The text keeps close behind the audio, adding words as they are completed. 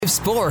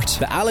sport.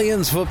 The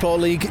Allianz Football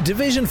League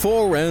Division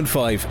 4 Round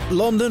 5,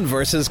 London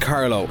versus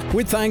Carlow.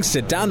 With thanks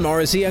to Dan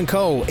Morrissey and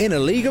Co. in a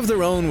league of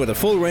their own with a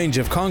full range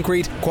of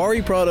concrete,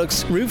 quarry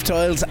products, roof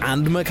tiles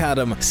and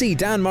macadam. See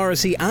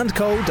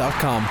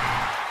danmorrisseyandco.com.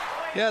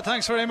 Yeah,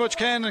 thanks very much,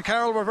 Ken and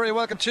Carol. We're very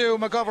welcome to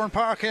McGovern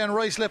Park in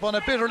Ruislip on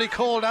a bitterly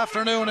cold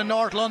afternoon in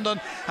North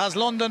London, as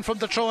London from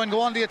the throw-in go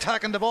on the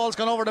attack, and the ball's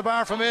gone over the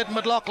bar from Aidan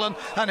McLaughlin,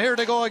 and here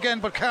they go again,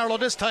 but Carlow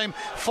this time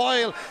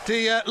foil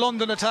the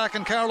London attack,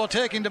 and Carlow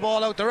taking the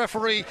ball out. The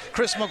referee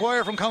Chris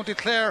Maguire from County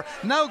Clare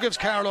now gives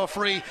Carlow a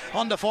free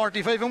on the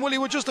 45, and Willie,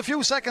 with just a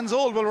few seconds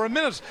old, well, we're a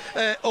minute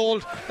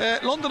old,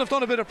 London have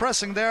done a bit of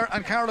pressing there,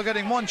 and Carlow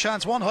getting one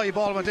chance, one high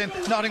ball went in,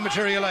 nothing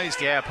materialised.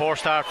 Yeah, poor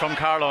start from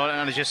Carlow,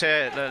 and as you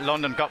say,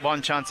 London got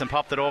one chance and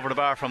popped it over the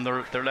bar from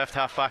their left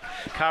half back.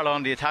 Carlow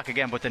on the attack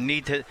again, but they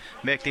need to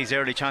make these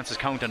early chances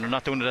count, and they're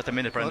not doing it at the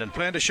minute, Brendan.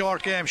 Playing the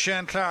short game,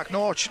 Shane Clark.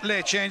 No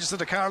late changes to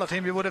the Carlow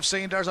team. You would have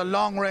seen there's a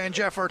long range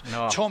effort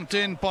thumped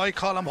in by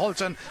Colm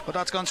Hulton, but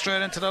that's gone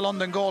straight into the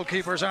London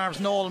goalkeeper's arms.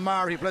 Noel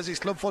Marr, he plays his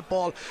club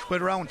football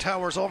with Round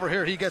Towers over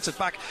here. He gets it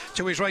back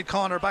to his right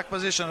corner back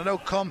position, and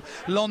out come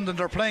London.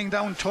 They're playing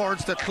down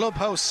towards the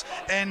clubhouse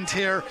end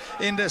here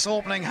in this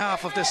opening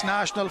half of this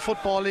National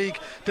Football League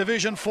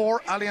Division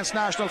 4 Allianz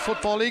National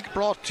Football League,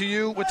 brought to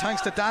you with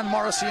thanks to Dan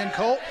Morrissey and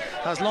Co.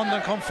 As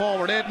London come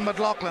forward, Aidan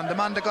McLaughlin, the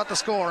man that got the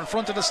score, in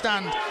front of the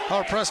stand,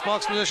 our press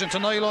box position to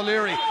Niall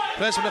O'Leary,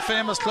 plays for the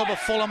famous club of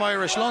Fulham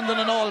Irish. London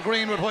in all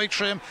green with white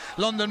trim.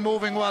 London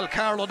moving well,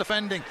 Carlow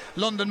defending,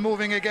 London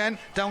moving again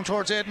down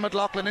towards Aidan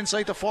McLaughlin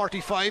inside the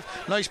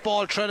 45. Nice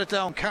ball threaded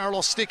down, Carlow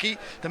sticky.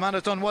 The man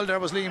that done well there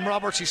was Liam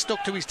Roberts. He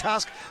stuck to his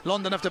task.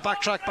 London have to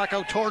backtrack back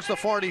out towards the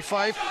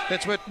 45.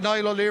 It's with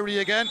Niall O'Leary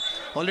again.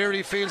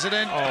 O'Leary feels it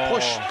in,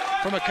 push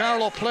from a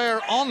Carlow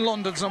player on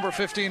London's number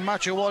 15,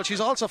 Matthew Walsh.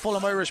 He's also a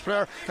Fulham Irish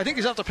player. I think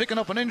he's after picking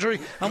up an injury.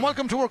 And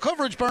welcome to our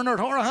coverage, Bernard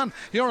Horahan.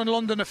 You're in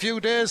London a few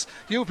days.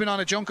 You've been on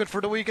a junket for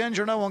the weekend.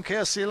 You're now on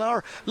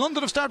KSCLR.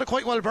 London have started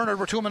quite well, Bernard.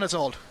 We're 2 minutes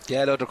old.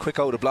 Yeah, they're quick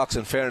out of blocks,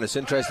 in fairness.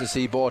 Interesting to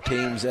see both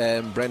teams.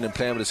 Brendan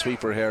playing with a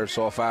sweeper here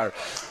so far,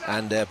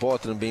 and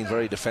both of them being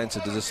very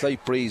defensive. There's a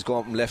slight breeze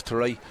going from left to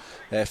right,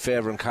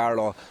 favouring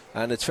Carlow,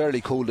 and it's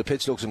fairly cool. The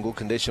pitch looks in good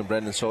condition,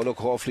 Brendan, so look,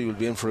 hopefully we'll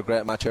be in for a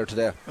great match here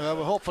today.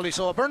 Well, hopefully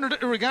so. Bernard,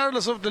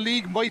 regardless of the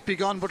league might be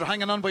gone, but they're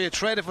hanging on by a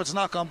thread if it's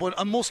not gone, but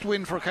a must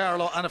win for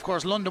Carlow, and of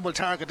course London will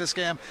target this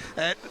game.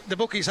 The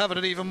bookies have it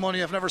at even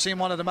money. I've never seen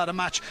one of them at a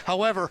match.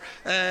 However,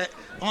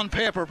 on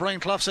paper, Brian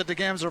Clough said the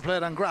games are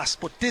played on grass,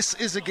 but this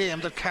is a game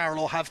that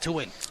Carlow have to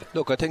win.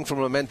 Look, I think from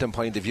a momentum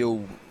point of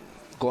view,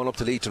 going up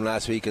to Leitrim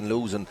last week and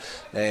losing,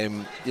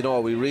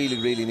 we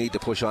really need to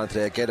push on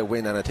today, get a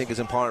win, and I think it's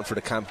important for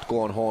the camp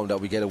going home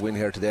that we get a win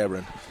here today,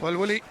 Bren. Well,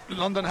 Willie,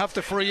 London have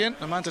to free in.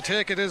 The man to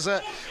take it is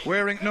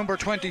wearing number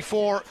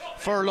 24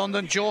 for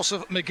London.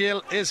 Joseph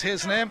McGill is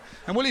his name,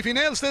 and Willie, if he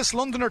nails this,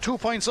 London are 2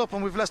 points up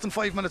and we've less than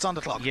 5 minutes on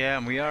the clock. Yeah,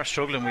 and we are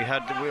struggling. We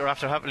were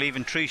after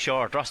leaving 3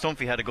 short. Ross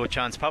Dunphy had a good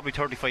chance, probably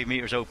 35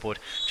 metres out, but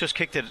just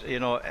kicked it,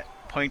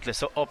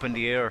 pointless up in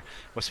the air,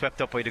 was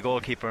swept up by the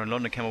goalkeeper, and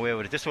London came away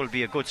with it. This will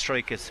be a good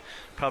strike. It's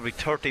probably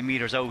 30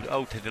 metres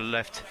out to the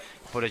left,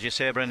 but as you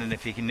say, Brendan,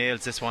 if he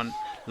nails this one,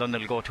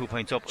 London will go 2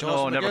 points up.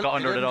 Never got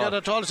under it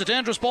at all. It's a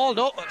dangerous ball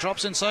though. It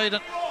drops inside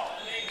it.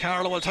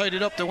 Carlow will tidy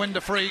it up to win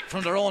the free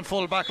from their own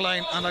full back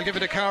line, and I'll give you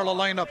the Carlow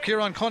line-up.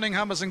 Kieran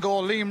Cunningham is in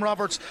goal, Liam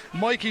Roberts,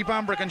 Mikey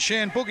Bambrick and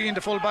Shane Boogie in the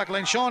full back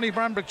line, Shawnee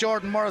Bambrick,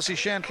 Jordan Morrissey,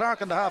 Shane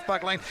Clark in the half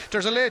back line.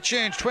 There's a late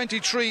change,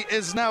 23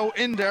 is now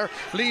in there,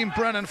 Liam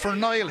Brennan for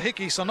Niall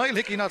Hickey, so Niall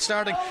Hickey not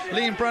starting.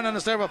 Liam Brennan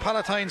is there with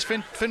Palatine's,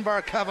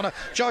 Finbar Kavanagh,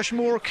 Josh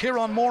Moore,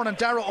 Kieran Moore and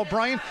Dara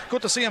O'Brien.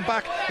 Good to see him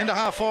back in the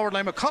half forward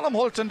line with Colm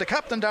Hulton, the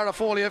captain Dara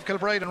Foley of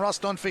Kilbride, and Ross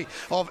Dunphy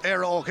of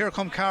Aero. Here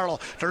come Carlow.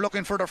 They're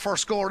looking for their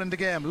first score in the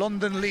game.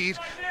 London lead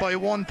by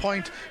 1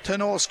 point to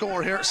no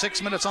score here.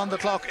 6 minutes on the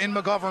clock in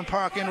McGovern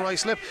Park in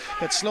Ruislip.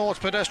 It's slow, it's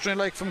pedestrian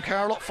like from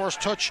Carlow.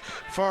 First touch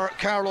for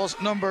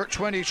Carlow's number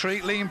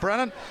 23, Liam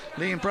Brennan.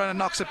 Liam Brennan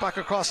knocks it back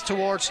across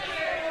towards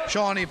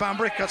Shawnee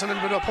Bambrick. Gets a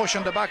little bit of a push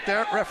in the back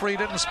there. Referee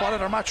didn't spot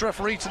it. Our match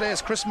referee today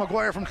is Chris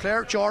Maguire from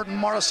Clare. Jordan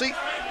Morrissey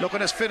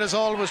looking as fit as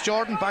always.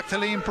 Jordan back to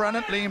Liam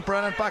Brennan. Liam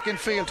Brennan back in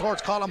field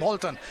towards Colm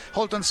Hulton.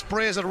 Hulton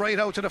sprays it right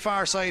out to the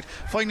far side,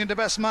 finding the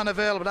best man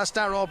available. That's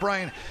Dara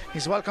O'Brien.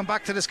 He's welcome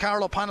back to this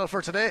Carlow panel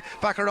for today.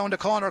 Back around the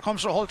corner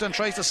comes for Hulton,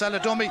 tries to sell a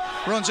dummy,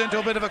 runs into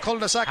a bit of a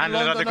cul-de-sac.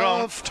 London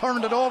have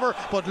turned it over,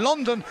 but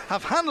London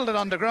have handled it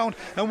on the ground.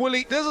 And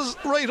Willie, this is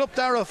right up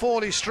Dara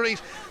Foley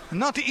Street.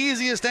 Not the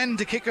easiest end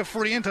to kick a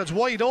free into. It's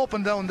wide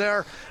open down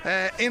there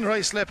in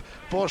Ruislip,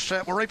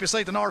 but we're right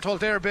beside the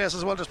Northolt Air Base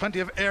as well. There's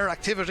plenty of air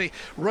activity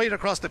right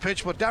across the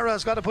pitch, but Dara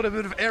has got to put a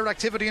bit of air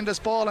activity in this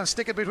ball and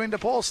stick it between the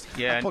posts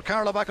and put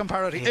Carlow back in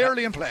parity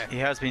early in play. He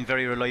has been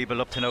very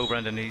reliable up to now,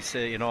 Brendan. He's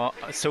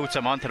suits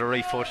him onto the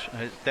right foot.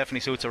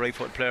 Definitely suits a right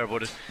foot player,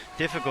 but it's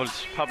difficult,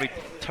 probably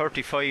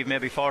 35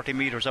 maybe 40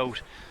 metres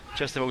out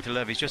Just about to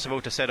level. He's just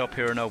about to set up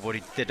here now, but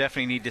they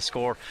definitely need to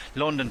score.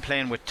 London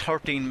playing with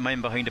 13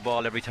 men behind the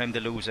ball every time they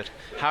lose it.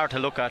 Hard to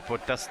look at,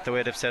 but that's the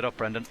way they've set up,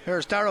 Brendan.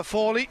 Here's Dara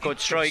Foley. Good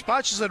strike.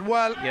 Dispatches it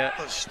well. Yeah.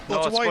 It's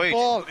a white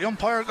ball. The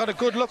umpire got a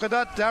good look at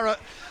that. Dara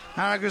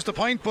argues the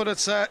point, but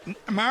it's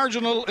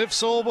marginal if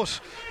so,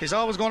 but he's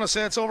always going to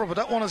say it's over, but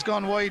that one has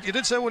gone wide. You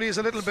did say Willie is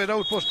a little bit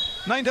out, but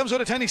 9 times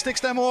out of 10 he sticks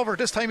them over.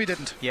 This time he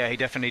didn't. Yeah, he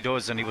definitely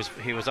does, and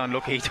he was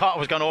unlucky. He thought it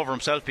was gone over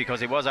himself because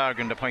he was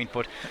arguing the point,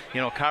 but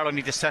Carlow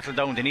need to settle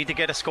down. They need to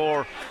get a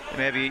score.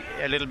 Maybe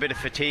a little bit of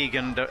fatigue,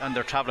 and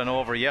they're travelling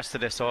over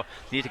yesterday, so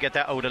they need to get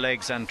that out of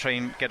legs and try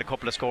and get a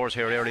couple of scores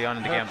here early on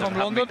in the game. From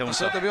London,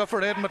 so they'll be up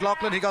for Aidan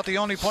McLaughlin. He got the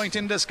only point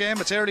in this game.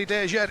 It's early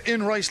days yet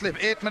in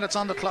Ruislip. 8 minutes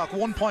on the clock.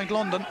 1 point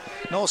London,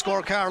 no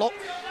score Carlow.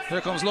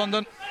 Here comes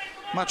London.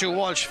 Matthew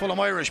Walsh, Fulham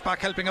Irish, back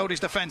helping out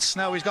his defence.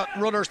 Now he's got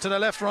runners to the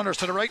left, runners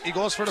to the right. He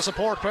goes for the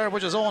support pair,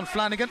 which is Owen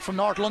Flanagan from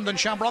North London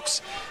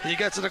Shamrocks. He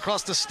gets it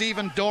across to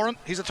Stephen Doran.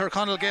 He's a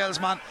Tyrconnell Gales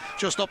man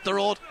just up the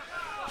road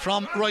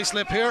from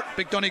Ruislip here.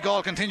 Big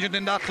Donegal contingent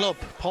in that club.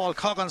 Paul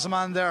Coggan's the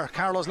man there.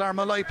 Carlos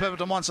Larmalai played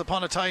with him once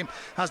upon a time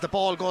as the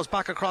ball goes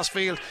back across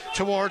field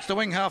towards the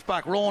wing half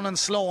back. Ronan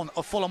Sloan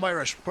of Fulham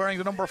Irish wearing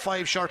the number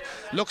 5 shirt,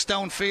 looks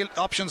downfield,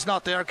 options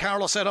not there.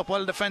 Carlow set up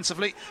well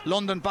defensively.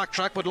 London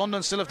backtrack, but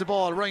London still have the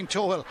ball. Ryan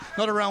Tohill,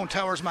 another round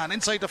Towers man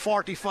inside the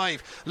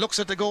 45, looks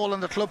at the goal in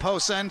the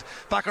clubhouse end.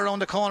 Back around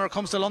the corner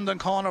comes the London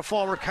corner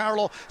forward.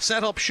 Carlow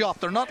set up shop,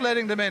 they're not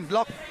letting them in.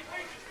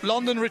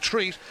 London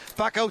retreat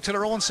back out to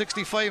their own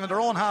 65 in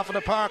their own half of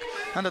the park,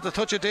 and at the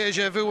touch of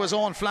deja vu, his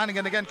own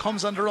Flanagan again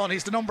comes on the run.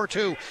 He's the number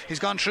 2. He's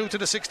gone through to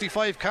the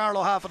 65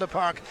 Carlow half of the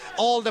park.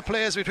 All the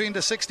plays between the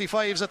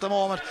 65s at the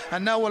moment,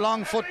 and now a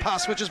long foot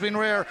pass which has been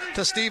rare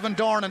to Stephen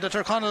Dornan, the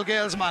Tyrconnell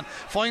Gales man.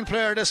 Fine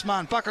player this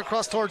man, back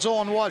across towards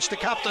Owen Walsh, the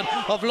captain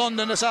of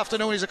London this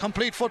afternoon. He's a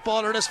complete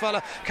footballer, this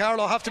fella.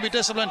 Carlow have to be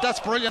disciplined. That's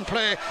brilliant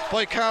play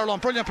by Carlow,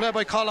 brilliant play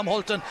by Colm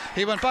Hulton.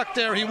 He went back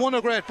there, he won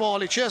a great ball,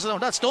 he chased it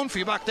down. That's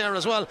Dunphy back there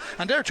as well,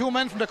 and they're 2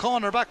 men from the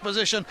corner back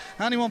position.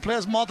 Anyone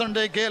plays modern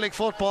day Gaelic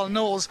football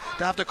knows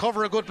they have to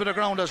cover a good bit of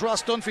ground. As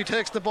Ross Dunphy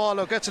takes the ball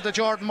out, gets it to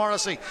Jordan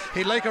Morrissey.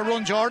 He'd like a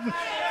run, Jordan.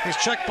 He's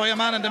checked by a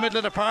man in the middle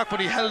of the park, but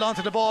he held on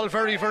to the ball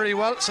very, very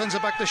well. Sends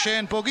it back to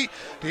Shane Buggy.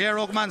 The Air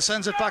Oak man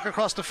sends it back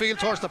across the field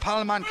towards the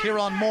Pal man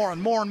Kieran Moore,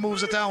 and Moore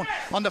moves it down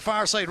on the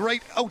far side,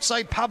 right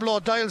outside Pablo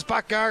Dial's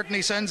back garden.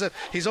 He sends it.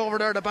 He's over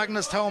there, the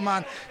Bagnallstown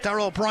man,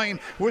 Darragh O'Brien,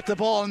 with the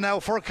ball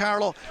now for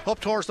Carlow up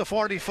towards the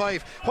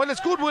 45. Well,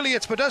 it's good, Willie,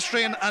 it's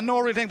pedestrian and no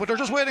real thing, but they're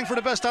just waiting for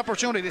the best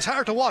opportunity. It's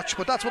hard to watch,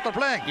 but that's what they're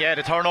playing. Yeah,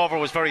 the turnover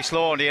was very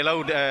slow, and they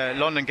allowed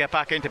London get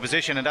back into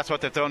position, and that's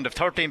what they've done. They've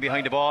 13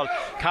 behind the ball.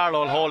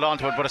 Carlow will hold on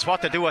to it, but it's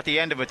what they do at the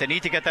end of it. They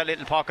need to get that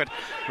little pocket.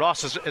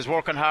 Ross is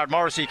working hard.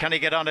 Morrissey, can he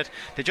get on it?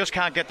 They just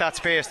can't get that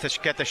space to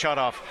get the shot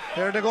off.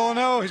 There they go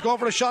now. He's going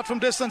for a shot from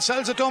distance.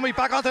 Sells it dummy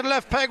back onto the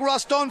left peg.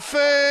 Ross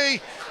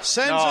Dunphy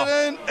sends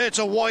it in. It's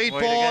a wide ball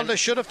again. They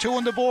should have 2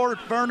 on the board.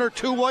 Bernard,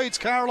 2 wides.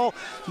 Carlow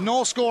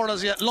no score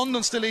as yet.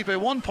 London still lead by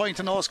 1 point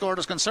to no score.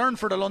 There's concern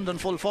for the London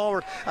full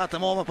forward at the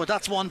moment, but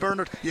that's one,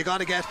 Bernard, you got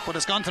to get, but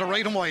it's gone to the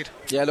right and wide.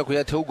 Yeah, look, we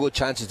had 2 good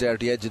chances there at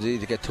the edge of the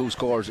league to get 2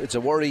 scores. It's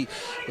a worry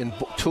in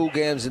 2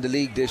 games in the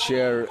league this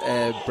year,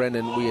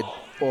 Brendan. We had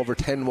over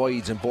 10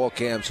 wides in both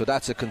games, so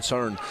that's a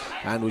concern,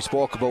 and we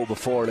spoke about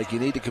before, like, you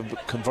need to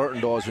convert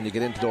in those when you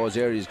get into those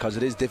areas, because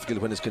it is difficult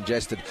when it's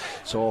congested.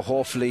 So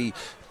hopefully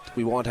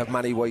we won't have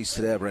many wides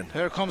today, Bryn.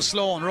 Here comes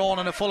Sloan,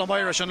 Ronan of Fulham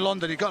Irish in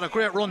London. He got a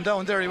great run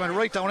down there. He went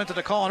right down into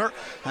the corner,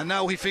 and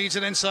now he feeds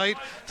it inside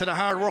to the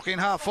hard working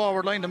half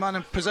forward line. The man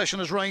in possession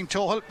is Ryan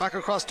Tohill. Back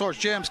across towards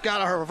James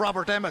Gallagher of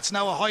Robert Emmets.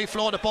 Now a high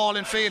flow, the ball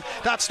in field.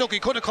 That's stuck. He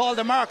could have called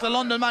the mark, the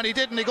London man. He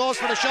didn't. He goes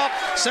for the shot,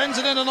 sends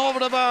it in and over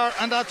the bar,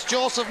 and that's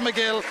Joseph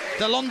McGill,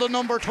 the London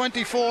number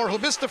 24, who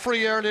missed the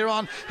free earlier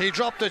on. He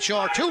dropped it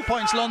short. 2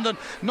 points London,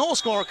 no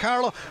score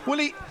Carlow.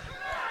 Willie,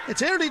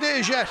 it's early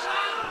days yet.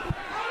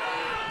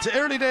 It's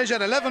early days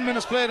yet, 11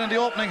 minutes played in the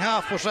opening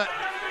half, but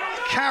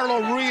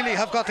Carlow really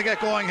have got to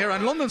get going here,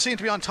 and London seem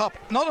to be on top,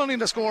 not only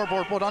in the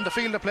scoreboard but on the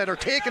field of play. They're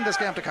taking this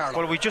game to Carlow.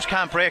 Well, we just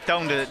can't break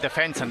down the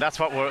defence, and that's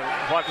what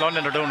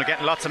London are doing. They're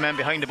getting lots of men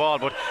behind the ball,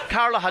 but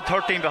Carlow had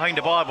 13 behind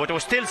the ball, but there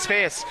was still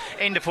space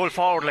in the full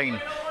forward line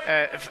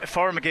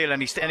for McGill,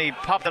 and he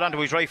popped it onto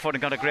his right foot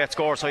and got a great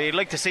score. So you'd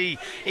like to see,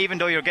 even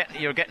though you're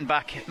getting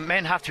back,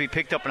 men have to be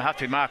picked up and have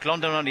to be marked.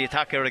 London on the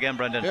attack here again,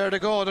 Brendan. There they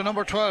go, the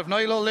number 12,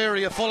 Niall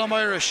O'Leary of Fulham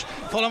Irish.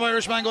 Fulham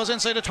Irish man goes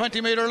inside the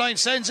 20 metre line,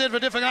 sends it for a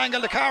different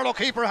angle. The Carlow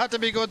keeper had to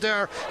be good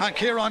there, and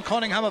Kieran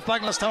Cunningham of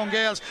Bagnallstown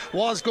Gales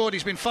was good.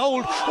 He's been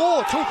fouled.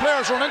 2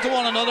 players run into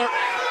one another.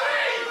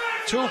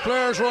 2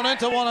 players run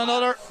into one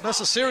another.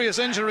 That's a serious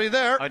injury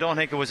there. I don't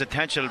think it was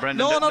intentional,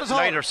 Brendan. No, not at all.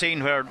 Neither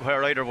seen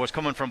where either was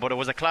coming from, but it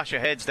was a clash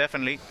of heads,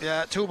 definitely.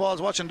 Yeah, 2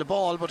 balls watching the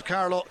ball, but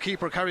Carlow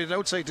keeper carried it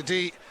outside the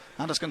D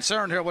and is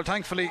concerned here. Well,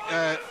 thankfully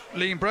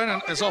Liam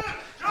Brennan is up,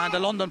 and the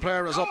London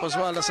player is up as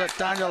well. That's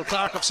Daniel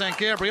Clark of St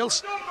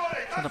Gabriel's,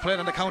 and they played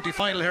in the county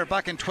final here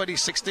back in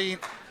 2016.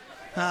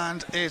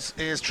 and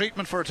is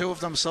treatment for two of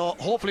them. So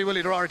hopefully,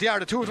 Willie,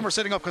 the two of them are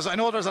sitting up, because I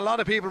know there's a lot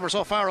of people, we're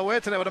so far away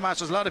today with the match,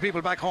 there's a lot of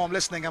people back home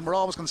listening, and we're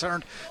always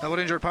concerned about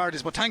injured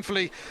parties. But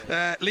thankfully,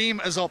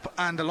 Liam is up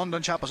and the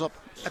London chap is up.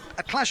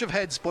 A clash of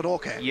heads, but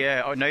okay.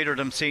 Yeah, neither of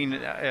them seen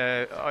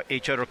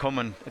each other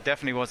coming. It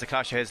definitely was a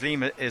clash of heads.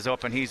 Liam is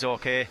up and he's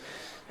okay.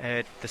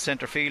 The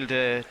centre field,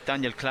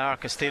 Daniel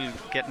Clark, is still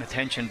getting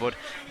attention, but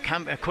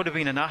it could have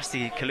been a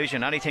nasty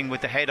collision. Anything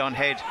with the head on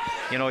head,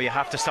 you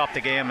have to stop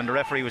the game, and the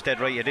referee was dead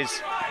right. It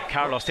is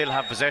Carlow still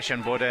have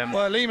possession, but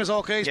well, Liam is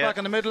okay. He's back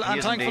in the middle,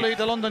 and thankfully indeed.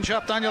 The London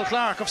chap Daniel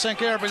Clark of St.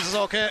 Gabriel's is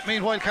okay.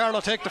 Meanwhile,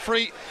 Carlow take the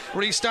free,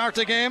 restart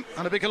the game,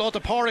 and a big hello to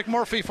Pádraig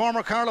Murphy,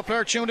 former Carlow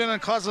player, tuned in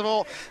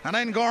Kosovo, and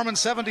then Gorman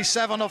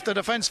 77 of the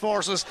Defence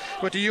Forces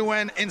with the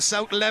UN in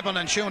South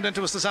Lebanon, tuned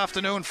into us this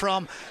afternoon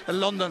from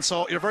London.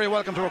 So you're very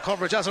welcome to our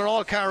coverage, as are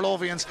all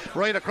Carlovians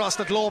right across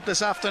the globe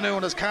this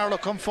afternoon, as Carlow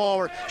come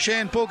forward.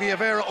 Shane Buggy of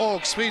Éire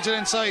Óg speeds it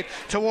inside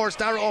towards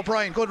Dara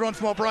O'Brien. Good run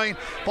from O'Brien,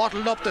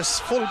 bottled up. The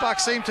full back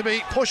seemed to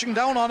be pushing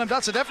down on him.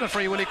 That's a definite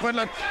free, Willie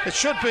Quinlan. It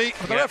should be.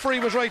 The referee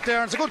was right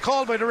there, and it's a good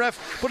call by the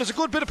ref, but it's a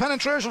good bit of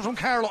penetration from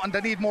Carlow, and they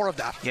need more of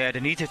that. Yeah,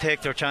 they need to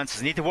take their chances.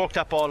 They need to work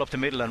that ball up the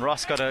middle, and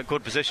Ross got a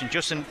good position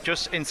just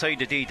inside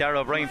the D. Dara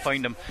O'Brien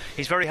find him.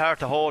 He's very hard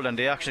to hold, and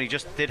they actually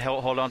just did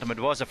hold on to him. It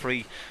was a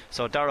free,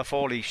 so Dara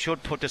Foley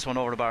should put this one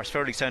over the bar. It's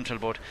fairly central,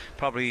 but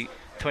probably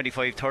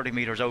 25-30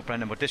 metres out,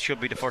 Brendan, but this should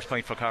be the first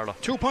point for Carlow.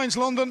 2 points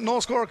London, no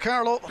score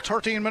Carlow.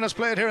 13 minutes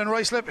played here in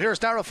Ruislip. Here's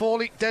Dara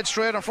Foley, dead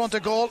straight in front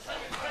of goal,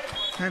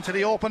 into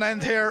the open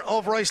end here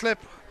of Ruislip.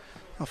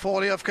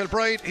 Foley of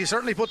Kilbride, he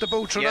certainly put the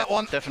boot through that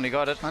one. Definitely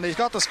got it. And he's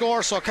got the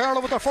score. So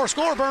Carlow with their first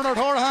score. Bernard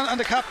Horahan and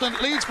the captain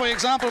leads by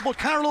example. But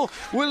Carlow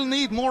will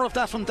need more of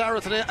that from Dara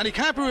today, and he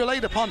can't be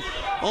relied upon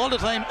all the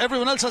time.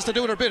 Everyone else has to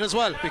do their bit as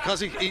well, because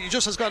he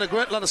just has got a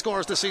great lot of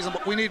scores this season,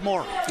 but we need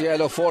more. Yeah,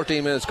 look,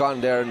 14 minutes gone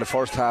there in the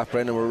first half,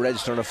 Brendan. We're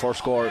registering a first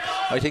score.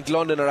 I think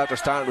London are after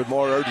starting with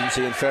more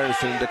urgency, in fairness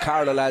to them. The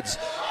Carlow lads,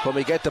 when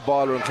we get the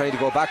ball and trying to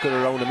go back with it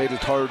around the middle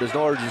third, there's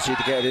no urgency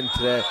to get it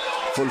into the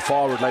full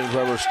forward line,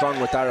 where we're strong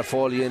with Dara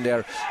Foley in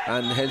there,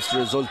 and hence the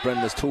result,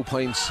 Brendan, is 2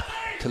 points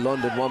to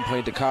London, 1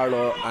 point to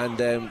Carlow,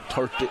 and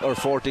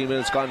 14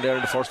 minutes gone there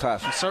in the first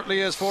half. It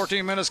certainly is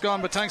 14 minutes gone,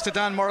 but thanks to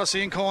Dan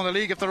Morrissey and Co in the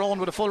league of their own,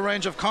 with a full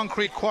range of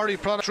concrete quarry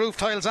products, roof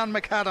tiles and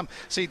macadam.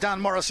 See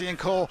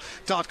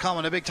danmorrisseyandco.com,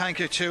 and a big thank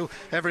you to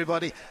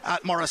everybody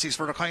at Morrissey's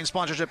for their kind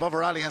sponsorship of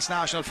our Alliance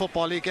National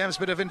Football League games.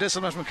 Bit of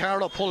indiscipline from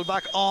Carlow, pulled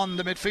back on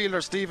the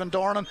midfielder Stephen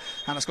Dornan,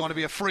 and it's going to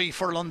be a free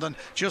for London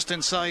just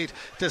inside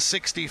the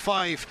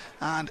 65,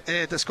 and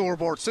the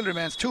scoreboard still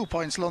remains 2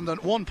 points London,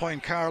 1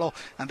 point Carlow,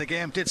 and the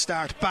game did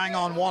start bang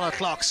on 1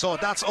 o'clock, so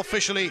that's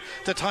officially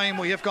the time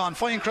we have gone.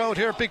 Fine crowd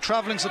here, big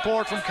travelling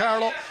support from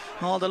Carlow,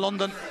 all the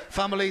London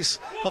families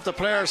of the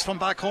players from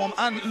back home,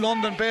 and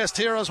London based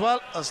here as well,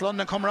 as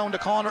London come round the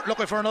corner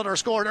looking for another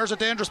score. There's a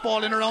dangerous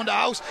ball in around the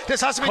house. This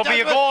has to be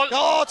a goal.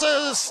 Oh,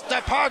 it's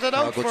parted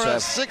out for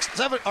a 6,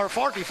 7 or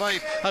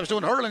 45. I was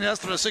doing hurling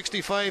yesterday,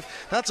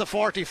 65. That's a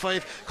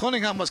 45.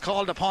 Cunningham was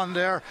called upon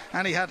there,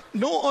 and he had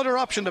no other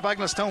option to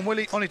Bagnallstown,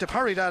 Willie, only to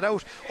parry that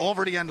out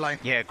over the end line.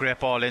 Yeah, great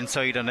ball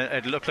inside, and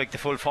it looked like the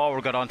full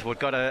forward got onto it,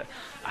 got a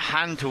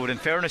hand to it. In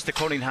fairness to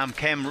Cunningham,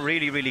 came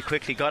really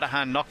quickly, got a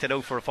hand, knocked it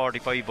out for a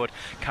 45, but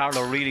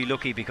Carlow really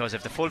lucky, because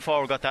if the full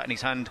forward got that in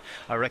his hand,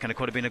 I reckon it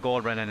could have been a goal,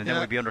 Brennan, and then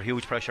we'd be under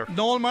huge pressure.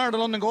 Noel Marr, the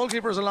London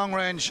goalkeeper, is a long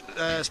range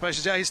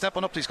specialist. Yeah, he's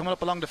stepping up, he's coming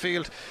up along the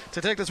field to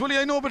take this. Willie,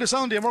 I know a bit of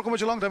sound of you, I'm working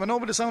with you a long time, I know a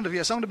bit of sound of you,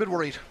 I sound a bit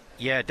worried.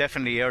 Yeah,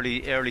 definitely,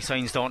 early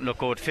signs don't look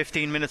good.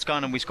 15 minutes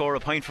gone and we score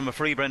a point from a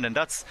free, Brendan.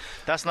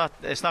 It's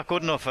not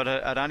good enough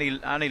at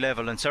any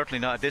level, and certainly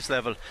not at this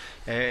level.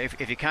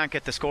 If you can't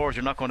get the scores,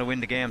 you're not going to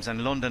win the games,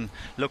 and London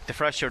look the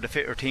fresher, the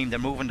fitter team. They're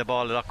moving the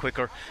ball a lot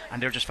quicker,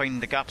 and they're just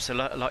finding the gaps a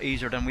lot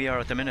easier than we are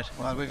at the minute.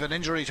 Well, we've an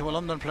injury to a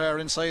London player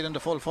inside in the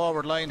full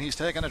forward line. He's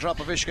taken a drop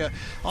of Ishka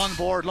on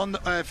board.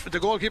 London, the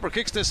goalkeeper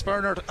kicks this,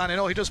 Bernard, and I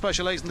know he does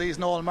specialise in these.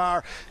 Noel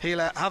Marr, he'll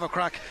have a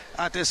crack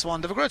at this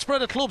one. They've a great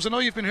spread of clubs. I know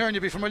you've been here and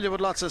you'll be familiar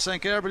with lots of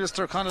St. Gabriel's,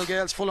 Connell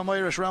Gales, Fulham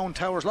Irish, Round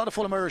Towers, a lot of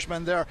Fulham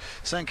Irishmen there,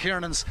 St.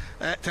 Kiernan's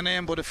to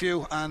name but a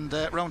few, and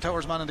Round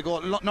Towers man in the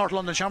goal. North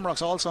London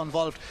Shamrocks also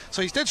involved,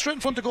 so he's dead straight in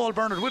front of goal,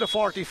 Bernard, with a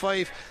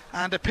 45,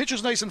 and the pitch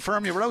is nice and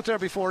firm. You were out there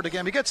before the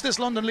game. He gets this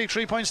London lead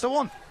 3 points to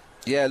 1.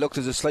 Yeah, look,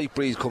 there's a slight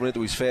breeze coming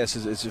into his face.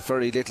 It's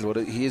very little,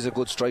 but he is a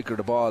good striker of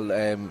the ball,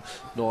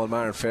 Noel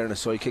Marr, in fairness.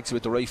 So he kicks it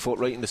with the right foot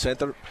right in the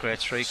centre. Great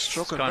strike.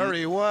 Struck it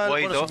very well.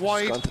 Wide, but it's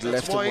wide. It's gone to the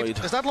left and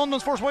wide. Is that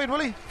London's first wide,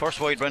 Willie? First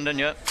wide, Brendan,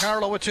 yeah.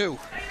 Carlow with 2.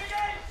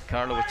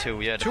 Carlow with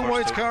 2, yeah. 2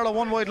 wides Carlow,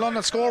 1 wide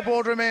London.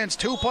 Scoreboard remains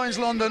 2 points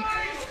London,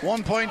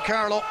 1 point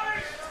Carlow.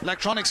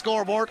 electronic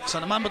scoreboard, so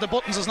the man with the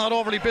buttons is not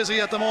overly busy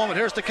at the moment.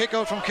 Here's the kick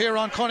out from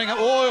Kieran Cunningham.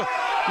 Oh,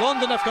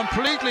 London have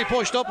completely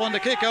pushed up on the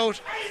kick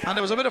out, and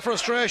there was a bit of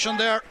frustration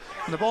there,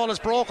 and the ball is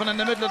broken in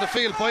the middle of the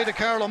field by the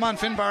Carlow man,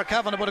 Finbar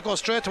Kavanagh, but it goes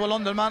straight to a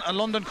London man, and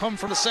London come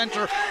from the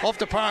centre of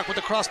the park with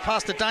the cross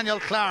pass to Daniel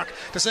Clark,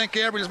 the St.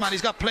 Gabriel's man.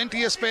 He's got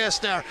plenty of space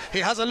there. He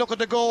has a look at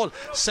the goal,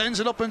 sends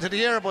it up into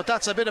the air, but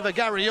that's a bit of a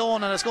Gary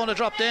Owen, and it's going to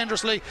drop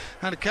dangerously,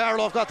 and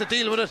Carlow have got to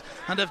deal with it,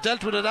 and they've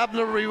dealt with it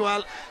absolutely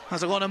well,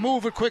 as they're going to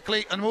move it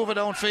quickly and move it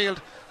downfield,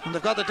 and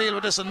they've got to deal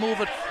with this and move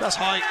it. That's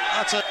high.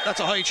 That's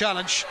a high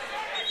challenge.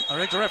 I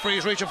think the referee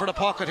is reaching for the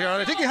pocket here,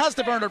 and I think he has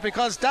to, Bernard,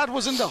 because that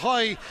was in the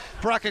high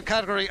bracket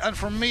category, and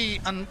for me,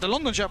 and the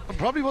London shot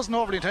probably wasn't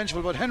overly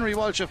intentional, but Henry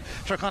Walsh of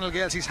Tyrconnell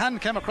Gales, his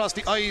hand came across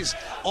the eyes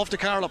of the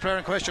Carlow player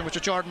in question, which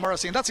is Jordan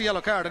Morrissey, and that's a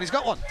yellow card, and he's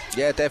got one.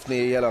 Yeah,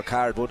 definitely a yellow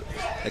card, but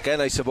again,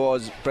 I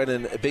suppose,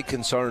 Brennan, a big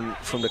concern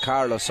from the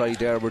Carlow side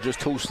there. We're just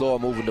too slow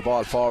moving the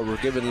ball forward.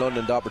 We're giving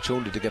London the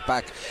opportunity to get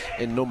back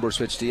in numbers,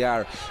 which they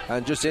are,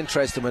 and just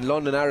interesting, when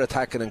London are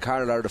attacking and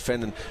Carlow are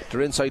defending,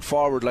 their inside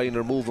forward line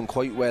are moving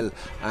quite well,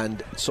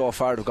 and so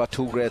far they've got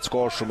 2 great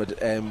scores from it,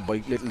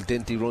 by little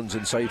dinty runs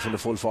inside from the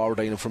full forward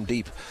line and from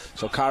deep.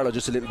 So Carlow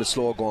just a little bit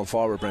slow going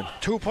forward, Brent.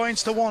 2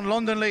 points to 1,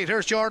 London lead.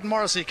 Here's Jordan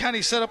Morrissey. Can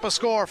he set up a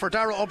score for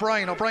Darragh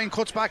O'Brien? O'Brien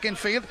cuts back in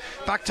field,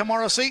 back to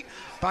Morrissey,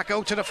 back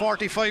out to the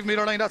 45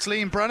 metre line. That's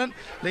Liam Brennan.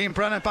 Liam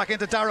Brennan back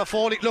into Darragh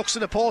Foley, looks to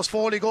the post.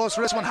 Foley goes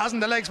for this one,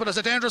 hasn't the legs, but it's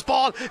a dangerous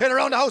ball in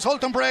around the house.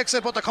 Hulton breaks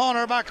it, but the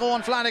corner back,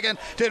 Owen Flanagan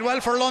did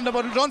well for London,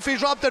 but Dunphy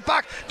dropped it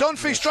back.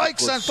 Dunphy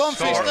strikes, and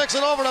Dunphy sticks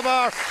it over the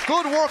bar.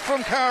 Good work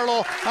from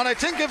Carlow, and I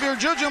think if you're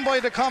judging by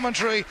the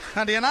commentary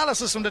and the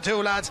analysis from the two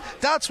lads,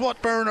 that's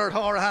what Bernard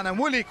Horahan and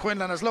Willie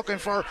Quinlan is looking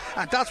for,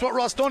 and that's what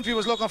Ross Dunphy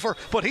was looking for.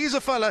 But he's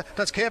a fella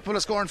that's capable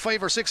of scoring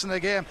 5 or 6 in a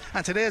game,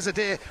 and today's a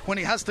day when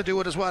he has to do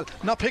it as well.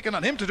 Not picking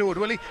on him to do it,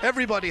 Willie,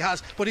 everybody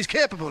has, but he's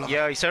capable of it.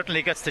 Yeah, he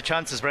certainly gets the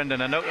chances,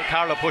 Brendan, and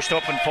Carlow pushed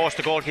up and forced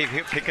the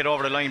goalkeeper kick it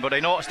over the line, but I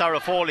noticed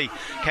Darragh Foley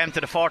came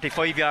to the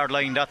 45 yard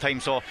line that time,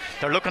 so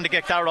they're looking to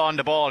get Darragh on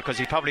the ball, because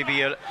he'd probably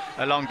be a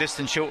long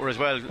distance shooter as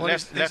well.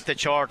 Left it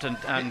short,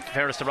 and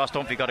fairness to Ross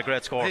Dunphy, got a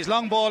great score. His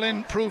long ball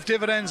in proved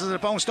dividends as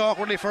it bounced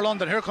awkwardly for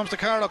London. Here comes the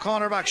Carlow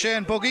cornerback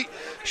Shane Buggy.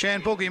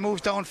 Shane Buggy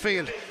moves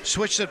downfield,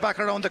 switches it back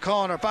around the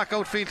corner, back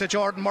outfield to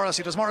Jordan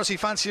Morrissey. Does Morrissey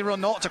fancy a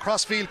run? No, it's a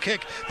crossfield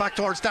kick back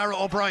towards Darragh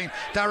O'Brien.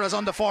 Darragh's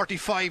on the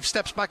 45,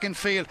 steps back in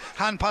field,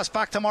 hand pass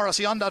back to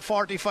Morrissey on that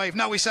 45.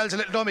 Now he sells a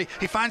little dummy,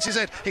 he fancies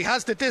it, he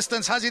has the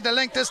distance, has he the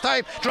length this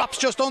time? Drops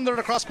just under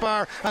the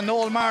crossbar, and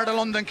Noel Marr, the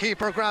London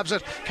keeper, grabs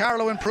it.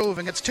 Carlow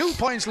improving. It's 2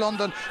 points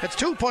London, it's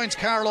 2 points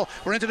Carlow.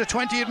 We're into the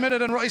 20th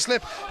minute in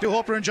Ruislip. Do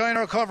hope you're enjoying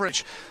our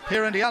coverage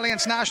here in the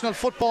Alliance National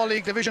Football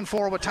League Division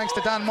 4, with thanks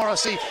to Dan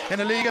Morrissey in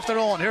a league of their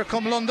own. Here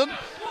come London.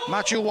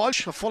 Matthew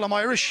Walsh of Fulham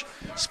Irish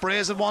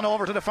sprays it one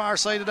over to the far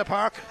side of the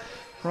park.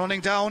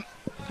 Running down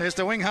is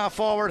the wing half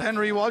forward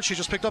Henry Walsh. He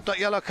just picked up that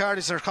yellow card.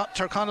 He's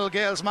Tyrconnell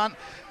Gales man.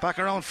 Back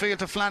around field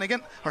to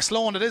Flanagan, or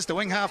Sloan it is, the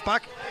wing half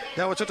back.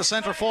 Now it's at the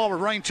centre forward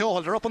Ryan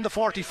Tohol. They're up on the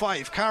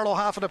 45. Carlow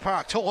half of the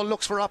park. Tohol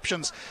looks for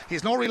options.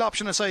 He's no real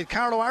option inside.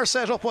 Carlow are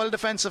set up well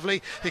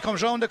defensively. He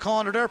comes round the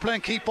corner. They're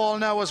playing keep ball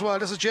now as well.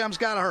 This is James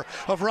Gallagher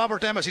of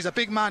Robert Emmet. He's a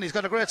big man. He's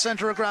got a great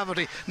centre of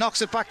gravity.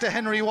 Knocks it back to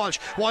Henry Walsh.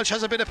 Walsh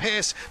has a bit of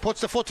pace, puts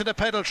the foot to the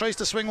pedal, tries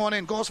to swing one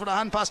in, goes for the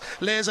hand pass,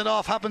 lays it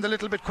off. Happened a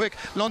little bit quick.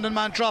 London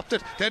man dropped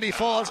it. Then he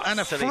falls, and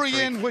a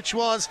free in, which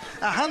was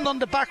a hand on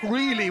the back,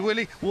 really,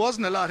 Willie.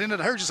 Wasn't a lot in it.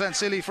 I heard you saying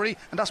silly free,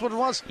 and that's what it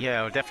was.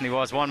 Yeah, it definitely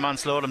was. One man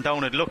slowed him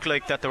down. It looked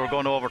like that they were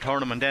going to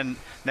overturn him, and then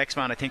next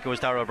man, I think it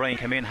was Darragh O'Brien,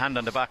 came in, hand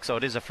on the back, so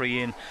it is a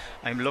free in.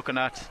 I'm looking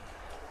at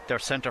their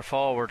centre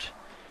forward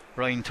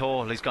Ryan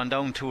Toll. He's gone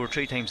down 2 or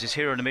 3 times. He's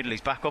here in the middle,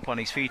 he's back up on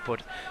his feet,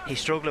 but he's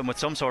struggling with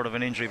some sort of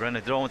an injury,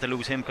 Brendan. They don't want to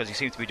lose him because he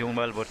seems to be doing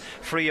well, but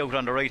free out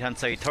on the right hand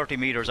side, 30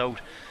 metres out,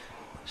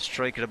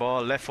 strike of the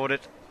ball, left footed.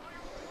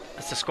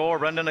 That's the score,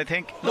 Brendan, I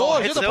think.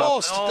 No, hit the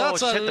post. That's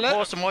hit the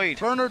post and wide.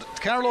 Bernard,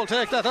 Carlow will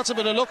take that. That's a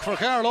bit of luck for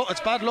Carlow. It's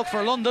bad luck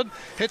for London.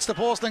 Hits the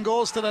post and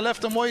goes to the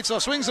left and wide. So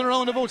swings it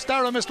around the boots.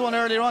 Darragh missed one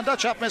earlier on. That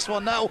chap missed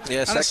one now.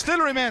 Yeah, and it still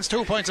remains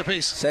 2 points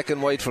apiece.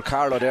 Second wide for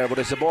Carlow there. But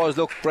I suppose,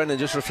 look, Brendan,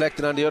 just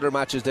reflecting on the other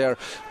matches there,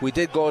 we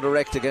did go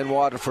direct again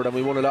Waterford, and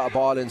we won a lot of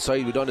ball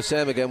inside. We've done the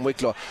same again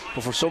Wicklow.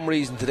 But for some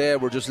reason today,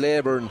 we're just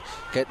labouring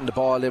getting the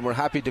ball in. We're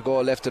happy to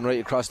go left and right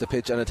across the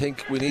pitch, and I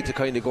think we need to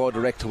kind of go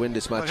direct to win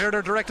this match. Well, here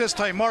they're direct this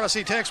time. Morrissey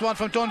takes one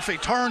from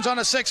Dunphy, turns on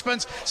a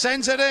sixpence,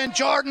 sends it in.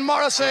 Jordan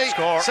Morrissey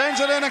sends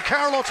it in, and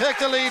Carlow take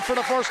the lead for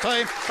the first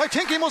time. I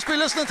think he must be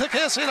listening to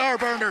KCLR,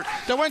 Bernard.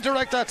 They went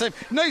direct that time.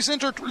 Nice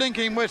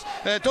interlinking with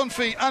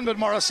Dunphy and with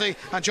Morrissey,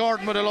 and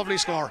Jordan with a lovely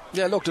score.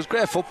 Yeah, look, there's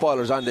great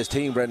footballers on this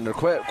team, Brendan. They're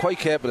quite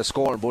capable of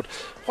scoring, but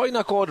why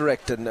not go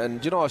direct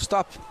and you know,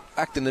 stop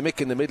acting the mick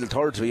in the middle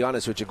third, to be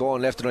honest with you,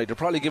 going left and right. They're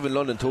probably giving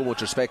London too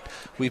much respect.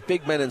 We've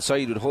big men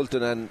inside with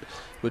Hulton and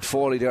with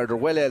Foley there. They're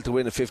well able to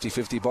win a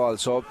 50-50 ball,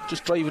 so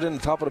just drive it in the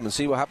top of them and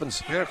see what happens.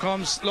 Here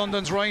comes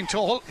London's Ryan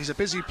Tohol. He's a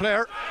busy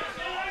player.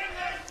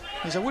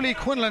 He's a Willie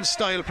Quinlan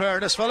style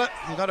player, this fella.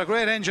 He's got a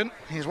great engine.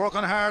 He's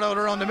working hard out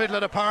around the middle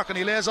of the park, and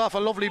he lays off a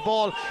lovely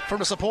ball from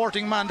the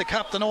supporting man, the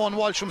captain Owen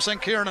Walsh from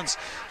St. Kiernan's.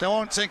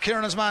 The St.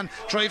 Kiernan's man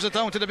drives it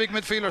down to the big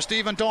midfielder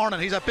Stephen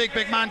Dornan. He's a big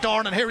man,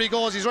 Dornan. Here he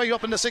goes. He's right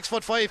up in the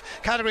 6'5"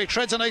 category.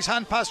 Treads a nice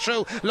hand pass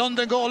through.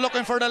 London goal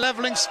looking for the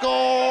levelling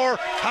score.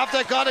 Have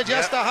they got it?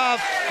 Yes, they have.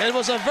 It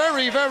was a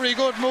very, very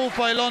good move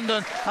by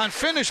London and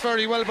finished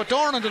very well, but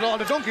Dornan did all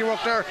the donkey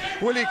work there,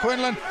 Willie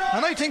Quinlan.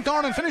 And I think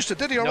Dornan finished it,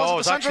 did he? Or no,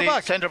 was it the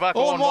centre-back? Centre-back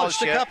Owen Walsh,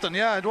 the captain.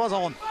 Yeah, it was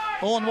Owen.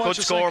 Walsh.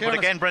 Good score, but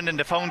again, Brendan,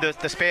 they found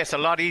the space a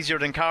lot easier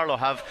than Carlo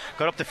have.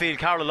 Got up the field.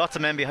 Carlo, lots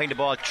of men behind the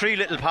ball. 3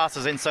 little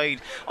passes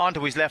inside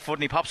onto his left foot,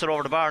 and he pops it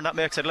over the bar, and that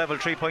makes it level.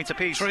 3 points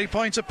apiece. 3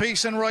 points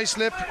apiece in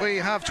Ruislip. We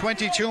have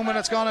 22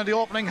 minutes gone in the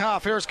opening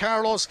half. Here's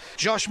Carlo's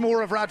Josh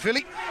Moore of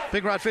Rathvilly.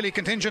 Big Rathvilly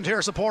contingent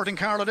here supporting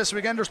Carlo this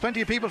weekend. There's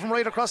plenty of people from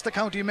right across the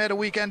county who made a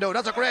weekend out.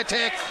 That's a great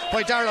take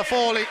by Dara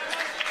Foley.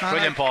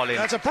 Brilliant ball in.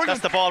 That's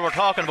the ball we're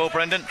talking about,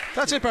 Brendan.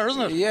 That's it, Per,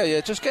 isn't it? Yeah,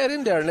 just get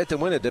in there and let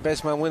them win it. The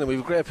best man win it. We've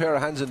a great pair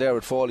of hands in there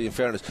with Foley, in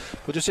fairness.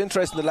 But just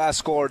interesting, the last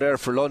score there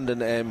for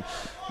London,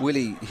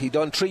 Willie, he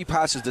done 3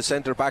 passes to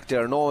centre back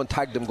there. No one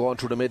tagged him going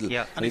through the middle.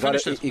 Yeah, and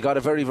he got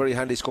a very, very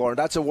handy score, and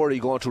that's a worry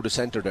going through the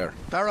centre there.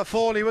 Dara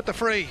Foley with the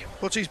free.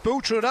 Puts his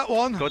boot through that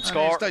one. Good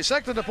score. He's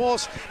dissected the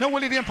post. Now,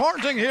 Willie, the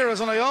important thing here is,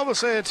 and I always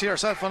say it to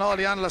yourself and all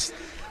the analysts,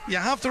 you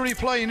have to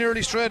reply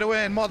nearly straight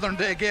away in modern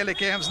day Gaelic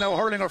games now,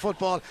 hurling or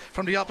football,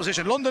 from the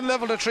opposition. London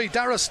levelled a 3.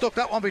 Dara stuck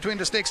that one between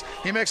the sticks.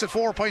 He makes it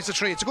 4 points to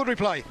 3. It's a good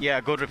reply.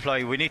 Yeah, good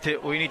reply. We need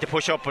to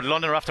push up, but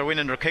London are after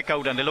winning their kick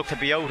out, and they look to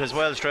be out as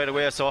well straight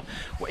away. So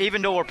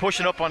even though we're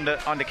pushing up on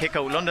the kick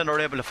out, London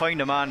are able to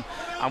find a man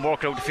and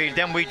work out the field.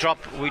 Then we drop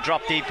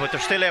deep, but they're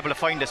still able to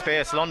find the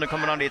space. London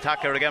coming on the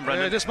attack here again,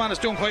 Brendan. This man is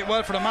doing quite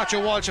well for the Matthew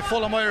Walsh of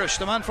Fulham Irish.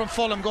 The man from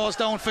Fulham goes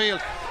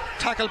downfield,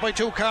 tackled by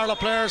 2 Carlow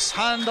players,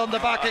 hand on the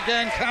back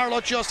again.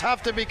 Carlow just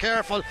have to be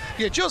careful.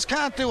 You just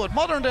can't do it.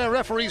 Modern day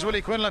referees,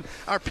 Willie Quinlan,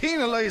 are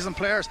penalising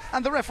players,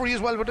 and the referee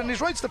is well within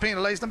his rights to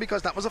penalise them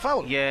because that was a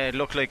foul. Yeah, it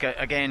looked like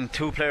again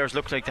 2 players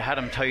looked like they had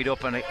him tied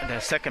up, and the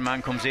second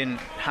man comes in,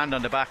 hand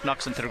on the back,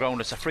 knocks him to the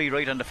ground. It's a free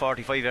right on the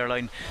 45-yard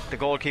line. The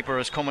goalkeeper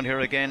is coming here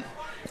again,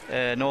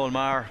 Noel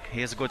Marr. He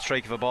has a good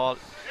strike of a ball.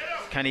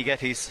 Can he get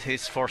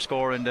his first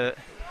score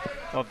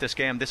of this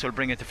game? This will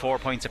bring it to 4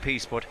 points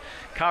apiece. But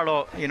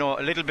Carlo,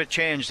 a little bit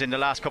changed in the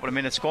last couple of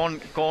minutes,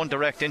 going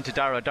direct into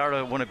Dara.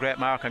 Dara won a great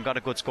mark and got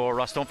a good score.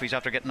 Ross Dunphy's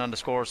after getting on the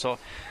score, so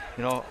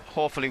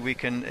hopefully we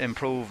can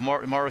improve.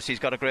 Morrissey's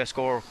got a great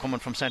score coming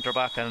from centre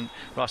back, and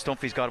Ross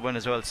Dunphy's got a win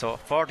as well. So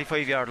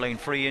 45-yard line,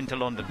 free into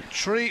London.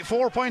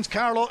 4 points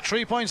Carlo,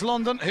 3 points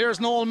London. Here's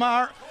Noel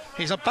Marr.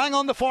 He's a bang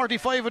on the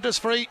 45 with this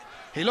free.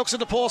 He looks at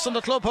the post on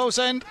the clubhouse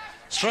end,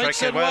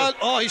 strikes it well.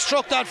 Oh, he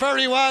struck that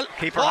very well.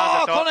 Keeper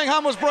has it,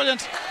 Cunningham was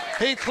brilliant.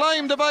 He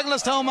climbed the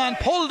Bagenalstown man,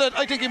 pulled it.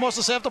 I think he must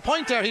have saved the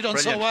point there. He done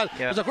Brilliant. So well.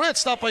 Yeah. It was a great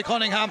stop by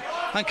Cunningham,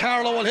 and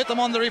Carlo will hit them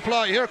on the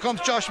reply. Here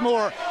comes Josh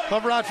Moore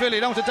of Rathvilly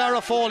down to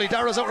Dara Foley.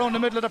 Dara's out around the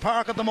middle of the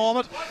park at the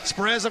moment.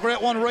 Sprays a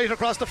great one right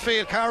across the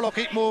field. Carlo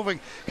keep moving.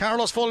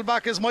 Carlo's full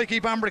back is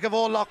Mikey Bambrick of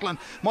Old Loughlin.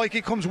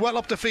 Mikey comes well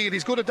up the field.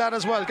 He's good at that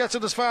as well. Gets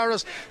it as far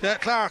as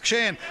Clark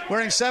Shane,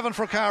 wearing 7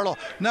 for Carlo.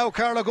 Now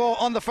Carlo go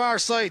on the far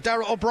side.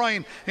 Dara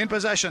O'Brien in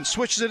possession,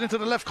 switches it into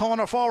the left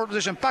corner forward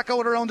position, back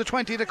out around the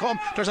 20 to come.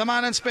 There's a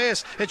man in space.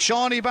 It's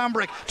Shawnee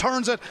Bambrick,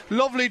 turns it,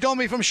 lovely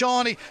dummy from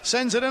Shawnee,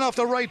 sends it in off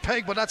the right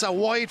peg, but that's a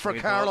wide for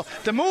Carlo.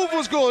 The move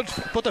was good,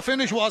 but the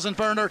finish wasn't,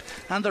 Bernard,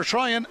 and they're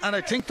trying, and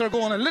I think they're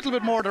going a little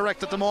bit more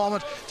direct at the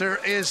moment. There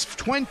is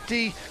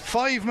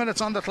 25 minutes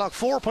on the clock.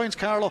 4 points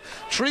Carlo,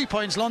 3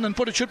 points London,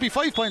 but it should be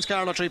 5 points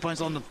Carlo, 3 points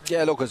London.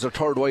 Yeah, look, it's their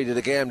third wide of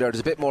the game there. There's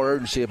a bit more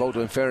urgency about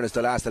them, in fairness,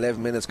 the last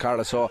 11 minutes,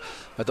 Carlo. So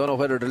I don't know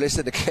whether they're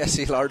listening to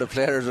Casey or the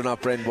players or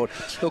not, Bren, but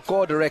look,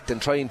 go direct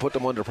and try and put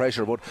them under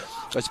pressure. But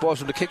I suppose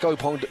from the kick-out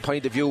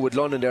point of view with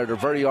London there, they're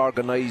very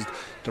organised.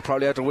 They're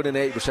probably after winning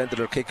 80% of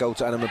their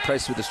kick-outs, and I'm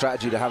impressed with the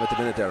strategy they have at the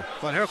minute there.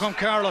 Well, here come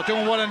Carlo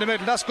doing well in the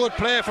middle. That's good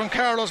play from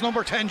Carlo's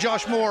number 10,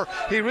 Josh Moore.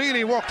 He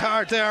really worked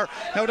hard there.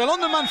 Now the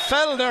London man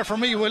fell there for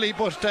me, Willie,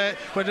 but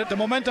with the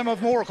momentum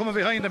of Moore coming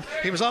behind him,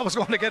 he was always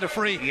going to get a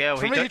free. Yeah,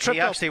 well, he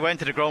actually went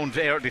to the ground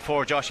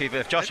before Josh.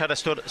 If Josh had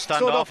stood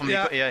off him,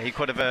 he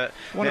could have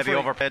maybe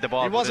overplayed the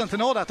ball. He wasn't to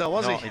know that though,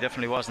 was he? No, he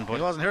definitely wasn't. But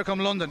he wasn't. Here come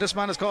London. This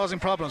man is causing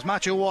problems.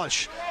 Matthew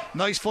Walsh,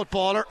 nice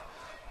footballer.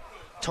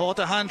 Taught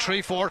the hand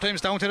 3-4 times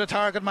down to the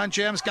target man,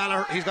 James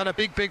Gallagher. He's got a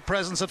big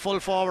presence at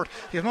full forward.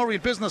 You have no real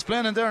business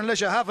playing in there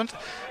unless you haven't.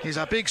 He's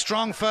a big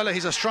strong fella.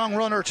 He's a strong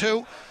runner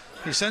too.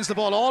 He sends the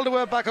ball all the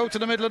way back out to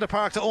the middle of the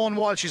park to Owen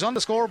Walsh. He's on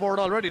the scoreboard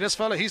already, this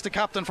fella. He's the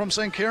captain from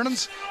St.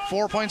 Kiernan's.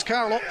 4 points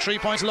Carlo, 3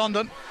 points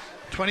London.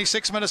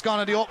 26 minutes gone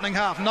in the opening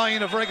half,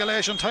 9 of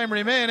regulation time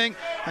remaining,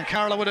 and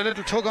Carlow with a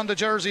little tug on the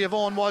jersey of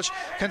Owen Walsh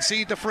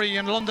concede the free,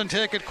 and London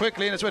take it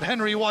quickly, and it's with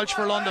Henry Walsh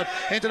for London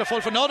into the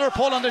full. Another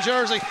pull on the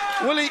jersey.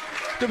 Willie,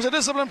 there was a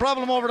discipline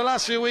problem over the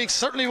last few weeks,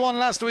 certainly one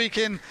last week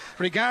in,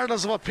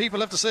 regardless of what people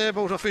have to say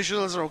about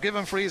officials or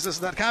giving frees, this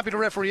and that. Can't be the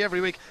referee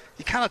every week.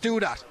 You cannot do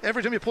that.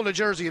 Every time you pull a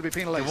jersey you'll be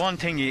penalised. The one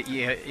thing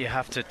you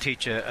have to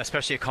teach,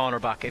 especially a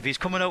cornerback, if he's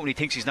coming out and he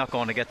thinks he's not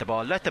going to get the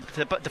ball, let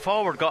the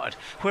forward got it.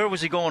 Where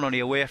was he going only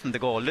away from the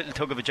goal? Little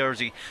tug of a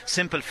jersey,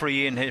 simple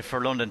free in here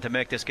for London to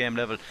make this game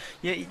level.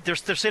 Yeah,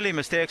 there's silly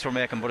mistakes we're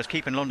making, but it's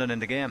keeping London in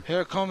the game.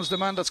 Here comes the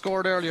man that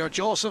scored earlier,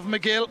 Joseph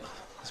McGill.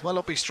 It's well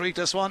up his street,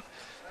 this one.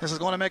 This is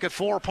going to make it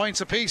 4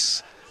 points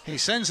apiece. He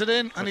sends it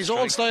in, and he's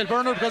old style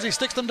Bernard, because he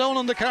sticks them down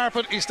on the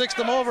carpet, he sticks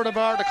them over the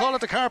bar. They call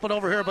it the carpet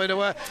over here, by the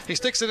way. He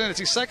sticks it in.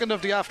 It's his second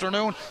of the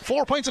afternoon.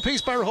 4 points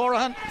apiece by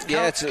Horahan.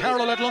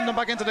 Carlow let London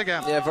back into the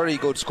game. Yeah, very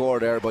good score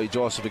there by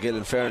Joseph McGill,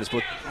 in fairness.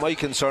 But my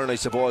concern, I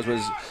suppose,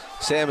 was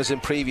same as in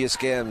previous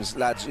games,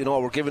 lads. You know,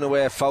 we're giving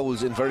away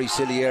fouls in very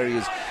silly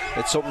areas.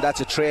 It's something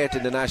that's a trait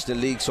in the National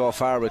League so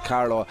far with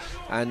Carlow,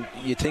 and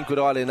you think with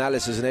all the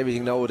analysis and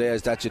everything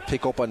nowadays that you'd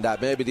pick up on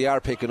that. Maybe they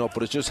are picking up,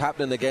 but it's just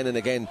happening again and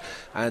again,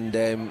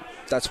 and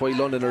that's why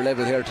London are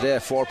level here today,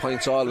 4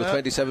 points all with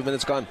 27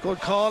 minutes gone. Good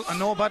call, and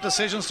no bad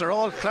decisions. They're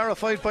all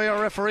clarified by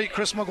our referee,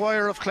 Chris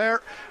Maguire of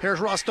Clare. Here's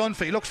Ross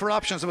Dunphy. He looks for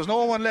options. There was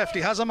no one left.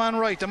 He has a man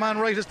right. The man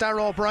right is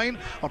Darragh O'Brien.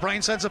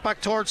 O'Brien sends it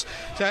back towards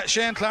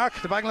Shane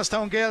Clark, the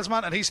Bagenalstown Gales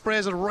man, and he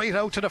sprays it right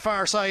out to the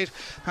far side,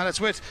 and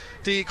it's with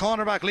the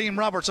cornerback Liam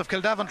Roberts of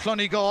Kildavin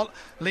Clonegall.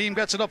 Liam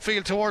gets it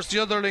upfield towards the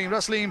other Liam.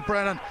 That's Liam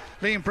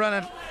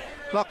Brennan.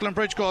 Lachlan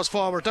Bridge goes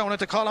forward, down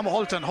into Colm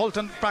Hulton.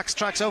 Hulton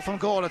backtracks out from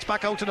goal. It's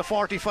back out to the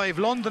 45.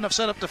 London have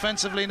set up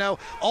defensively now,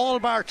 all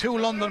bar 2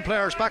 London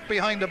players back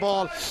behind the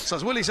ball. So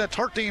as Willie said,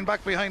 13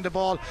 back behind the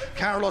ball.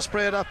 Carlow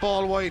sprayed that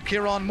ball wide.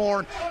 Kieran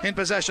Moore in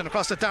possession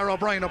across to Darragh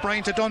O'Brien.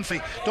 O'Brien to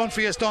Dunphy.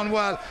 Dunphy has done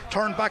well,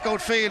 turned back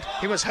outfield.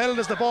 He was held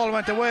as the ball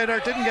went away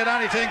there, didn't get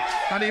anything,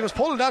 and he was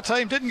pulled that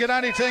time, didn't get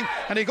anything,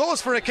 and he goes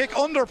for a kick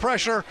under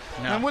pressure.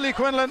 And Willie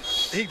Quinlan,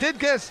 he did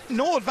get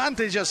no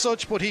advantage as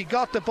such, but he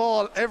got the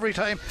ball every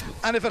time.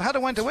 And if it had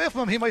went away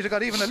from him, he might have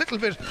got even a little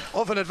bit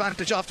of an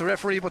advantage off the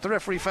referee, but the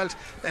referee felt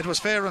it was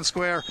fair and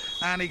square,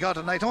 and he got it.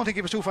 And I don't think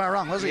he was too far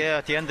wrong, was he? Yeah,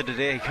 at the end of the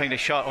day, he kind of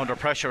shot under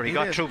pressure. He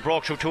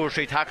broke through 2 or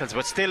 3 tackles,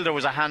 but still there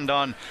was a hand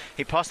on.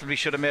 He possibly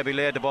should have maybe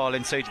laid the ball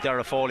inside to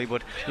Darragh Foley,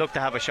 but looked to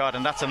have a shot,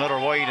 and that's another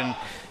wide.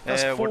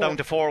 And we're down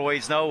to 4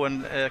 wides now,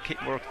 and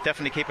we're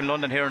definitely keeping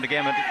London here in the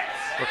game. And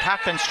we're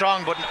tackling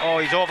strong, but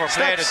he's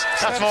overplayed it.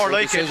 That's more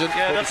like it.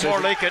 Yeah, that's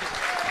more like it.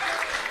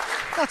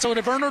 That's out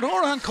of Bernard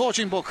Horahan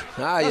coaching book.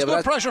 That's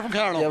good pressure from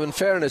Carlow. Yeah, in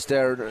fairness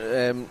there,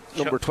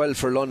 number 12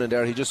 for London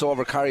there, he just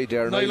overcarried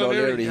there. Niall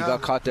O'Leary, he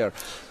got caught there,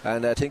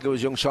 and I think it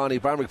was young Shawnee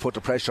Barmick put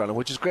the pressure on him,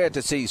 which is great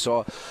to see.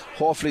 So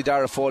hopefully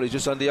Darragh Foley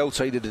just on the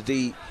outside of the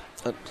D,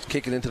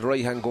 kicking into the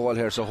right hand goal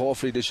here, so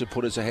hopefully this should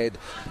put us ahead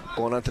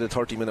going on to the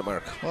 30-minute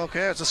mark.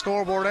 Okay, it's a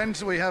scoreboard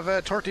end. We have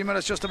 30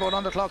 minutes just about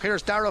on the clock.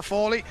 Here's Darragh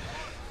Foley.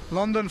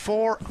 London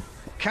 4,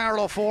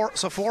 Carlow 4,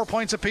 so 4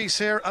 points apiece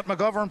here at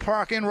McGovern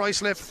Park in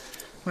Ruislip.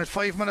 With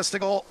 5 minutes to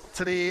go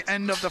to the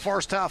end of the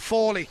first half.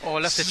 Foley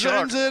left it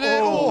short.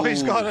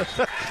 He's got it.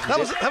 That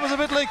was a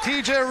bit like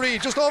TJ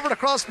Reid, just over the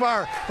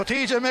crossbar, but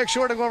TJ makes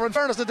sure to go over. In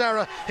fairness to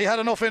Darragh, he had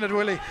enough in it,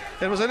 Willie.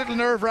 It was a little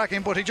nerve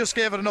wracking, but he just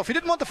gave it enough. He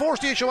didn't want to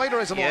force the issue either,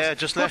 I suppose. Yeah,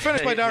 just left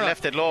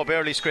it low,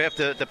 barely scraped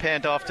the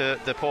paint off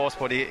the post,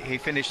 but he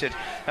finished it.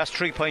 That's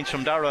 3 points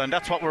from Darragh, and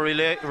that's what we're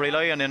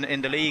relying on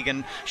in the league,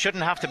 and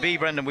shouldn't have to be,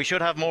 Brendan. We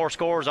should have more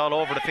scores all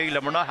over the field,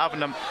 and we're not having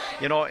them.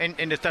 You know,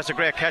 that's a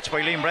great catch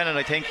by Liam Brennan,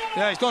 I think.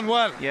 Yeah, he's done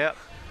well. Yeah.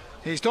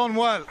 He's done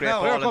well. Great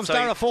now here comes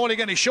Darragh Foley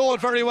again. He showed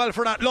very well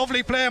for that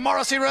lovely play.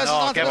 Morrissey rests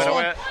onto this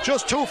one.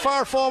 Just too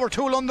far forward.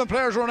 2 London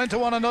players run into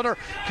one another.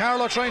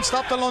 Carlow try and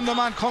stop the London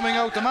man coming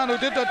out. The man who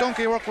did that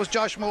donkey work was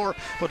Josh Moore,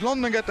 but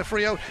London get the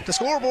free out. The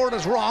scoreboard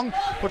is wrong,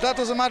 but that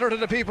doesn't matter to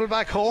the people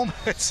back home.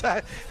 It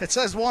says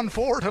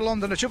 1-4 to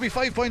London. It should be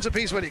 5 points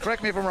apiece, Willie.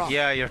 Correct me if I'm wrong.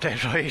 Yeah, you're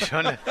dead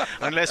right.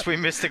 Unless we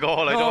missed the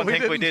goal, I don't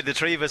think we did. The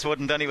 3 of us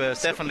wouldn't anyway.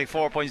 It's definitely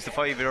 4 points to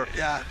 5 here.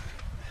 Yeah.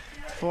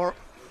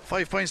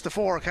 5 points to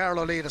 4,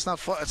 Carlow lead. It's not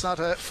a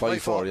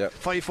 5-4. Yeah,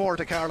 5-4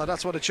 to Carlow.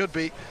 That's what it should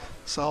be.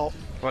 So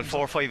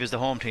 4-5 is the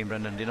home team,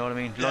 Brendan. Do you know what I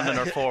mean? London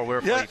are 4,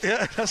 we're 5.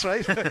 Yeah, that's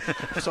right.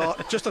 So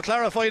just to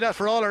clarify that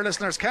for all our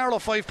listeners, Carlow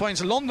 5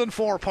 points, London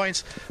 4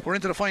 points. We're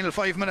into the final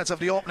 5 minutes of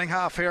the opening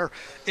half here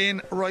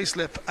in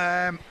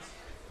Ruislip.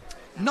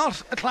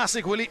 Not a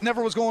classic, Willie,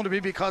 never was going to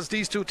be, because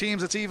these two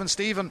teams, it's even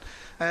Stephen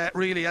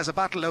really as a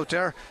battle out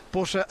there,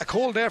 but a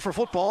cold day for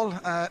football,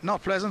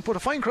 not pleasant, but a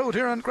fine crowd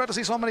here, and great to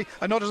see so many.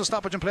 I know there's a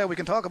stoppage in play, we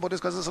can talk about this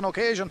because it's an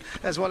occasion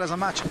as well as a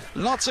match.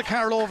 Lots of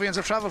Carlovians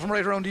have travelled from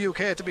right around the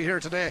UK to be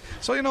here today,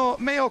 so you know,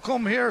 Mayo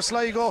come here,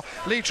 Sligo,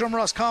 Leitrim,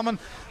 Roscommon,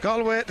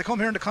 Galway, they come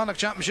here in the Connacht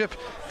Championship,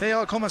 they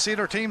all come and see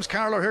their teams.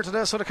 Carlow here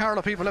today, so the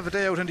Carlow people have a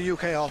day out in the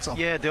UK also.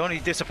 Yeah, the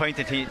only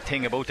disappointing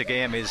thing about the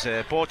game is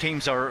both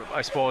teams are,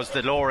 I suppose,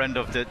 the lower end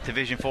of the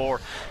Division 4.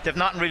 They've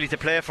nothing really to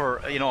play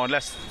for, you know,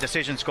 unless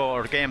decisions go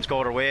or games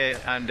go their way.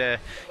 And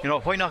you know,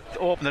 why not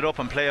open it up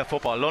and play a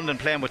football? London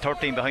playing with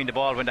 13 behind the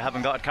ball when they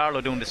haven't got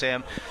Carlow doing the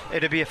same.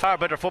 It'd be a far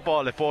better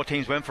football if both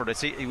teams went for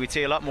it. We'd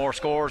see a lot more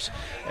scores,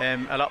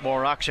 a lot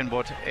more action,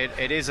 but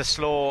it is a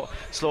slow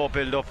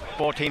build up.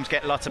 Both teams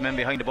get lots of men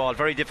behind the ball.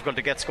 Very difficult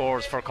to get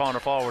scores for corner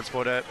forwards,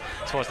 but I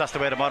suppose that's the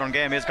way the modern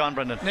game is gone,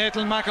 Brendan.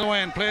 Nathan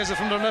McElwain plays it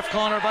from the left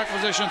corner back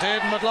position to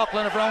Aidan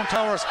McLaughlin of Round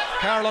Towers.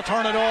 Carlow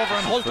turn it over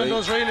and Hulton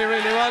does really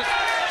well.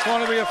 It's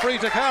going to be a free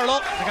to Carlow.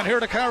 You can hear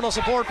the Carlow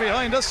support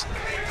behind us.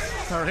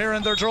 They're here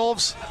in their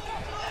droves.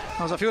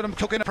 There's a few of them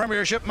took in a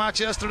Premiership match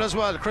yesterday as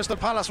well. Crystal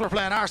Palace were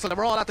playing Arsenal. They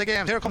were all at the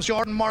game. Here comes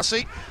Jordan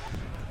Morrissey.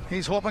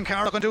 He's hoping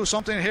Carlow can do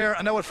something here,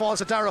 and now it falls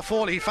to Dara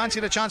Foley. He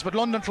fancied a chance, but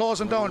London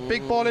closing down.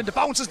 Big ball in, the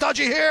bounce is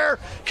dodgy here.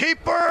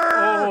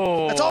 Keeper!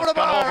 It's over the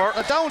bar.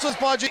 The bounce was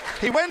dodgy.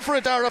 He went for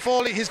it, Dara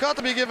Foley. He's got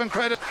to be given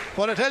credit.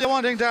 But I tell you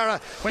one thing,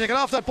 Dara, when you get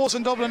off that bus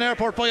in Dublin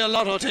Airport, buy a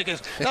lotto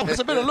ticket. That was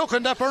a bit of luck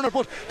in that burner,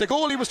 but the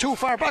goalie was too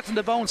far back from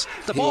the bounce.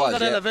 The ball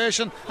got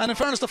elevation, and in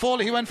fairness to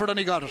Foley, he went for it and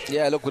he got it.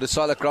 Yeah, look, with a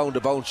solid ground,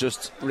 the bounce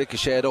just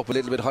ricocheted up a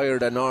little bit higher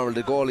than normal.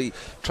 The goalie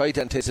tried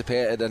to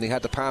anticipate it and he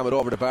had to palm it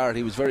over the bar.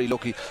 He was very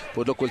lucky.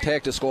 But look, we'll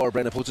take the score,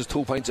 Brendan. Puts us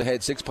 2 points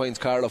ahead, 6 points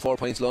Carlow, 4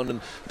 points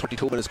London,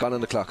 32 minutes gone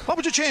on the clock. What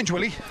would you change,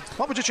 Willie?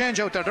 What would you change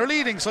out there? They're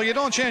leading, so you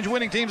don't change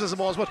winning teams, I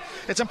suppose, but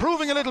it's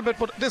improving a little bit,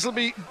 but this will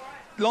be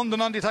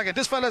London on the attack.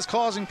 This fella is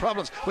causing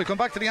problems. We'll come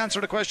back to the answer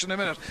to the question in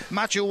a minute.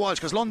 Matthew Walsh,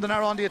 because London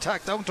are on the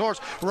attack down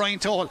towards Ryan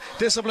Toll.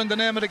 Discipline, the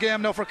name of the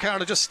game now for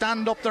Carlow. Just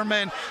stand up their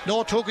men.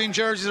 No tugging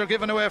jerseys are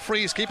giving away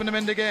frees, keeping them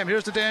in the game.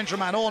 Here's the danger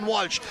man, Owen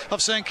Walsh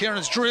of St.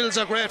 Kieran's. Drills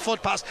a great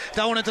foot pass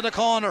down into the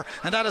corner,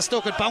 and that is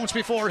stuck. It bounced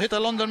before, hit the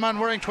London man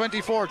wearing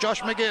 24,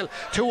 Josh McGill.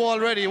 2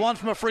 already, one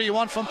from a free,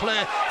 one from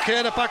play.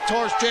 Cleared it back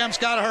towards James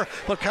Gallagher,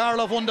 but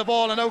Carlow won the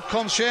ball, and out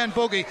comes Shane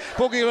Buggy.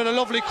 Buggy with a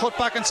lovely cut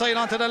back inside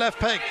onto the left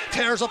peg.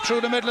 Tears up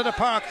through the middle of the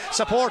park.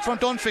 Support from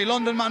Dunphy.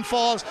 London man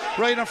falls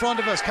right in front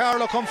of us.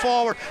 Carlow come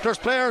forward. There's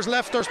players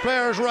left, there's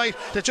players right.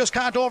 They just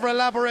can't over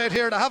elaborate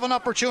here. They have an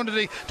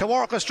opportunity to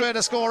orchestrate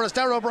a score as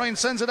Darragh O'Brien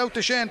sends it out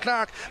to Shane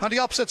Clark on the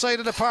opposite side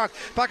of the park,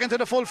 back into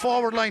the full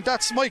forward line.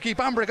 That's Mikey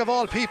Bambrick of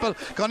all people,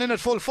 gone in at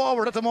full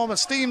forward at the moment,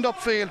 steamed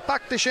upfield,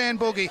 back to Shane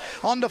Buggy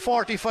on the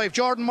 45.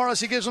 Jordan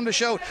Morrissey gives him the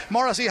shout.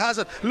 Morrissey has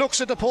it,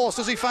 looks at the post.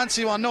 Does he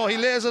fancy one? No, he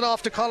lays it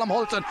off to Colm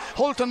Hulton.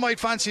 Hulton might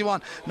fancy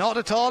one, not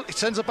at all. He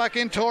sends it back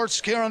in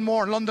towards Kieran Moore.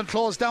 London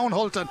closed down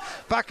Hulton,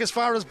 back as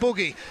far as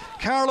Buggy.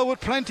 Carlow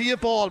with plenty of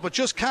ball, but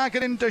just can't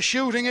get into the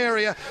shooting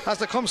area as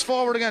they comes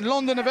forward again.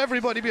 London have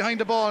everybody behind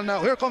the ball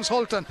now. Here comes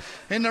Hulton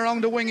in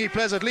around the wing. He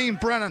plays it. Liam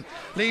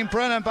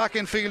Brennan back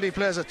in field. He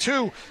plays it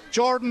to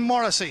Jordan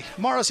Morrissey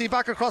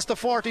back across the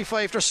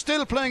 45. They're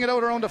still playing it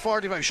out around the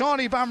 45.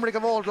 Shawnee Bambrick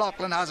of Old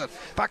Loughlin has it,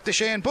 back to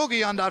Shane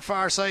Buggy on that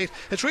far side.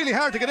 It's really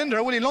hard to get in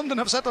there, Willie. London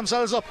have set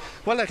themselves up,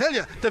 well, I tell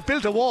you, they've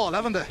built a wall,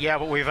 haven't they? Yeah,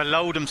 but we've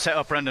allowed them set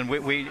up, Brendan.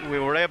 We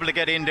were able to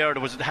get in there.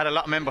 Had a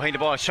lot of men behind the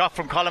ball. Shot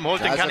from Colm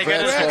Hulton. Can he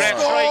get it? Great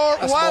score.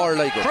 Well,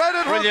 like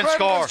credit where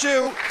credit is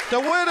due. They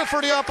waited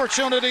for the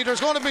opportunity. There's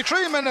going to be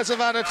 3 minutes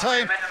of added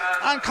time,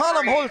 and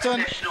Colm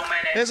Hulton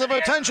is a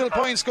potential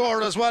point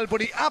scorer as well,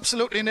 but he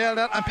absolutely nailed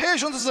that. And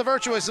patience is a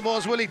virtue, I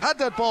suppose. Willie had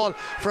that ball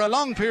for a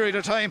long period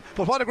of time,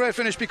 but what a great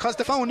finish, because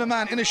they found a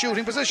man in a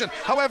shooting position.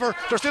 However,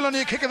 there's still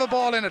only a kick of a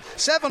ball in it.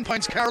 7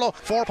 points Carlow,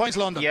 4 points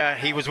London. Yeah,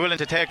 he was willing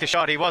to take the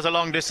shot. He was a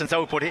long distance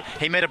out, but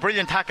he made a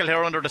brilliant tackle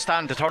here under the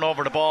stand to turn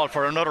over the ball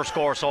for another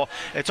score. So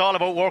it's all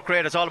about work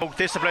rate, it's all about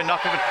discipline.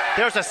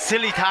 There's a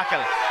silly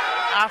tackle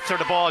after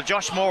the ball.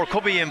 Josh Moore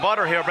could be in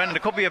bother here, Brendan.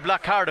 It could be a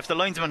black card if the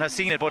linesman has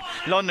seen it, but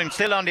London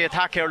still on the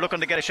attack here, looking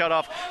to get a shot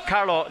off.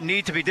 Carlow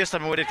need to be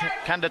disciplined with it.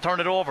 Can they turn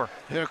it over?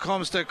 Here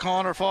comes the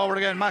corner forward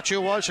again,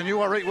 Matthew Walsh, and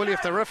you are right, Willie,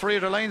 if the referee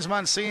or the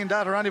linesman seen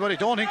that, or anybody,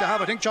 don't think they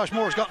have. I think Josh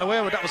Moore's gotten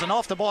away with that. Was an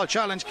off the ball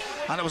challenge,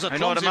 and it was a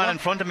clumsy I know the man one. in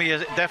front of me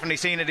has definitely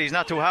seen it. He's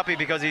not too happy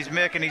because he's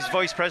making his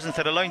voice presence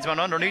to the linesman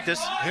underneath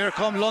this. Here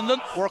come London,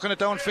 working it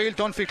downfield.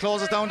 Dunphy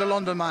closes down the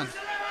London man.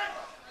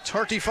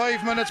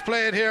 35 minutes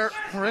played here.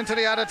 We're into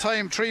the added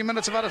time. 3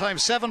 minutes of added time.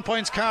 7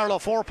 points Carlow,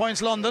 4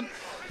 points London.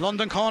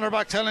 London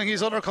cornerback telling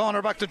his other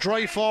cornerback to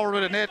drive forward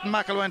with it. Nathan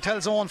McElwain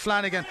tells Owen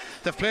Flanagan.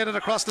 They've played it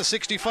across the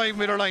 65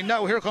 metre line.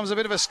 Now here comes a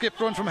bit of a skip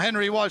run from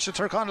Henry Walsh, the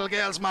Tyrconnell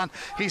Gales man.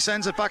 He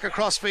sends it back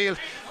across field,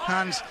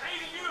 and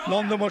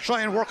London will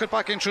try and work it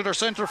back into their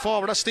centre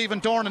forward. That's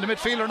Stephen Dornan, the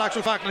midfielder in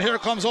actual fact. And here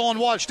comes Owen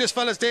Walsh. This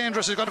fella's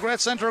dangerous. He's got a great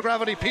centre of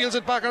gravity. Peels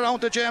it back around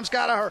to James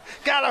Gallagher.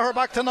 Gallagher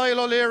back to Niall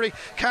O'Leary.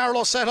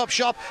 Carlow set up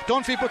shop.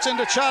 Dunphy puts in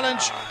the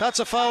challenge. That's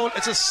a foul.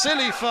 It's a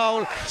silly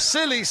foul.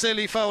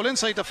 Silly foul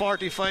inside the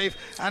 45.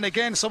 And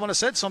again, someone has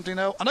said something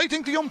now. And I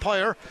think the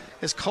umpire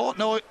is caught.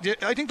 No,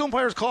 I think the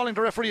umpire is calling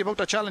the referee about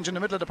that challenge in the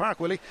middle of the park,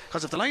 Willie.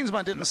 Because if the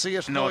linesman didn't see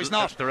it, no, he's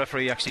not. The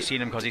referee actually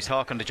seen him because he's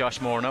talking to Josh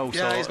Moore now.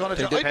 Yeah, so he's going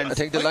to. I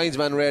think the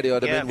linesman radio,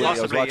 the yeah, mid-radio,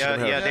 possibly, was watching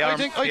him here.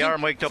 The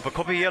arm waked up. It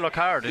could be a yellow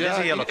card. It is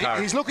a yellow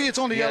card. He's lucky it's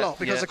only yellow,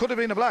 because it could have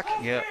been a black.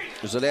 Yeah.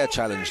 There's a late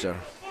challenge there.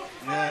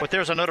 But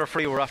there's another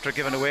free we're after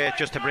giving away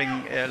just to bring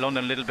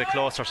London a little bit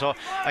closer. So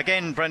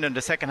again, Brendan,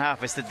 the second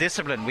half is the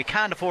discipline. We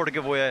can't afford to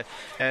give away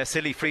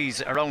silly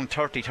frees around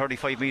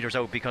 30-35 metres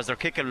out, because they're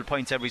kickable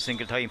points every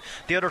single time.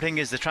 The other thing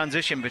is the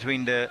transition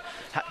between the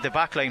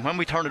back line. When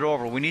we turn it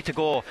over, we need to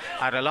go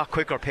at a lot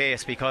quicker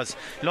pace, because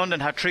London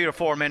had 3 or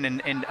 4 men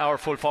in our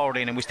full forward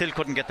line, and we still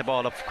couldn't get the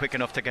ball up quick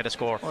enough to get a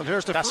score. Well,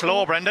 here's the that's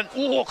low, Brendan.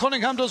 Oh,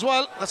 Cunningham does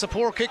well. That's a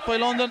poor kick by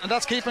London, and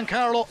that's keeping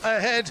Carlow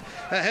ahead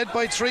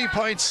by 3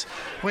 points.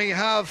 We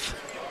have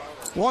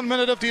 1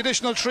 minute of the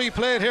additional 3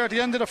 played here at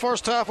the end of the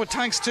first half, with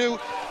thanks to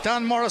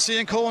Dan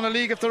Morrissey & Co. in a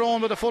league of their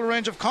own with a full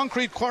range of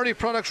concrete quarry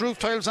products, roof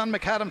tiles and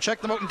macadam.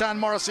 Check them out on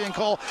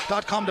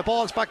danmorrisseyandco.com. The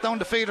ball's back down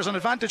the feeders. An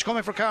advantage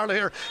coming for Carlow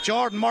here.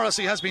 Jordan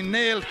Morrissey has been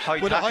nailed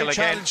with a high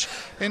challenge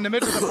in the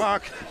middle of the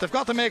park. They've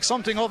got to make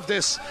something of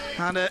this,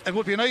 and it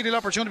would be an ideal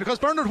opportunity, because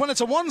Bernard, when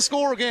it's a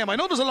 1-score game, I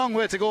know there's a long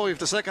way to go if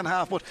the second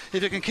half, but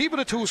if you can keep it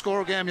a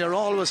 2-score game, you're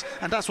always,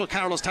 and that's what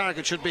Carlow's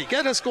target should be.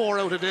 Get a score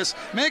out of this,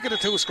 make it a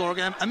 2-score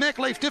game, and make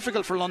life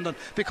difficult for London,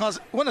 because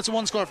when it's a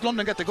 1-score, if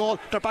London get the goal,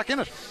 they're back in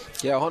it.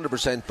 Yeah,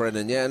 100%,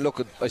 Brendan. Yeah, and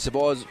look, I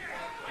suppose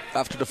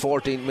after the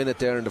 14th minute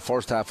there in the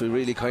first half, we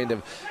really kind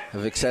of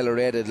have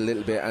accelerated a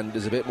little bit, and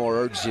there's a bit more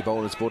urgency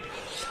about us. But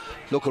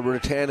look, we're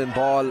retaining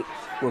ball,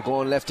 we're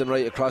going left and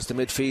right across the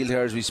midfield here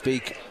as we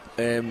speak.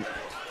 I'd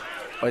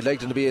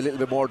like them to be a little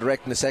bit more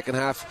direct in the second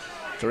half.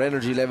 Their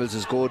energy levels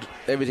is good,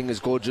 everything is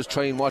good. Just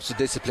try and watch the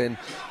discipline,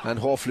 and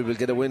hopefully we'll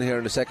get a win here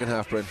in the second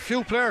half, Brent.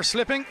 Few players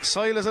slipping.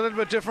 Soil is a little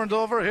bit different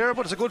over here,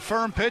 but it's a good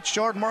firm pitch.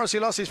 Jordan Morrissey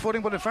lost his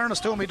footing, but in fairness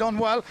to him, he done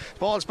well.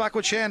 Ball's back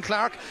with Shane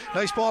Clark.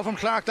 Nice ball from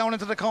Clark down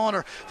into the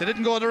corner. They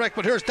didn't go direct,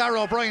 but here's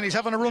Darragh O'Brien. He's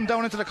having a run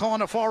down into the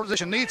corner forward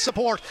position. Needs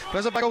support.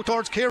 Plays it back out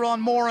towards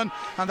Kieran Moran,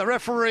 and the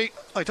referee,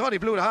 I thought he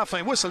blew the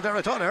half-time whistle there.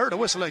 I thought I heard a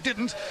whistle. I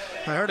didn't.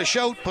 I heard a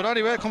shout, but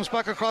anyway, it comes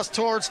back across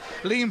towards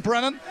Liam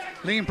Brennan.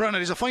 Liam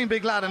Brennan, he's a fine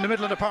big lad in the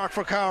middle of the park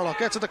for Carlow.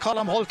 Gets it to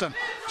Colm Hulton.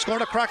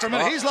 Scored a cracker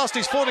minute. He's lost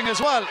his footing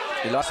as well.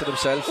 He lost it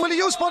himself. Well,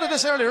 you spotted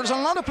this earlier. There's a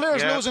lot of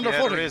players losing their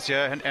footing. There is,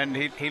 and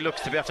he looks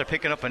to be after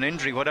picking up an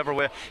injury, whatever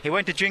way. He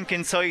went to jink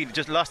inside,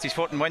 just lost his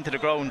foot and went to the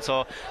ground,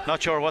 so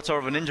not sure what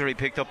sort of an injury he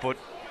picked up, but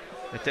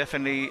it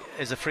definitely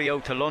is a free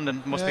out to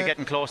London. Must be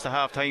getting close to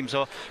half time,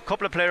 so a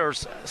couple of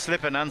players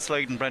slipping and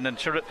sliding, Brendan.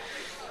 Sure,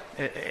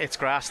 it's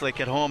grass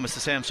like at home, it's the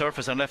same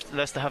surface,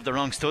 unless they have the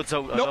wrong studs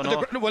out.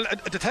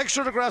 The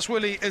texture of the grass,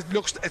 Willie,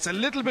 it's a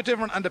little bit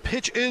different, and the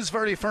pitch is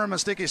very firm and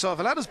sticky, so if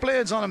a lad has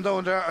blades on him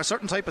down there, a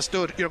certain type of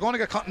stud, you're going to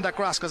get caught in that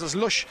grass, because it's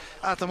lush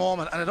at the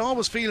moment, and it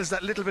always feels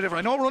that little bit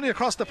different. I know we're only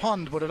across the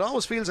pond, but it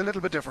always feels a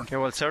little bit different. Yeah,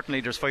 well, certainly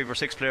there's 5 or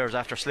 6 players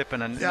after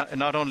slipping, and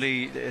not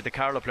only the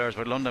Carlow players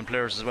but London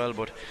players as well,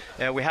 but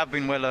we have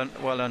been well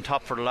on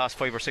top for the last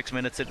 5 or 6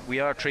 minutes. We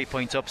are 3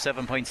 points up,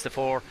 7 points to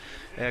 4,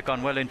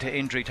 gone well into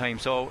injury time,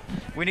 so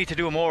we need to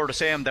do more of the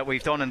same that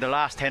we've done in the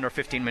last 10 or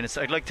 15 minutes.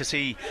 I'd like to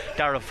see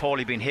Darragh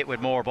Foley being hit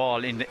with more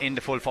ball in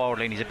the full forward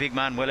line. He's a big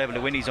man, well able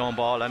to win his own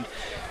ball,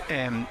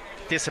 and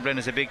discipline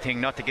is a big thing,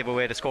 not to give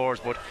away the scores,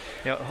 but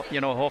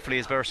hopefully,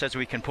 as Bear says,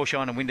 we can push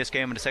on and win this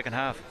game in the second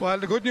half. Well,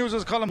 the good news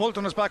is Colm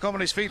Hulton is back up on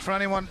his feet for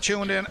anyone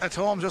tuned in at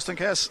home, just in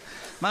case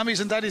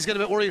mammies and daddies get a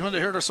bit worried when they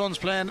hear their sons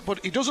playing,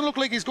 but he doesn't look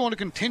like he's going to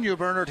continue,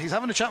 Bernard. He's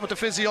having a chat with the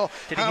physio.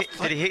 Did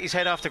he hit his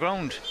head off the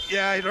ground?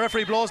 Yeah, the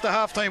referee blows the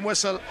half-time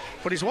whistle,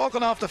 but he's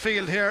walking off the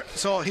field here,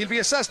 so he'll be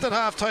assessed at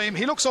half-time.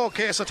 He looks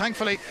okay, so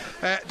thankfully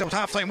the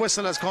half-time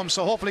whistle has come,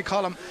 so hopefully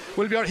Colm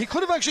will be alright. He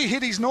could have actually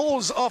hit his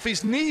nose off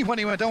his knee when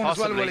he went down.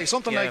 Possibly. As well, Willie,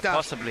 something like that.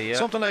 Possibly. Yeah.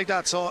 Something like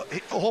that, so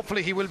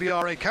hopefully he will be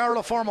alright.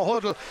 Carlow form a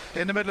huddle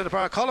in the middle of the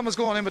park. Colm is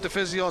going in with the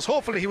physios.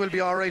 Hopefully he will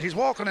be alright. He's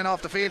walking in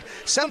off the field.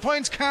 7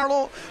 points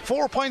Carlow,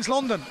 4 points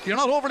London. You're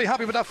not overly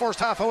happy with that first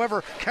half,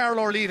 however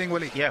Carlow are leading,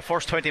 Willie. Yeah,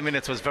 first 20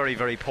 minutes was very,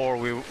 very poor.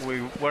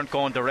 We weren't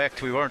going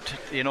direct, we weren't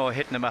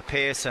hitting them at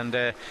pace,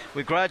 and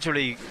we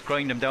gradually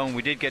grind them down.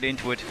 We did get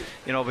into it,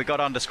 we got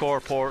on the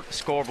scoreboard.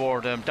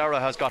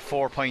 Darragh has got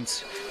 4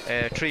 points,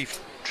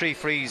 3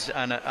 frees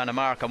and a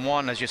mark, and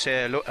one, as you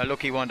say, a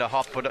lucky one to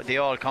hop, but they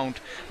all count.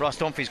 Ross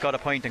Dunphy's got a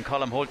point, and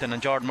Colm Hulton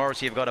and Jordan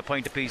Morrissey have got a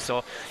point apiece,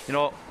 so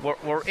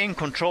we're in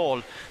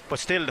control, but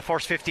still the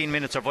first 15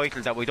 minutes are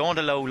vital, that we don't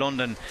allow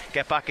London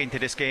get back into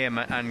this game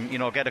and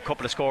get a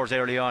couple of scores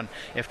early on.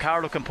 If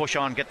Carlow can push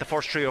on, get the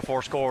first 3 or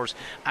 4 scores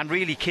and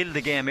really kill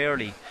the game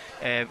early,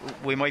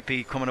 we might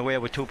be coming away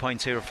with 2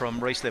 points here from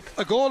Ruislip.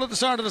 A goal at the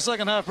start of the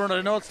second half, Bernard.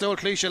 I know it's the old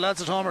cliche,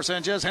 lads at home are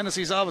saying Jez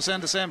Hennessy's always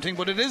saying the same thing,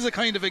 but it is a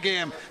kind of a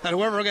game that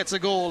whoever gets a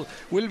goal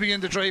will be in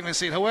the driving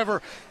seat.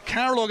 However,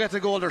 Carlow get a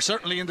goal, they're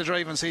certainly in the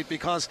driving seat,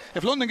 because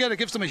if London get it,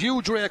 gives them a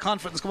huge ray of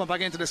confidence coming back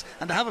into this,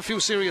 and they have a few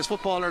serious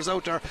footballers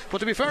out there. But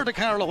to be fair to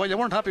Carlow, while they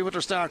weren't happy with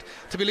their start,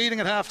 to be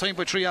leading at half time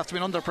by 3 after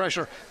being under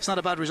pressure, it's not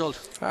a bad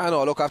result.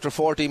 No, look, after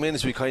 40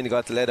 minutes we kind of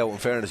got let out, in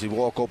fairness. We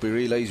woke up, we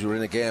realised we were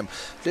in a game.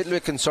 Little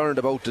bit concerned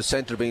about the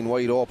centre being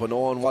wide open.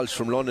 Owen Walsh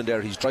from London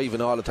there, he's driving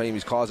all the time,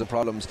 he's causing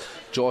problems.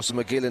 Joseph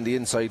McGill in the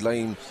inside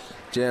line,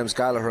 James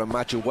Gallagher and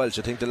Matthew Welch.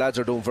 I think the lads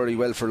are doing very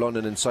well for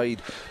London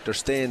inside. They're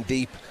staying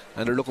deep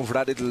and they're looking for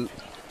that little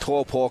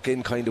toe poke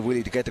in kind of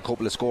Willie to get a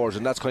couple of scores,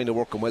 and that's kind of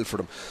working well for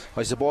them.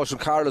 I suppose from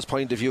Carlow's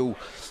point of view,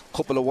 a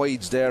couple of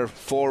wides there,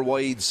 4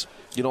 wides.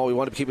 You know, we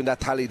want to be keeping that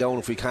tally down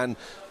if we can.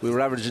 We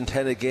were averaging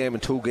 10 a game in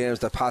 2 games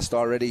that passed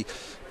already.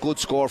 Good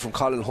score from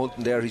Colin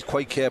Hunton there. He's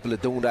quite capable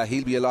of doing that.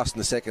 He'll be a loss in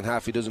the second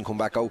half if he doesn't come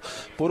back out.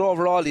 But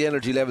overall, the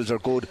energy levels are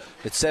good.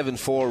 It's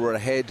 7-4. We're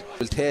ahead.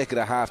 We'll take it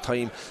at half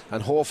time,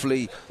 and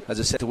hopefully, as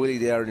I said to Willie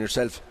there and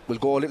yourself, we'll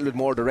go a little bit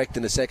more direct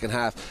in the second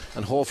half,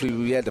 and hopefully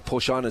we'll be able to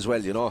push on as well,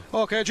 you know.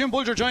 Okay, Jim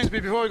Bulger joins me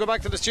before we go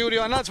back to the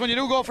studio. And lads, when you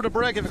do go for the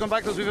break, if you come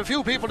back to us, we have a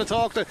few people to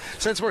talk to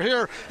since we're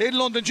here in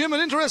London. Jim,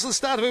 an interesting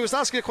stat. If I was to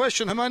ask you a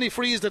question, how many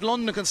frees did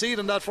London concede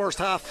in that first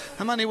half?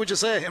 How many would you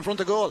say in front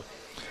of goal?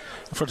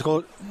 For the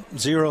goal,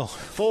 0.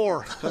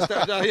 4.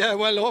 Yeah,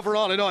 well,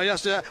 overall, I know,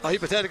 yes, a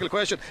hypothetical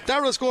question.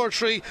 Darragh scored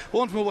 3,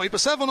 1 from away, but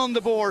 7 on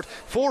the board,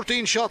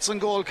 14 shots on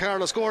goal.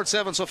 Carlow scored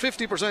 7, so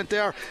 50%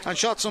 there, and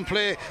shots on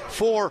play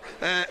for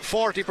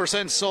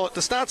 40%. So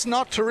the stats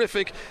not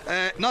terrific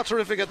at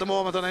the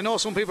moment, and I know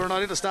some people are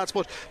not into stats,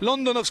 but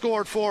London have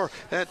scored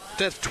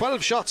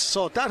 12 shots,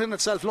 so that in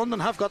itself, London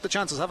have got the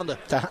chances, haven't they?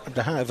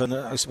 They have, and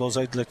I suppose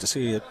I'd like to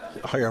see a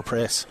higher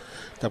press,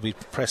 that we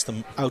press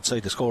them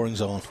outside the scoring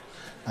zone.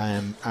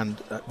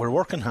 And we're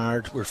working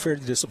hard, we're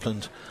fairly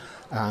disciplined,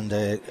 and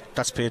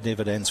that's paid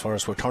dividends for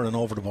us. We're turning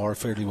over the ball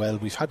fairly well.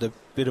 We've had a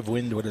bit of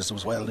wind with us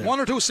as well there. 1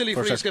 or 2 silly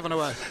frees given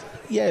away.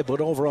 Yeah, but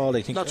overall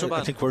I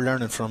think we're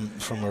learning from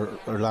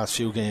our last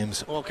few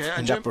games. Okay,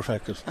 and Jim, that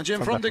perspective. And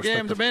Jim, from the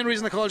game, the main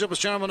reason I called you up as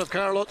chairman of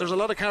Carlow, there's a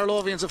lot of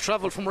Carlovians have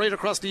travelled from right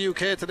across the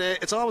UK today.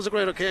 It's always a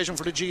great occasion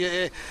for the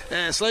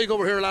GAA. Sligo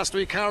were here last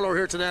week, Carlow are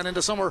here today, and in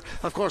the summer,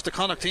 of course, the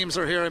Connacht teams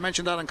are here. I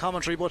mentioned that in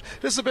commentary, but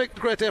this is a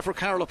great day for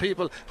Carlow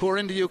people who are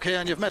in the UK,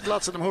 and you've met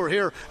lots of them who are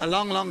here a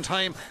long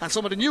time, and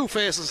some of the new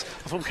faces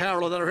from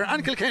Carlow that are here,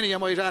 and Kilkenny I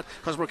might add,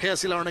 because we're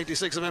KCLR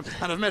 96 of them,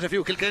 and I've met a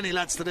few Kilkenny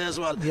lads today as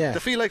well. Yeah. They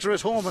feel like they're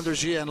at home when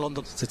there's GAA in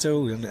London. They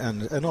do,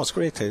 and I know it's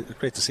great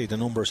to see the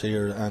numbers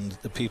here and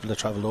the people that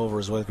travelled over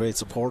as well. Great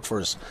support for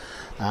us,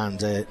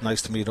 and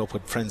nice to meet up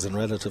with friends and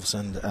relatives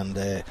and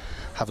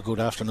have a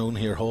good afternoon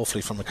here.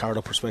 Hopefully, from a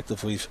Carlow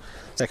perspective, we've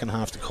second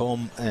half to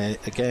come.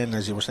 Again,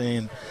 as you were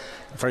saying,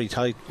 very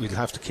tight. We'll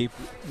have to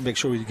make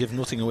sure we give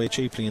nothing away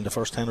cheaply in the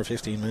first 10 or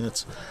 15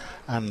 minutes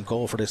and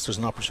go for this. There's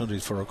an opportunity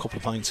for a couple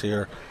of points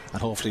here,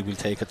 and hopefully we'll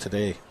take it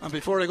today. And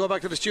before I go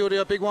back to the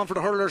studio, a big one for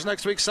the hurlers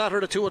next week,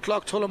 Saturday 2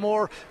 o'clock.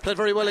 Tullamore played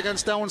very well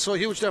against Down, so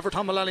huge day for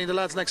Tom Mullally and the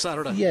lads next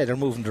Saturday. Yeah, they're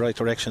moving the right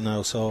direction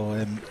now, so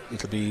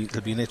it'll be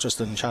an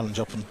interesting challenge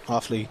up in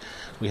Offaly.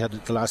 We had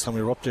the last time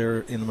we were up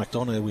there in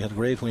McDonough, we had a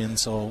great win,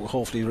 so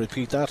hopefully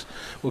repeat that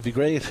would be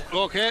great.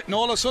 Okay,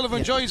 Noel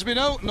O'Sullivan joins me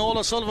now. Noel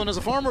O'Sullivan is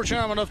a former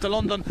chairman of the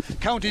London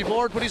County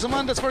Board, but he's a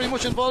man that's very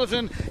much involved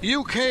in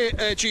UK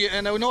GAA.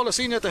 And now Noel, I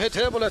seen you at the head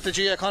table at the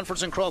GAA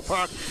conference in Croke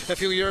Park a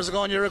few years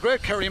ago, and you're a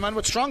great Kerry man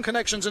with strong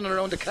connections in and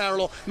around the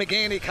Carlow,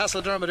 Maganey,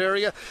 Castledermot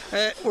area.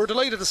 We're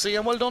delighted to see you,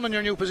 and well done in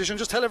your new position.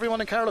 Just tell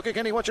everyone in Carlow,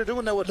 Kilkenny, what you're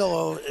doing now with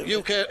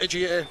UK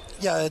GAA.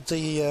 Yeah,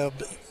 the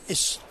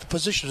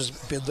position has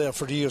been there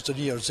for years and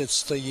years.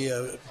 It's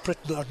the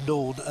Britain are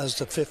known as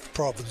the 5th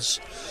province,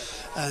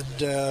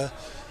 and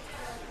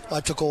I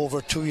took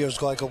over 2 years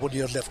ago. I got 1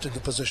 year left in the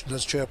position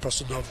as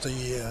chairperson of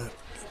the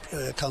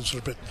Council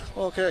of Britain.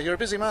 Okay, you're a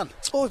busy man.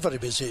 Oh, very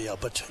busy, yeah,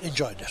 but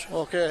enjoyed it.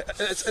 Okay,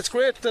 it's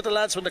great that the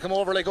lads, when they come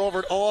over, like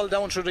over all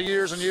down through the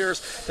years and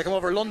years, they come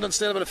over London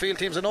still with the field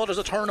teams. I know there's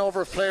a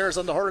turnover of players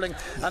on the hurling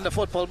and the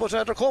football, but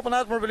they're coping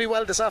admirably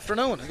well this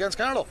afternoon against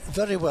Carlow.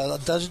 Very well,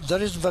 and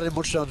there isn't very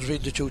much down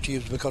between the two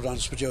teams, to be quite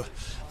honest with you.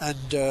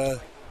 And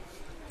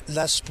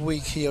last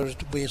week here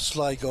we had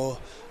Sligo,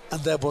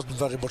 and there wasn't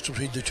very much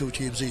between the two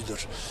teams either.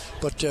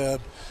 But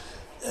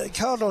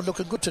Carlow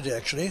looking good today,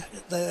 actually.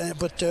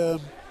 But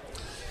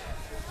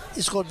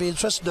it's going to be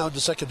interesting now in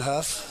the second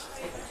half.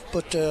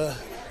 But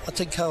I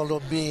think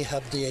Carlow may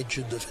have the edge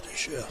in the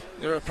finish. Yeah.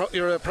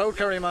 You're a proud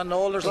Kerry man,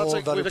 Noel. There's lots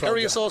of we have a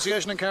Kerry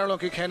Association in Carlow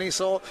and Kilkenny,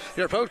 so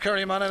you're a proud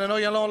Kerry man, and I know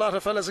you know a lot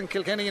of fellas in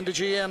Kilkenny and the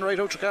GAA and right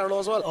out to Carlow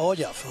as well. Oh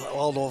yeah,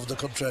 all over the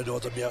country I know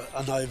them. Yeah,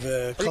 and I've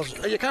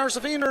are you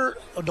Carsafine or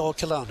no,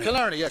 Killarney?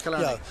 Killarney, yeah,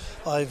 Killarney.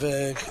 Yeah,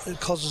 I've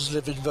cousins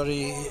living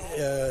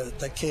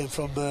that came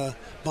from my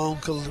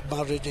uncle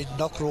married in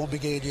Knockrow,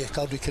 Maganey,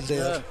 County Kildare.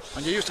 Yeah.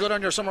 And you used to go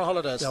down your summer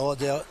holidays. Yeah,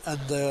 there,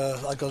 and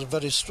I got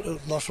a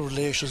lot of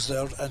relations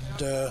there, and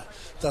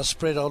they're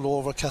spread all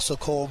over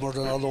Castlecomer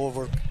and all over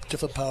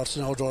different parts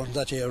now in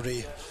that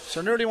area.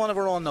 So nearly one of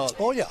our own now.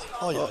 Oh yeah.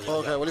 Okay,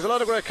 well, there's a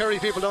lot of great Kerry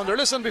people down there.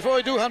 Listen, before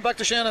I do hand back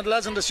to Shane and the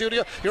lads in the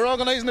studio, you're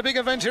organising a big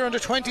event here on the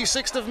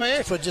 26th of May.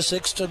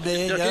 26th of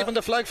May. You're keeping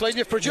the flag flying.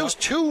 You've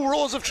produced 2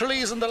 rows of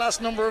Tralees in the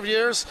last number of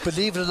years.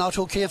 Believe it or not,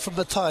 who came from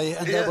Matai,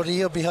 and they were a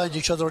year behind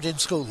each other in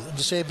school, in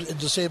the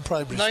same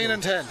primary 9 school.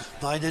 and 10.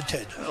 9 and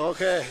 10.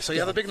 Okay, so you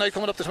have a big night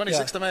coming up the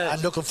 26th of May.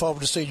 And looking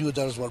forward to seeing you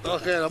there as well.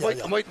 Okay,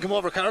 I might come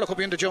over. Carlow could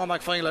be in the Joe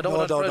McFine.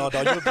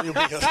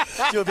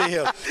 You'll be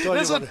here.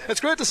 Listen, it's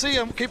great to see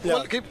him. Keep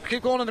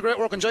going on the great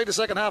work. Enjoy the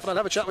second half, and I'll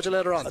have a chat with you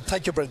later on.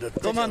 Thank you, Brendan.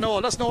 Come on,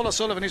 Noel. That's Noel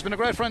O'Sullivan. He's been a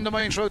great friend of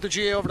mine throughout the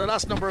GA over the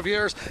last number of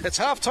years. It's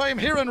half time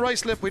here in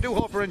Ruislip. We do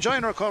hope you're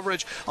enjoying our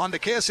coverage on the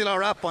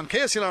KCLR app, on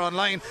KCLR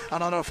Online,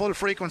 and on our full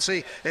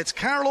frequency. It's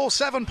Carlow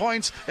 7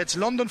 points. It's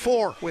London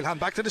 4. We'll hand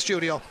back to the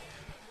studio.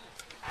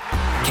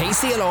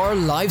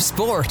 KCLR Live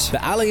Sport. The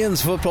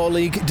Alliance Football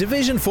League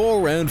Division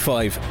 4 Round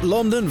 5,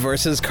 London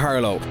versus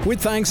Carlow.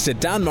 With thanks to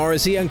Dan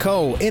Morrissey and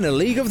Co. in a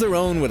league of their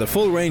own with a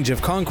full range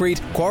of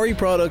concrete, quarry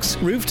products,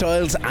 roof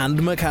tiles and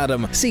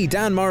macadam. See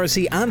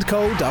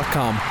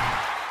danmorrisseyandco.com.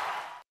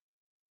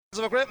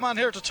 There's a great man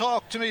here to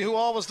talk to me who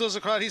always does a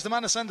crowd. He's the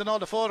man who's sending all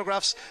the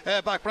photographs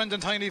back, Brendan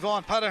Tiny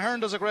Vaughan. Pat Ahern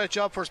does a great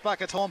job for us back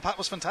at home. Pat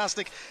was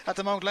fantastic at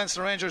the Mount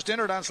Leinster Rangers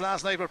dinner dance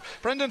last night. But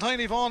Brendan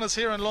Tiny Vaughan is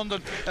here in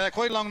London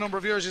quite a long number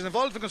of years. He's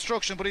involved in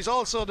construction, but he's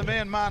also the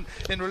main man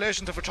in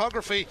relation to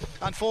photography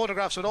and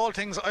photographs with all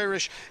things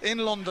Irish in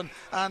London.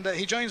 And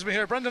he joins me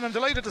here. Brendan, I'm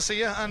delighted to see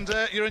you, and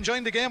you're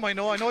enjoying the game. I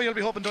know you'll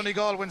be hoping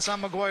Donegal win Sam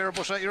Maguire,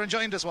 but you're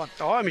enjoying this one.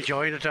 Oh, I'm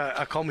enjoying it.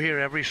 I come here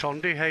every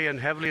Sunday, hey, and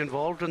heavily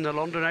involved in the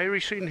London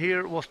Irish scene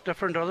here with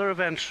different other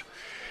events.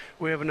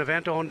 We have an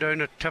event on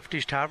down at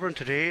Tifty's Tavern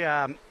today.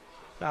 I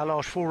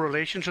lost 4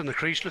 relations in the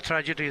Creasla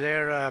tragedy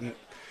there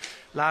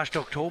last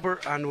October,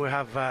 and we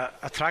have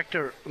a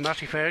tractor,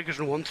 Massey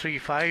Ferguson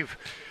 135,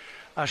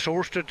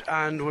 sourced it,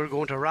 and we're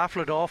going to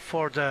raffle it off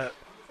for the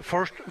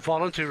first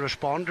voluntary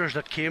responders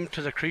that came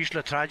to the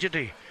Creasla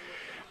tragedy.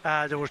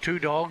 There were 2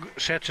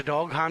 sets of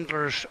dog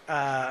handlers,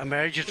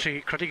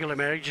 critical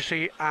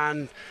emergency,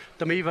 and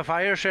the Meva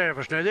Fire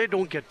Service. Now, they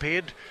don't get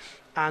paid,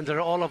 and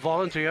they're all a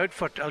voluntary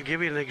outfit. I'll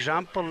give you an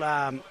example.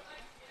 One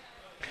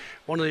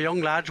of the young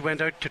lads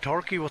went out to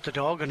Turkey with the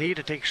dog, and he had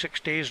to take 6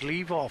 days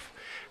leave off,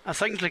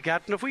 things like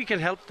that. And if we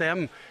can help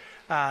them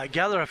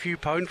gather a few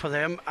pound for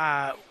them,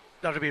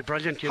 that'd be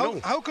brilliant,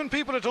 How can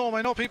people at home,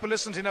 I know people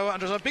listening to you now, and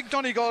there's a big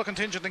Donegal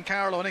contingent in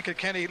Carlow and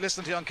Kilkenny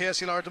listening to you on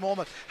KCLR at the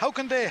moment. How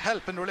can they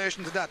help in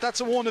relation to that? That's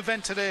a one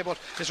event today, but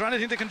is there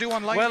anything they can do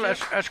online? Well,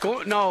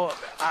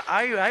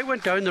 I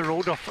went down the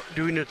road of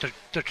doing it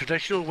the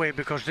traditional way,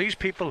 because these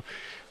people,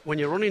 when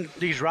you're running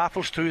these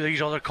raffles through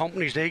these other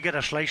companies, they get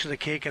a slice of the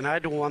cake, and I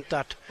don't want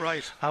that.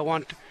 Right. I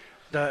want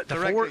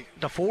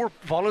the four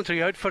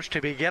voluntary outfits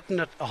to be getting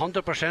it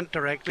 100%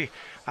 directly.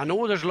 I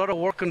know there's a lot of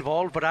work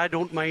involved, but I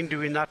don't mind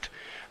doing that.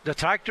 The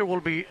tractor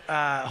will be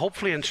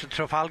hopefully in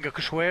Trafalgar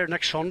Square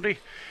next Sunday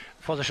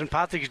for the St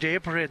Patrick's Day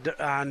parade,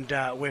 and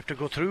we have to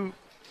go through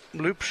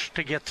loops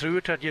to get through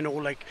it,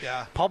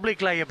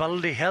 public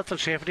liability, health and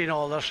safety and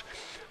all this.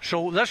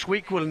 So this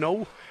week we'll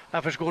know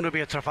if it's going to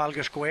be at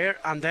Trafalgar Square,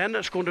 and then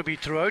it's going to be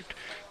throughout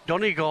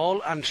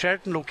Donegal and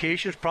certain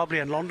locations, probably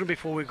in London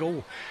before we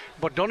go.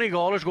 But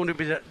Donegal is going to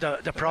be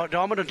the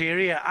predominant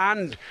area,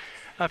 and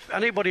if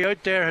anybody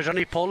out there has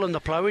any pull in the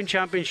ploughing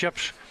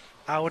championships,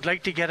 I would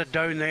like to get it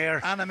down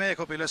there. Anna May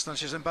could be listening.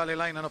 She's in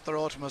Ballyline and up the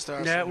road from us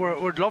there. Yeah,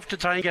 we'd love to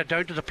try and get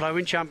down to the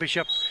ploughing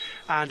championship,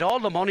 and all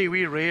the money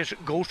we raise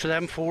goes to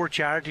them 4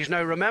 charities.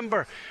 Now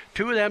remember,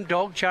 2 of them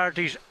dog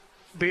charities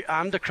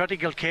and the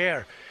critical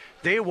care,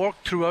 they work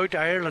throughout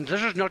Ireland.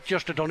 This is not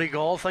just a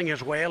Donegal thing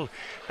as well.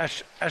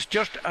 It's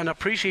just an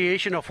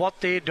appreciation of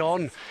what they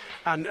done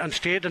and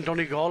stayed in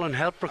Donegal and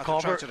helped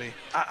recover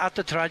at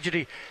the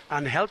tragedy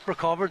and help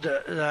recover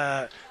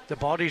the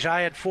bodies.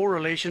 I had 4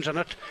 relations in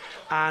it,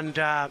 and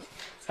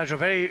it's a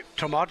very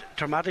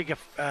traumatic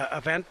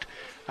event,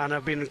 and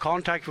I've been in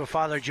contact with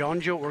Father John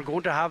Joe. We're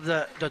going to have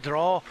the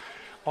draw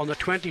on the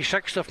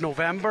 26th of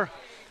November.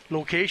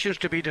 Locations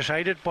to be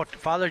decided, but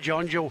Father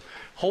John Joe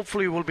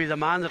hopefully will be the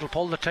man that'll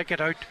pull the ticket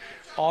out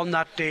on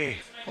that day.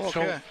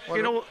 Okay.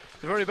 So,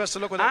 the very best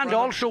of luck with that. And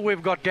Brandon. Also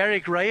we've got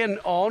Derek Ryan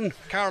on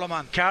Carlow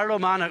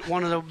Man,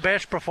 one of the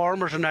best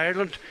performers in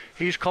Ireland.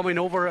 He's coming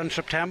over on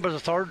September the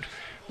 3rd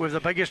with the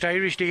biggest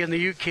Irish Day in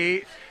the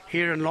UK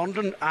here in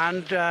London,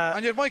 and you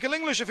had Michael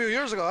English a few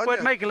years ago.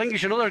 Michael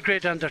English, another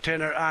great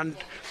entertainer, and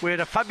we had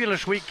a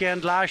fabulous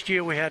weekend last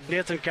year. We had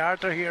Nathan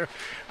Carter here,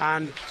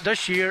 and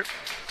this year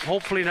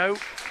hopefully now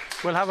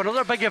we'll have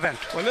another big event.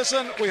 Well,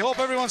 listen, we hope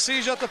everyone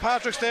sees you at the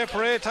Patrick's Day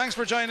Parade. Thanks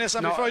for joining us.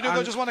 And before I do,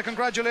 I just want to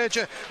congratulate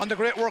you on the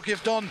great work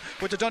you've done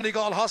with the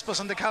Donegal Hospice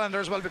and the calendar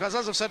as well, because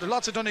as I've said,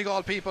 lots of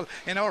Donegal people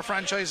in our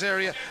franchise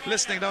area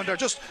listening down there.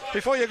 Just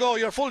before you go,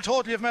 your full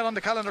total you've made on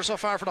the calendar so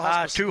far for the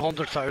hospice?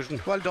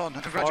 200,000. Well done,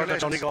 and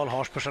congratulations. For the Donegal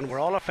Hospice, and we're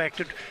all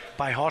affected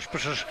by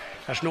hospices.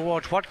 There's no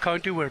odds what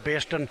county we're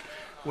based in.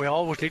 We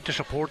always need to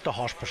support the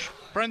hospice.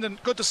 Brendan,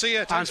 good to see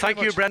you. Thanks, and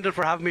thank you, Brendan,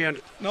 for having me on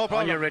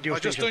your radio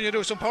station. Just doing you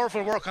do some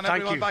powerful work, and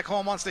everyone back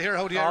home wants to hear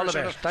how the Irish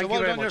are. So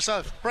well done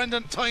yourself.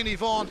 Brendan Tiny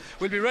Vaughan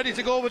will be ready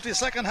to go with the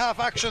second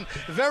half action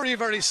very,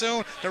 very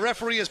soon. The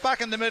referee is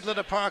back in the middle of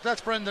the park.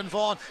 That's Brendan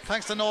Vaughan.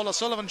 Thanks to Noel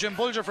O'Sullivan, Jim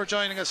Bulger for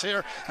joining us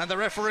here, and the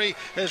referee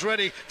is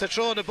ready to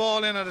throw the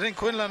ball in, and I think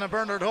Quinlan and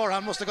Bernard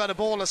Horan must have got a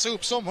bowl of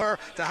soup somewhere.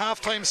 The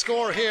half-time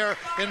score here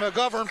in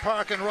McGovern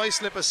Park in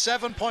Ruislip is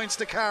 7 points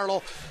to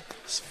Carlow,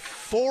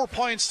 4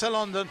 points to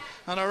London,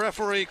 and our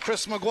referee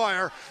Chris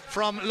Maguire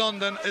from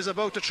London is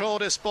about to throw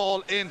this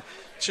ball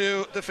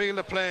into the field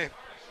of play.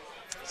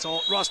 So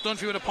Ross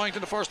Dunphy with a point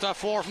in the first half,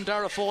 4 from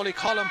Dara Foley,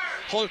 Colm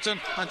Hulton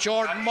and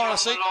Jordan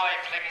Morrissey.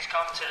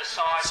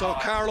 So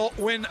Carlow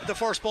win the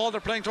first ball.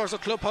 They're playing towards the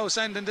clubhouse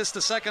end in this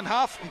the second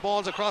half, and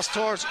balls across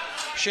towards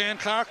Shane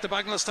Clark, the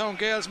Bagenalstown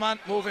Gales man,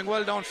 moving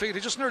well downfield.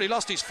 He just nearly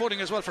lost his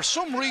footing as well. For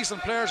some reason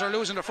players are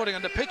losing their footing,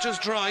 and the pitch is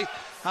dry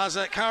as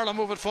Carlow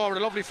moving forward.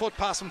 A lovely foot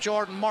pass from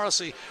Jordan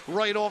Morrissey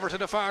right over to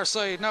the far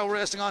side. Now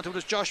racing onto it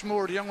is Josh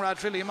Moore, the young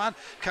Radfilly man.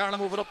 Carlow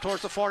moving up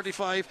towards the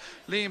 45.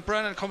 Liam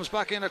Brennan comes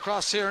back in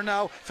across here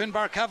now.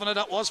 Finbar Kavanagh,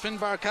 that was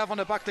Finbar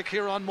Kavanagh, back to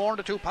Kieran Moore,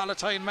 the two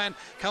Palatine men,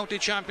 county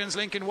champions,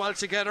 linking well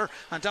together,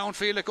 and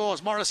downfield it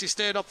goes. Morrissey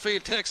stayed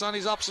upfield, takes on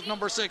his opposite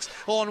number 6,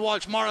 Owen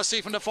Walsh.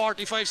 Morrissey from the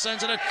 45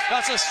 sends it in.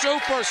 That's a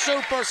super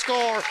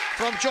score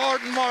from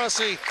Jordan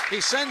Morrissey. He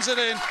sends it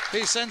in,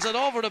 he sends it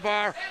over the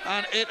bar,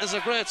 and it is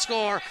a great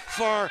score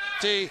for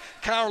the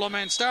Carlow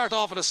men. Start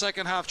off of the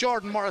second half.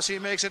 Jordan Morrissey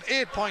makes it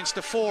 8 points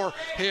to 4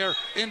 here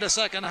in the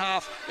second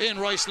half in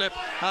Ruislip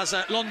as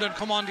London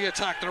come on the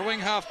attack. Their wing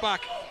half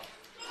back,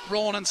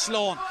 Ronan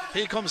Sloan,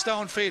 he comes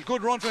downfield.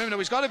 Good run from him. Now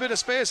he's got a bit of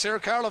space here.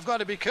 Carlow have got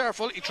to be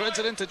careful. He treads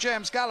it into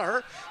James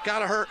Gallagher.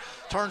 Gallagher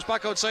turns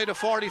back outside of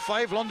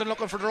 45. London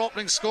looking for their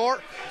opening score.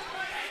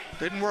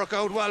 Didn't work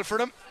out well for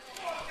them.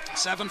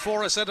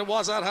 7-4 I said it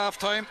was at half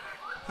time.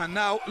 And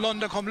now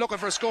London come looking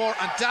for a score,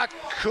 and that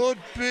could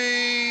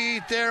be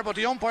there, but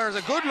the umpire has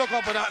a good look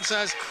up at that and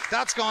says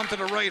that's gone to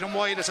the right and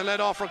wide. It's a let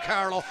off for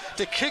Carlow.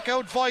 The kick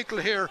out vital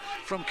here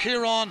from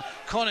Kieran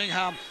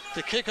Cunningham.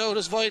 The kick out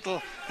is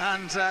vital,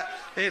 and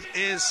it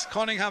is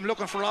Cunningham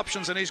looking for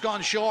options, and he's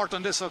gone short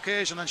on this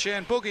occasion, and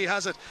Shane Buggy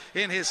has it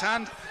in his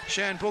hand.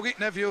 Shane Buggy,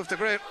 nephew of the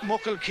great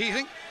Muckle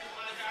Keating.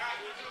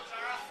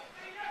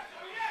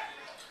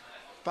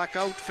 Back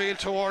outfield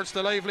towards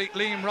the lively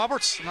Liam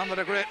Roberts, none of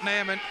the great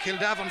name in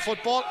Kildavin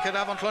football.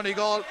 Kildavin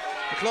Clonegall,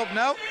 the club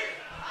now,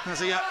 as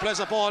he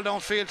plays a ball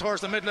downfield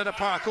towards the middle of the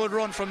park. Good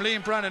run from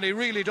Liam Brennan. He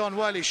really done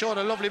well. He showed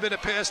a lovely bit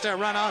of pace there,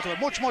 ran onto it.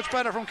 Much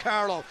better from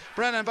Carlow.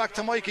 Brennan back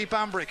to Mikey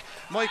Bambrick.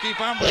 Mikey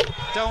Bambrick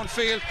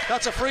downfield.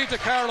 That's a free to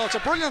Carlow. It's a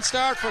brilliant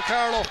start for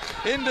Carlow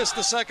in this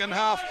the second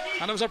half,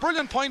 and it was a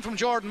brilliant point from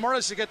Jordan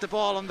Morris to get the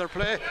ball under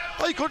play.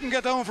 I couldn't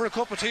get down for a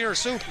cup of tea or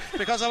soup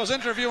because I was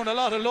interviewing a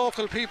lot of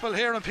local people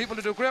here and people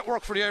who do great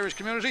work for the Irish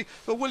community.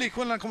 But Willie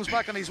Quinlan comes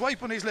back and he's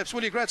wiping his lips.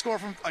 Willie, great score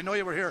from, I know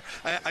you were here,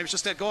 I was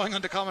just going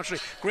on the commentary.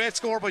 Great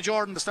score by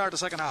Jordan to start the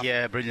second half.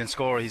 Yeah, brilliant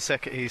score. His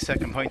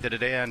second point of the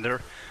day, and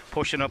they're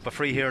pushing up a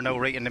free here now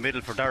right in the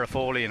middle for Dara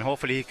Foley, and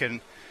hopefully he can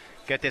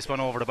get this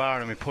one over the bar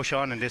and we push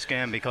on in this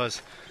game,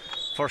 because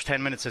first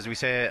 10 minutes, as we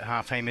say,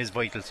 half time is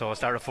vital. So it's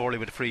Dara Foley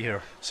with a free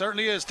here.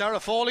 Certainly is. Dara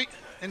Foley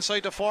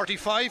inside the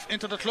 45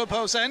 into the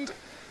clubhouse end.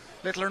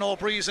 Little or no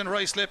breeze in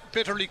Ruislip,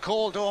 bitterly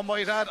cold though I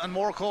might add, and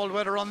more cold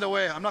weather on the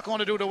way. I'm not going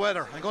to do the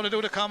weather, I'm going to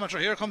do the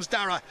commentary. Here comes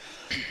Dara,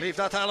 leave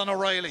that to Alan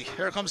O'Reilly.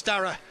 Here comes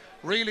Dara,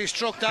 really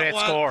struck that great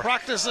well score.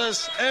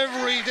 Practices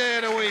every day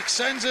of the week,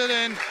 sends it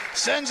in,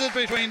 sends it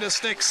between the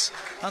sticks,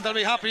 and they'll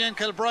be happy in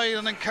Kilbride.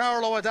 And then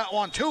Carlow at that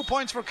one, 2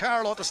 points for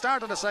Carlow at the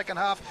start of the second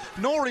half.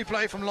 No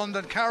replay from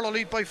London. Carlow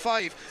lead by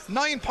 5,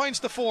 9 points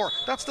to 4.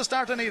 That's the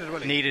start they needed,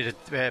 Willie. Needed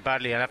it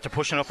badly, and after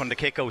pushing up on the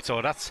kick out, so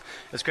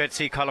it's great to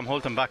see Colm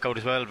Hulton back out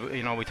as well.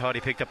 You know, we thought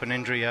he picked up an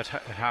injury at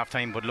half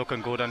time, but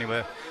looking good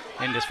anyway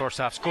in this first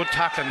half. It's good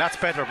tackling, that's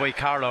better by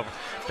Carlow.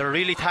 They're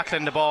really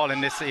tackling the ball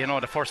in this, you know,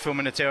 the first few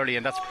minutes early,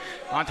 and that's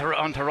onto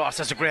Ross.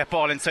 That's a great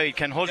ball inside.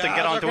 Can Hulton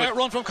get onto it? Great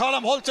run from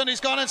Colm Hulton. He's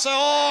gone inside.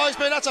 Oh,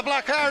 that's a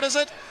black card, is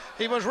it?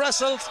 He was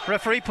wrestled.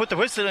 Referee put the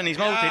whistle in his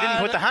mouth. He didn't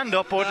put the hand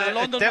up, but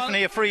it's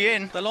definitely a free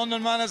in. The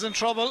London man is in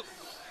trouble.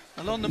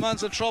 The London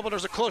man's in trouble.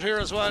 There's a cut here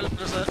as well.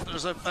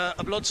 There's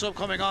a blood sub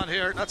coming on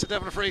here. That's a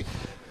definite free.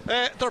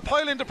 They're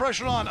piling the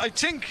pressure on. I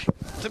think,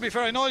 to be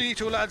fair, I know you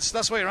two lads,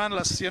 that's why you're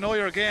analysts, you know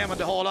your game and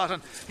the whole lot,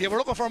 and you were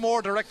looking for a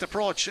more direct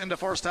approach in the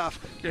first half.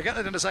 You're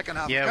getting it in the second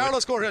half. Yeah, Carlow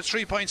scored here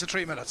 3 points in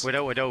 3 minutes.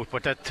 Without a doubt,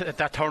 but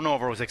that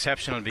turnover was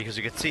exceptional, because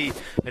you could see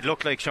it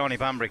looked like Shawnee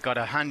Bambrick got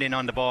a hand in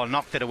on the ball,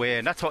 knocked it away,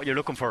 and that's what you're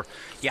looking for.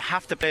 You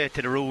have to play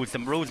to the rules. The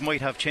rules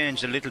might have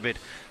changed a little bit,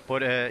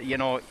 but you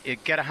know, you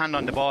get a hand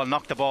on the ball,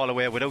 knock the ball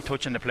away without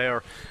touching the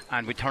player,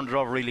 and we turned it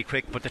over really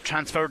quick. But they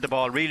transferred the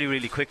ball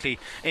really quickly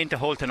into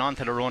Hulton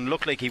onto the run.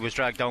 Looked like he was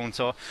dragged down.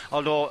 So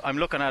although I'm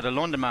looking at a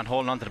London man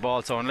holding onto the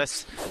ball, so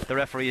unless the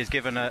referee is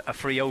given a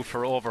free out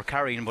for over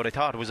carrying, but I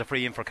thought it was a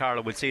free in for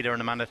Carlow. We'll see there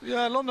in a minute.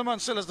 Yeah, London man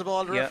still has the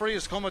ball. The referee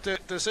has come with the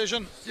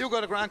decision. You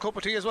got a grand cup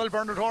of tea as well,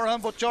 Bernard Horan,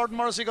 but Jordan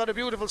Morrissey got a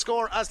beautiful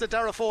score, as did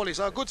Dara Foley.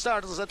 So a good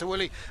start, as I said to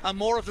Willie, and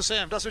more of the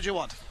same. That's what you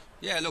want.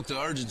 Yeah, look, the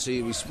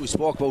urgency, we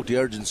spoke about the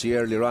urgency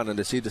earlier on, and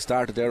they see they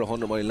started there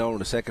 100 mile an hour in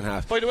the second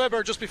half. By the way,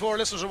 Bert, just before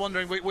listeners are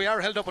wondering, we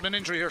are held up with an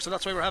injury here, so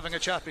that's why we're having a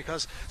chat,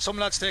 because some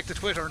lads take to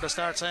Twitter and they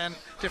start saying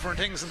different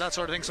things and that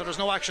sort of thing, so there's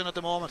no action at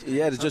the moment.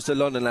 Yeah, there's just a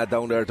London lad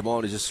down there at the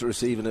moment, he's just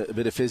receiving a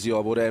bit of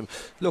physio, but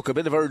look, a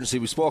bit of urgency,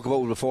 we spoke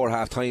about it before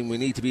half time. We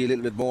need to be a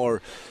little bit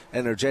more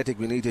energetic,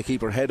 we need to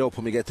keep our head up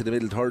when we get to the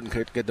middle third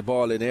and get the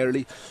ball in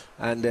early,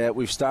 and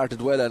we've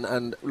started well,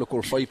 and look,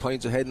 we're 5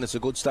 points ahead and it's a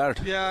good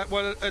start. Yeah,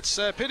 well, it's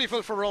pitiful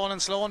for Ronan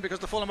Sloan, because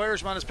the Fulham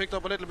Irishman has picked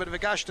up a little bit of a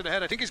gash to the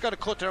head. I think he's got a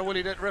cut there,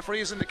 Willie. The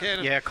referee's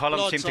indicated. Yeah, Colin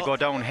blood, seemed to go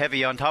down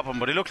heavy on top of him,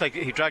 but it looked like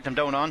he dragged him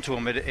down onto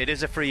him. It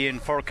is a free in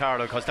for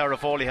Carlow, because Darragh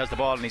Foley has the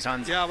ball in his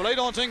hands. Yeah, well, I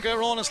don't think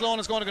Ronan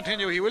Sloan is going to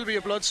continue. He will be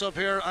a blood sub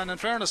here, and in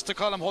fairness to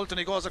Colm Hulton,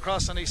 he goes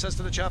across and he says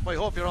to the chap, I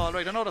hope you're all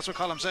right. I know that's what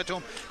Colm said to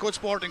him. Good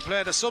sporting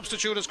play. The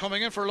substitute is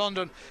coming in for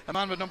London, a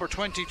man with number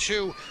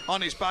 22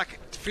 on his back.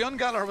 Fionn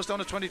Gallagher was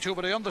down at 22,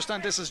 but I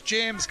understand this is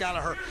James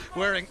Gallagher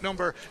wearing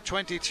number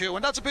 22,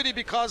 and that's a pity,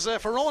 because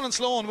for Ronan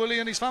Sloan, Willie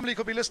and his family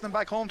could be listening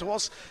back home to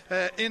us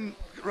in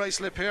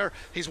Ruislip here.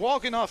 He's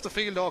walking off the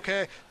field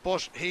okay,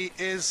 but he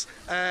is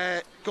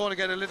going to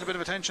get a little bit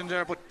of attention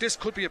there, but this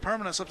could be a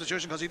permanent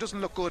substitution because he doesn't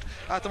look good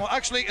at the moment.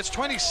 Actually, it's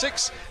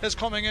 26 is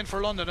coming in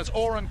for London. It's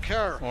Oran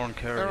Kerr. Oran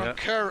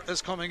Kerr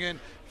is coming in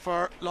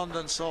for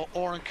London, so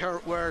Oran Kerr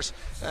wears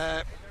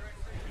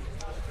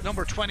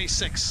number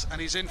 26,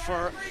 and he's in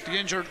for the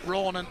injured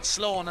Ronan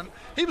Sloan, and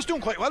he was doing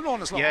quite well,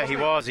 Ronan Sloan. Yeah, he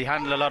was. He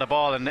handled a lot of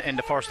ball in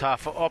the first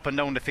half, up and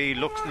down the field.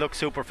 Looked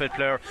super fit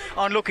player.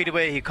 Unlucky the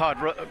way he got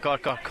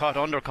caught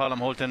under Colm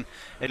Hulton.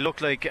 It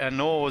looked like a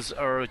nose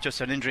or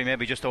just an injury,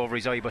 maybe just over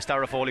his eye. But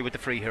Darragh Foley with the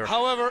free here.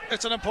 However,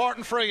 it's an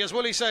important free, as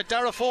Willie said.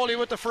 Darragh Foley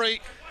with the free.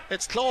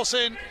 It's close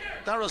in.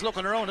 Darragh's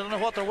looking around. I don't know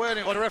what they're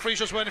waiting. Or the referee's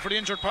just waiting for the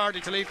injured party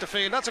to leave the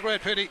field. That's a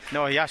great pity.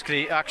 No, he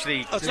actually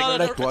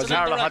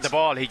Darragh had the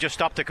ball. He just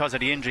stopped it because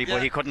of the injury,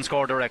 but he couldn't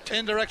score direct.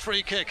 Indirect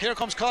free kick. Here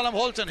comes Colm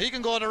Hulton. He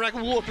can go direct.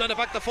 Whoa, played it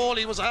back to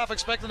Foley. He was half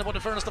expecting it, but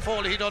in fairness to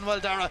Foley, he done well.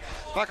 Darragh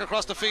back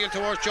across the field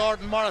towards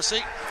Jordan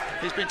Morrissey.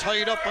 He's been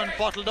tied up and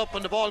bottled up,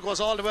 and the ball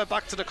goes all the way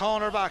back to the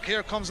corner back.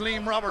 Here comes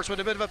Liam Roberts with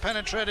a bit of a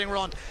penetrating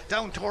run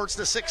down towards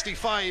the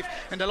 65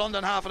 in the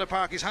London half of the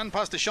park. His hand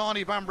pass to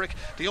Shawnee Bambrick,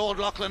 the old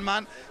Loughlin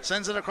man,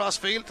 sends it across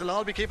field. They'll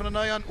all be keeping an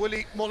eye on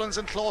Willie Mullins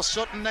and Close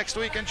Sutton next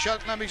week in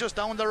Cheltenham. He's just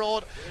down the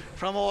road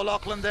from Old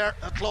Loughlin there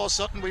at Close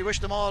Sutton. We wish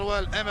them all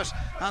well, Emmett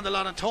and the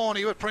lad and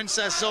Tony with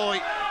Princess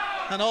Zoe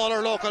and all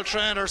our local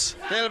trainers.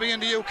 They'll be in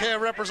the UK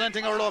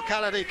representing our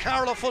locality.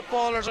 Carlow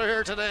footballers are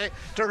here today.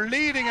 They're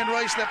leading in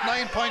Ruislip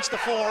 9 points to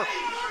 4,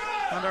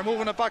 and they're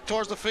moving it back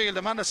towards the field.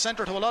 The man that's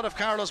centre to a lot of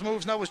Carlow's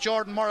moves now is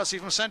Jordan Morrissey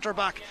from centre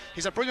back.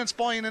 He's a brilliant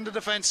spine in the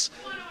defence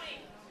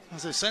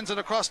as he sends it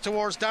across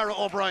towards Darragh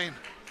O'Brien.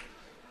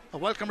 A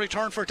welcome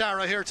return for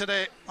Darragh here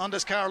today on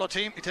this Carlow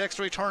team. He takes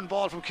the return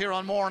ball from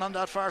Kieran Moore, and on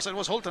that far side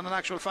was Hulton in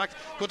actual fact.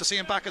 Good to see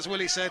him back, as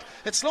Willie said.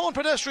 It's slow and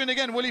pedestrian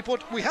again, Willie,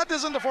 but we had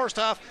this in the first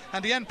half,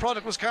 and the end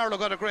product was Carlow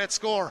got a great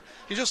score.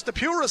 The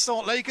purists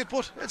don't like it,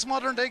 but it's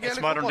modern day Gaelic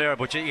football. It's modern day,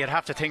 but you'd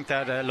have to think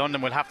that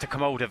London will have to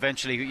come out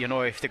eventually,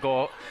 if they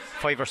go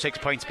 5 or 6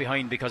 points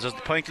behind, because it's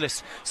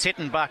pointless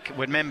sitting back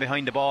with men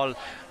behind the ball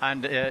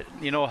and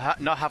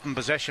not having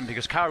possession,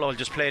 because Carlow will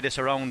just play this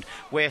around,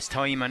 waste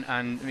time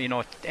and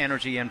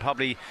energy, and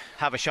probably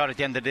have a shot at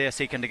the end of the day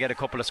seeking to get a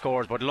couple of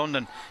scores. But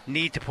London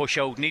need to push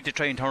out, need to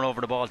try and turn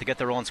over the ball to get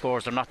their own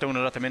scores. They're not doing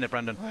it at the minute,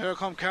 Brendan. Here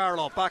come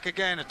Carlow back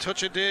again, a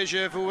touch of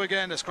deja vu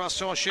again. This cross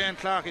shows Shane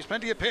Clark. He's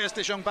plenty of pace,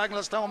 this young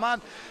Bagenalstown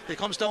man. He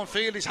comes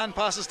downfield, his hand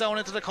passes down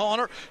into the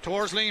corner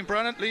towards Liam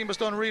Brennan. Liam was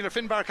done real.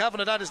 Finbar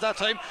Kavanagh, that is that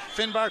time.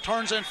 Finbar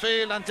turns in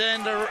field, and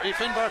then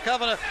Finbar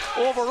Kavanagh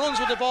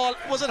overruns with the ball.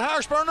 Was it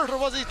harsh, Bernard, or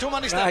was he too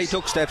many steps? He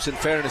took steps, in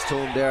fairness to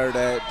him there.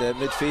 The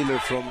midfielder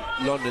from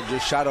London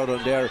just shadowed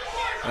him there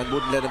and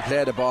wouldn't let him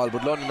play the ball,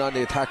 but London on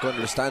the attack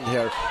understand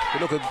here.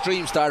 But look, a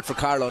dream start for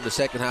Carlow in the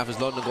second half as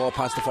London go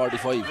past the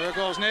 45. There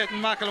goes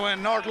Nathan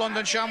McElwain, North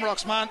London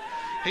Shamrocks man.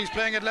 He's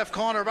playing at left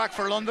corner back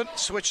for London,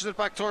 switches it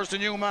back towards the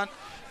new man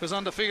who's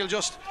on the field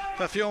just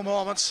for a few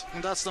moments,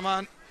 and that's the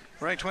man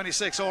Rank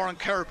 26, Oran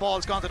Kerr.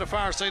 Ball's gone to the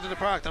far side of the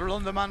park. The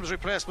London man was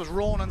replaced with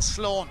Ronan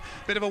Sloan.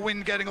 Bit of a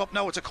wind getting up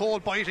now. It's a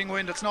cold biting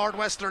wind. It's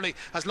northwesterly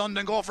as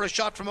London go for a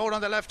shot from out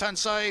on the left hand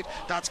side.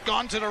 That's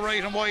gone to the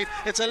right and wide.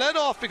 It's a let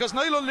off because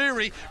Niall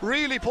O'Leary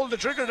really pulled the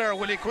trigger there,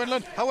 Willie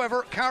Quinlan.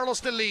 However, Carlow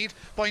still lead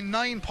by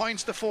 9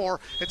 points to 4.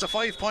 It's a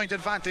 5-point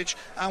advantage,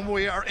 and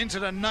we are into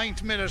the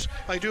 9th minute,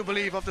 I do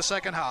believe, of the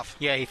second half.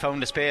 Yeah, he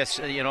found the space.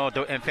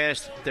 In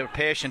fairness, they're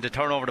patient to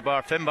turn over the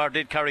bar. Finbar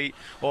did carry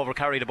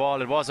the ball.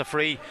 It was a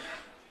free.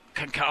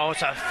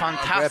 It's a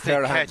fantastic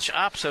catch,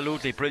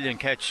 absolutely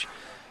brilliant catch.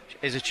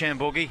 Is it Shane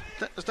Buggy?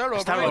 It's Darragh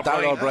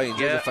O'Brien.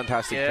 He's a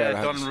fantastic player.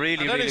 Done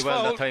really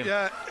well that time.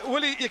 Yeah,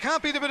 Willie, you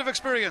can't beat a bit of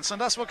experience,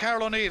 and that's what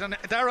Carlow need. And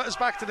Darragh is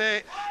back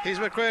today. He's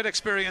with great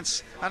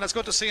experience, and it's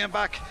good to see him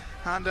back.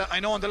 And I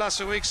know in the last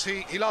few weeks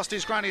he lost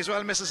his granny as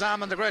well, Mrs.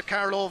 Ammon, the great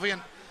Carlovian.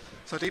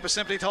 So deep is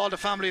sympathy to all the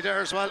family there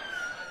as well,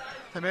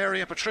 the Mary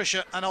and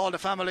Patricia and all the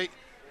family.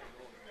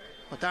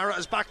 But Dara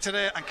is back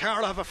today, and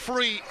Carlow have a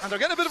free, and they're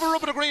getting a bit of a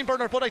rub of the green,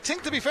 Bernard. But I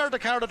think, to be fair to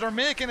Carlow, they're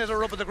making it a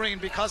rub of the green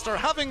because they're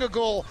having a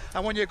go,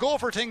 and when you go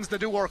for things, they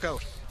do work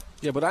out.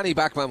 Yeah, but any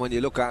backman, when you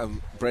look at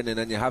him, Brendan,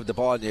 and you have the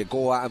ball and you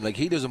go at him, like,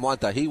 he doesn't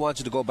want that. He wants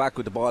you to go back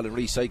with the ball and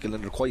recycle,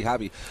 and they're quite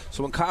happy.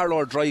 So when Carlow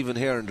are driving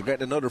here and they're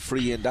getting another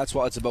free in, that's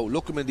what it's about.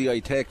 Look him in the eye,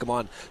 take him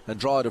on and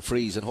draw the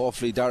frees, and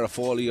hopefully Dara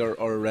Foley or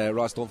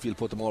Ross Dunphy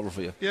put them over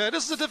for you. Yeah,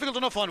 this is a difficult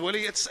enough one,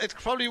 Willie. It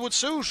probably would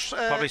suit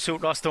probably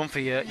suit Ross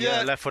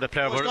Dunphy, left-footed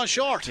player. He's gone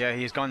short. Yeah,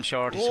 he's gone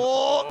short.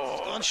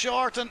 Gone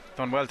short, and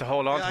done well to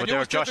hold on to it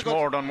there. Josh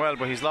Moore done well,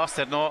 but he's lost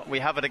it. No, we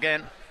have it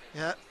again.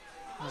 Yeah,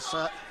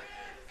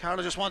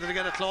 Carlow just wanted to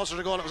get it closer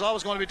to goal. It was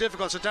always going to be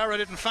difficult, so Dara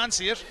didn't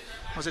fancy it.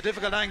 It was a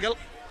difficult angle.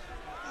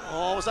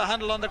 Oh, was that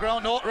handle on the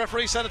ground? No,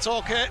 referee said it's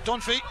okay.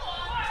 Dunphy,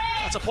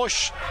 that's a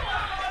push.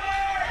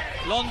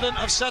 London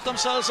have set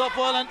themselves up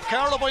well, and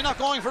Carlow, by not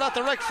going for that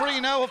direct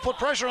free now, have put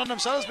pressure on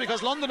themselves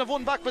because London have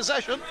won back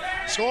possession.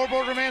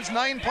 Scoreboard remains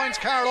 9 points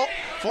Carlow,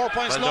 4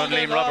 points well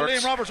London. Done,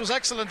 Liam Roberts was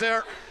excellent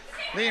there.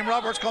 Liam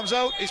Roberts comes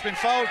out, he's been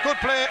fouled. Good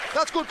play,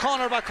 that's good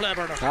cornerback play,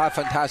 Bernard.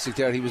 Fantastic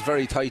there. He was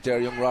very tight there,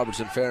 young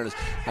Roberts, in fairness,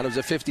 and it was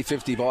a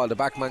 50-50 ball. The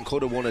backman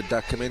could have won it,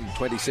 that came in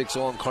 26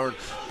 on Curran,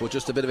 but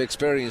just a bit of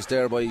experience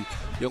there by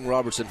young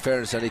Roberts, in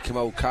fairness, and he came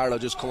out. Carlow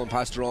just coming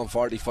past their own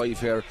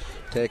 45 here,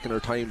 taking their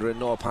time. They're in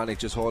no panic,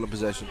 just holding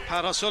possession.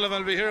 Pat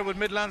O'Sullivan will be here with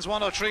Midlands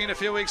 103 in a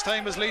few weeks'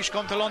 time as Laois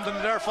come to London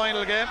in their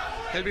final game.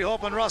 He'll be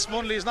hoping Ross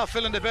Munley is not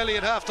filling the belly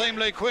at half time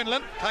like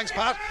Quinlan. Thanks,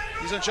 Pat,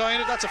 he's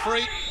enjoying it. That's a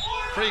free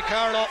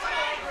Carlow.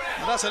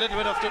 And that's a little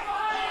bit of the...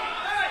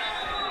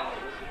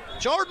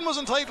 Jordan was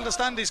entitled to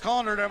stand his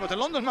corner there, but the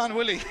London man,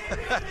 Willie,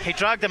 he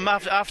dragged him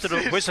after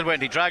the whistle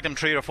went. He dragged him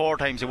 3 or 4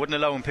 times. He wouldn't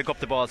allow him pick up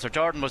the ball, so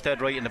Jordan was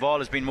dead right, and the ball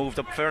has been moved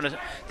up. Fairness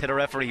to the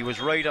referee, he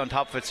was right on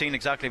top of it, seen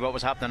exactly what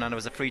was happening, and it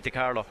was a free to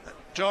Carlow.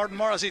 Jordan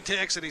Morrissey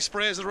takes it, he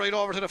sprays it right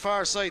over to the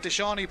far side to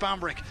Shawnee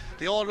Bambrick,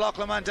 the old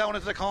Loughlin man, down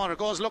into the corner,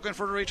 goes looking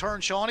for the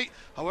return. Shawnee,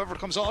 however,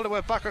 comes all the way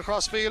back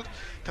across field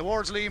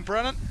towards Liam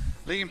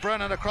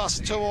Brennan across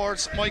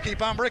towards Mikey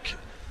Bambrick.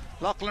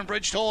 Loughlin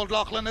Bridge told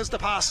Loughlin is the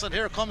pass, and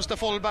here comes the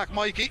fullback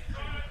Mikey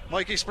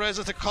sprays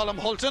it to Colm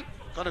Hulton.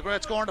 Got a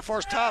great score in the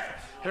first half.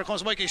 Here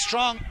comes Mikey,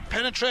 strong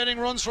penetrating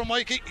runs from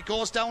Mikey. He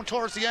goes down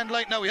towards the end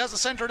line now. He has the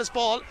centre of this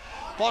ball,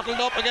 bottled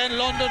up again.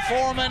 London,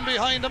 4 men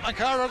behind him, and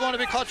Carlow are going to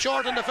be cut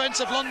short in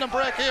defensive. London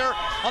break here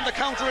on the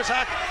counter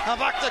attack, and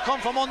back they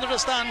come from under the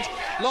stand.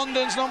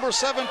 London's number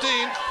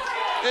 17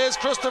 is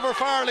Christopher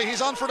Farley.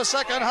 He's on for the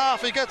second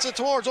half. He gets it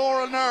towards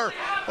Orlan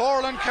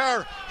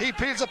Kerr. He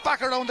peels it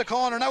back around the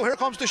corner. Now here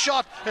comes the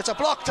shot. It's a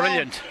block down.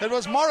 Brilliant. It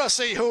was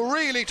Morrissey who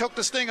really took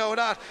the sting out of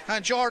that,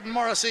 and Jordan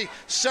Morrissey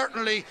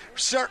certainly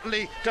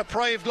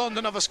deprived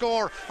London of a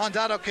score on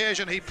that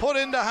occasion. He put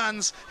in the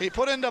hands, he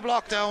put in the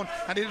block down,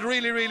 and he did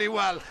really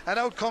well. And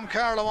out come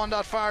Carlow on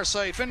that far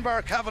side.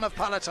 Finbar Cavan of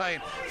Palatine.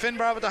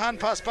 Finbar with the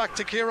hand pass back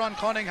to Kieran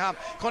Cunningham.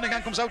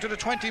 Cunningham comes out to the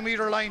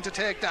 20-metre line to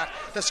take that.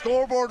 The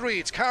scoreboard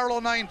reads Carlow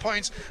 9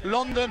 points,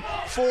 London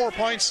 4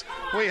 points.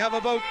 We have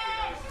about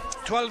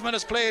 12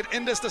 minutes played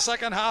in this, the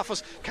second half,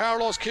 as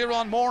Carlow's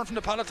Kieran Moore from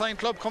the Palatine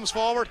Club comes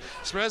forward,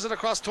 sprays it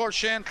across towards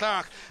Shane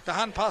Clark. The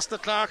hand pass to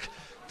Clark,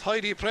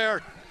 tidy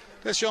player.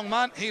 This young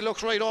man, he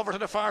looks right over to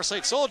the far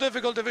side. So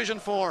difficult, Division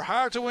 4,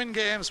 hard to win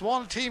games.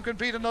 One team can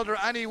beat another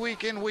any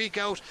week in, week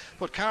out,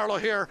 but Carlow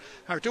here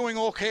are doing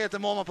okay at the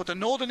moment, but they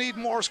know they need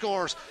more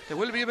scores. There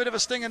will be a bit of a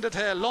sting in the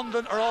tail.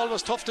 London are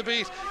always tough to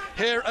beat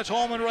here at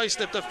home in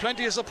Ruislip. They've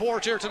plenty of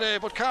support here today,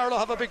 but Carlow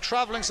have a big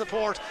travelling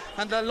support,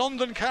 and the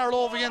London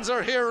Carlovians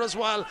are here as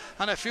well,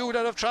 and a few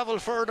that have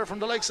travelled further from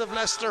the likes of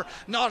Leicester,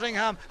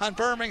 Nottingham and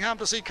Birmingham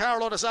to see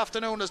Carlow this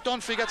afternoon, as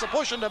Dunphy gets a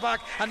push in the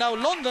back, and now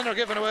London are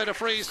giving away the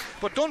frees,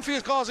 but Dunphy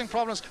is causing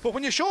problems. But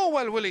when you show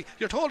well, Willie,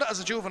 you're told as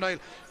a juvenile,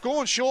 go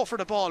and show for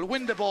the ball,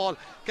 win the ball,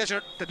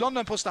 the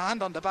London puts the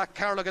hand on the back,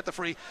 Carlow get the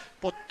free,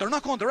 but they're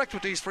not going direct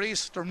with these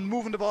frees, they're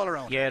moving the ball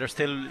around. Yeah, there's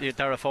still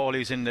Dara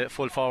Foley's in the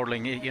full forward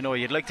line. You know,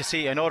 you'd like to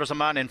see, I know there's a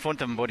man in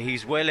front of him, but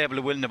he's well able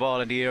to win the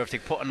ball in the air. If they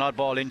put an odd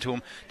ball into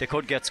him, they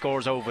could get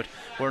scores over it.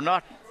 We're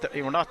not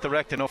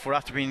direct enough. We're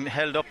after being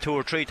held up 2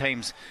 or 3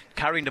 times,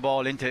 carrying the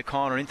ball into the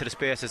corner, into the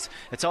spaces.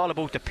 It's all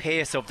about the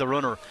pace of the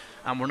runner,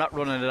 and we're not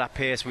running at that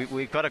pace.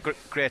 We've got a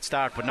great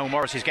start, but now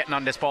Morrissey's getting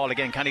on this ball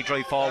again. Can he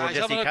drive forward? He's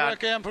having a great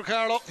game for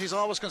Carlow. He's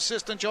always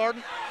consistent,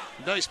 Jordan.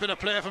 Nice bit of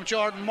play from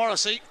Jordan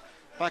Morrissey.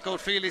 Back out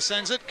field he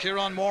sends it.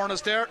 Kieran Moore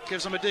is there,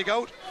 gives him a dig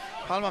out.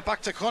 Palma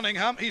back to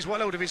Cunningham. He's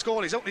well out of his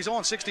goal. He's out in his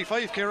own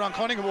 65. Kieran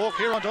Cunningham. Oh,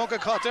 Kieran, don't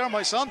get caught there,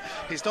 my son.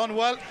 He's done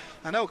well.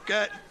 And now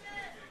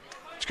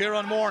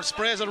Kieran Moore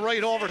sprays it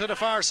right over to the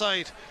far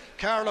side.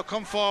 Carlow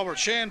come forward.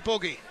 Shane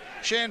Buggy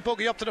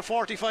up to the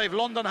 45.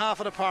 London half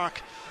of the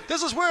park.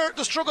 This is where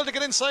the struggle to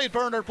get inside,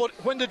 Bernard, but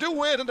when they do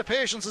wait and the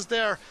patience is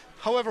there,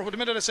 however, with the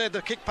minute I said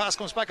the kick pass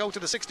comes back out to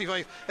the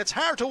 65, it's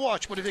hard to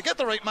watch, but if you get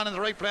the right man in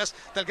the right place,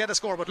 they'll get a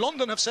score. But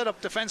London have set up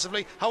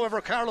defensively,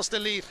 however, Carlow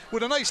still lead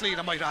with a nice lead,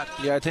 I might add.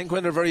 Yeah, I think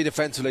when they're very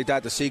defensive like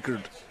that, the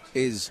secret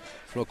is,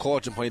 from a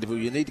coaching point of view,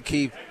 you need to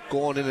keep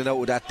going in and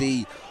out of that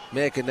D,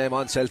 making them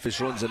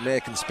unselfish runs and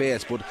making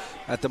space. But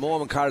at the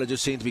moment, Carlow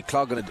just seem to be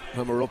clogging it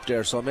when we're up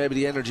there, so maybe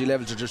the energy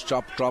levels are just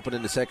dropping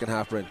in the second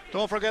half, Brent.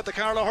 Don't forget the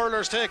Carlow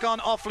Hurlers take on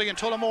Offaly and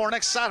Tullamore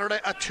next Saturday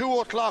at 2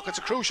 o'clock. It's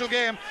a crucial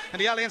game in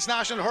the Alliance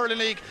National Hurling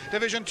League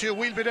Division 2.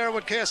 We'll be there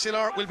with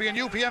KCLR. We'll be in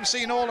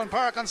UPMC Nolan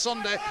Park on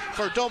Sunday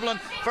for Dublin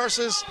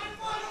versus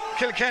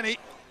Kilkenny.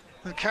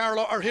 And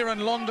Carlow are here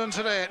in London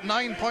today.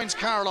 9 points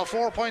Carlow,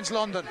 4 points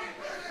London.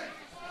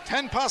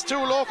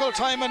 2:10 local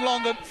time in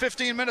London.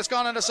 15 minutes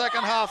gone in the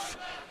second half.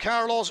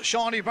 Carlow's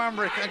Shawnee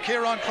Bambrick and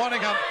Kieran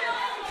Cunningham.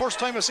 First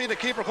time I see the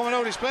keeper coming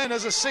out. He's playing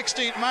as a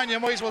 16th man, you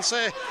might as well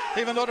say,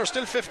 even though there's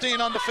still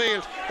 15 on the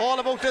field. All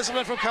about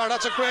discipline from Carlow.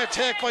 That's a great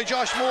take by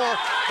Josh Moore.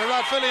 The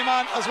Rathvilly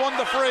man has won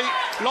the free.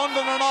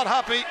 London are not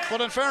happy, but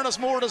in fairness,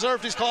 Moore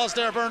deserved his cause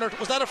there, Bernard.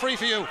 Was that a free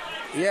for you?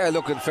 Yeah,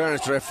 look, in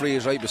fairness, the referee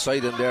is right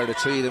beside him there. The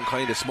three of them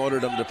kind of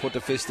smothered him to put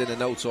the fist in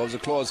and out, so it was a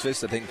closed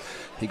fist. I think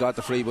he got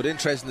the free, but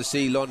interesting to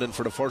see London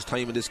for the first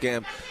time in this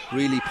game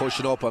really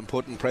pushing up and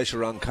putting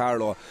pressure on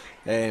Carlow,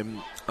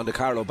 on the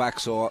Carlow back.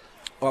 So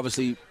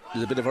obviously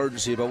there's a bit of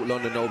urgency about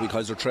London now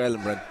because they're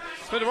trailing, Brent.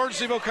 Bit of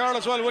urgency about Carlow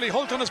as well. Willie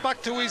Hulton is back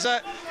to his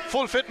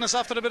full fitness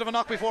after a bit of a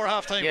knock before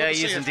half time. Yeah,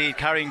 he is indeed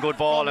carrying good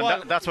ball,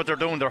 and that's what they're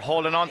doing. They're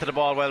holding on to the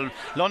ball well.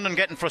 London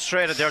getting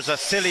frustrated. There's a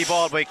silly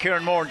ball by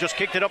Kieran Moore and just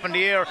kicked it up in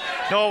the air.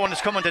 No one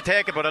is coming to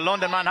take it, but a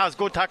London man has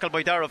good tackle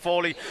by Darragh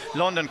Foley.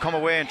 London come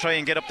away and try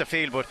and get up the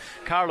field, but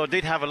Carlow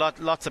did have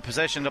lots of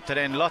possession up to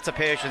then, lots of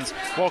patience,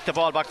 walked the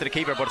ball back to the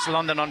keeper, but it's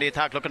London on the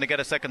attack looking to get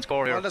a second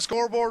score here. Well, the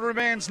scoreboard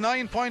remains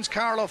 9 points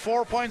Carlow,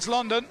 4 points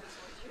London.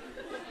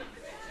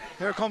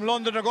 Here come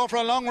London. They're going for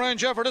a long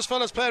range effort. This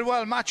fella's played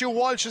well. Matthew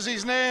Walsh is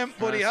his name,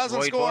 but he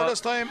hasn't scored this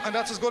time, and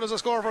that's as good as a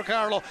score for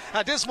Carlow.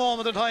 At this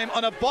moment in time,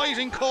 on a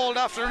biting cold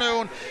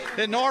afternoon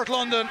in North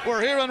London,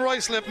 we're here in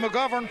Ruislip,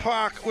 McGovern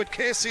Park, with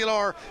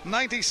KCLR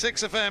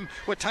 96 FM,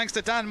 with thanks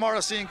to Dan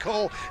Morrissey and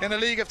Co. in a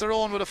league of their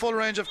own with a full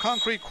range of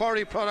concrete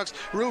quarry products,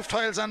 roof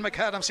tiles and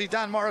macadam. See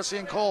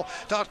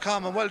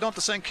danmorrisseyandco.com. And well done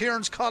to St.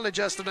 Kieran's College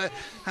yesterday,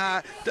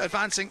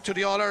 advancing to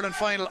the All-Ireland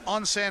final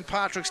on St.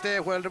 Patrick's Day,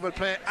 where they will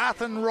play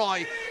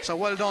Athenry. So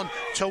well done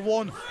to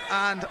one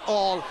and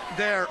all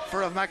there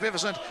for a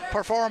magnificent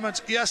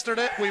performance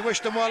yesterday. We wish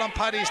them well on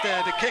Paddy's Day.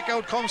 The kick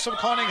out comes from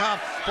Cunningham.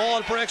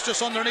 Ball breaks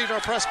just underneath our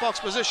press box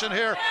position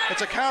here.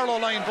 It's a Carlow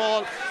line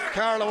ball.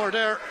 Carlow are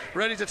there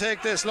ready to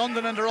take this.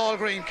 London in their all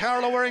green.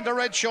 Carlow wearing the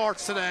red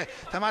shorts today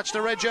to match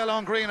the red, yellow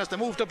and green as they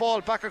move the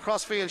ball back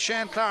across field.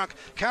 Shane Clark.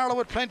 Carlow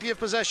with plenty of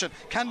possession.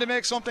 Can they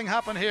make something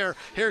happen here?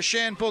 Here's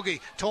Shane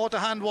Buggy. Toe to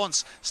hand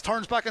once.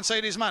 Turns back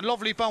inside his man.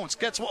 Lovely bounce.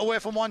 Gets away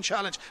from one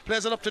challenge.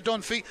 Plays it up to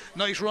Dunphy.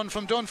 Nice run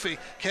from Dunphy.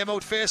 Came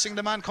out facing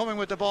the man coming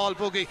with the ball.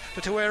 Buggy.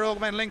 The two Air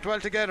men linked well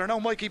together. Now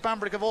Mikey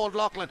Bambrick of Old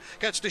Loughlin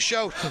gets the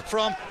shout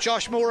from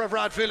Josh Moore of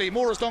Rathvilly.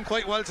 Moore has done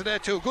quite well today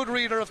too. Good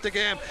reader of the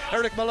game.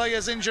 Eric Malaya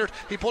is injured.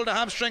 He pulled a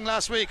hamstring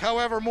last week.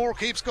 However, Moore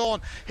keeps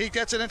going. He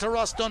gets it into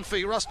Ross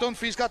Dunphy. Ross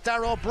Dunphy's got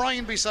Darragh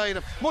O'Brien beside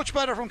him. Much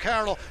better from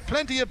Carlow.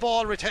 Plenty of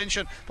ball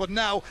retention, but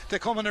now they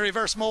come in a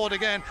reverse mode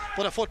again.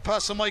 But a foot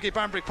pass from Mikey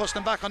Bambrick puts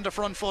them back on the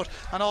front foot,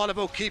 and all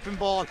about keeping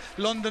ball.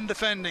 London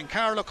defending.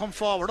 Carlow come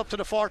forward up to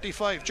the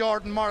 45.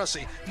 Jordan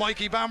Morrissey.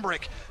 Mikey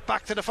Bambrick.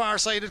 Back to the far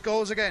side it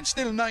goes again.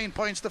 Still 9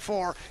 points to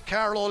 4.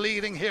 Carlow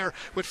leading here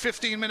with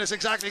 15 minutes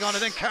exactly gone.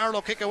 And then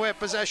Carlow kick away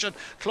possession.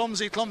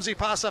 Clumsy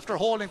pass after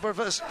holding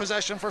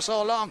possession for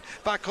so long.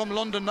 Back come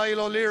London.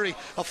 Niall O'Leary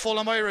of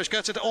Fulham Irish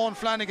gets it to Owen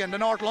Flanagan, the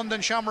North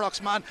London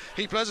Shamrocks man.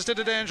 He plays it to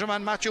the danger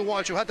man Matthew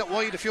Walsh, who had that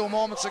wide a few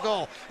moments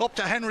ago. Up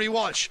to Henry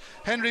Walsh.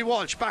 Henry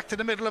Walsh back to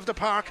the middle of the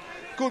park.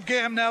 Good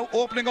game now,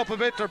 opening up a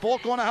bit. They're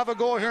both going to have a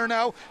go here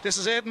now. This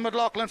is Aidan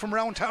McLaughlin from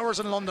Round Towers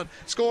in London.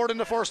 Scored in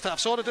the first half.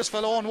 So did this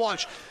fellow Owen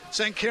Walsh.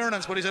 St.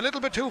 Kiernan's, but he's a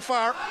little bit too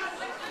far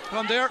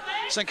from there.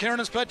 St.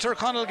 Kiernan's played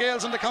Tyrconnell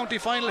Gales in the county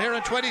final here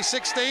in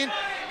 2016.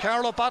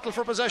 Carlow battled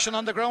for possession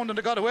on the ground and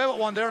they got away with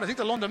one there, and I think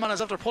the London man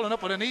is after pulling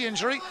up with a knee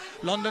injury.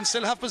 London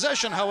still have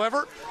possession,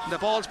 however. The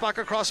ball's back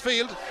across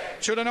field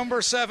to the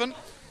number 7,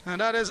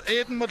 and that is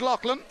Aidan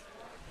McLaughlin.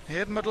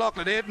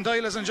 Aidan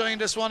Doyle is enjoying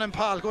this one in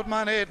Pal. Good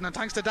man Aidan, and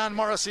thanks to Dan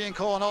Morrissey and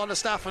Co and all the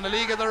staff in the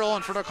league of their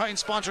own for their kind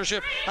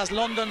sponsorship as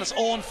London's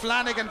Owen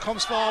Flanagan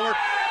comes forward.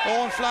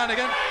 Owen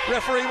Flanagan,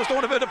 referee was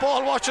doing a bit of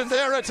ball watching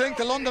there. I think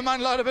the London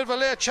man allowed a bit of a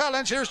late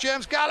challenge. Here's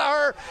James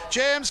Gallagher.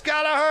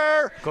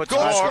 Good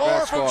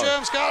score from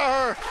James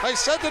Gallagher. I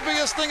said there'd be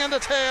a sting in the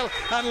tail,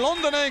 and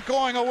London ain't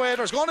going away.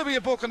 There's going to be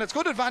a book, and it's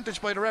good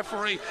advantage by the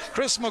referee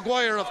Chris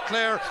Maguire of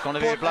Clare. It's going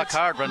to be a black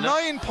card, Brendan.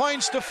 9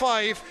 points to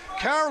 5.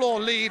 Carlow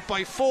lead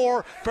by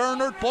 4,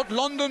 Bernard, but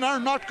London are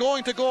not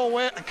going to go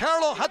away, and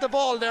Carlow had the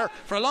ball there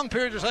for a long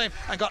period of time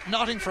and got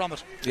nothing from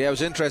it. Yeah, it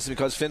was interesting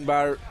because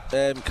Finbar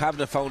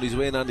Kavanagh found his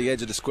way in on the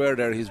edge of the square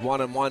there. He's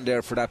 1-on-1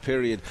 there for that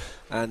period,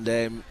 and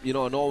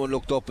no one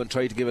looked up and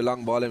tried to give a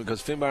long ball in,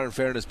 because Finbar, in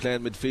fairness,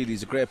 playing midfield,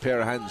 he's a great pair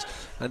of hands,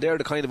 and they're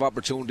the kind of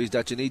opportunities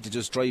that you need to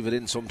just drive it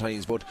in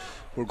sometimes. But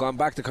we're going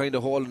back to kind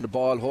of holding the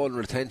ball, holding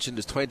retention.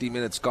 There's 20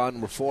 minutes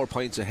gone, we're 4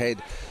 points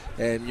ahead.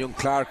 Young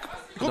Clark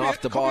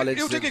off the ball.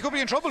 You think he could be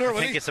in trouble here? I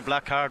think it's a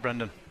black card,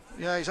 Brendan.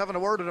 Yeah, he's having a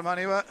word with him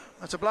anyway.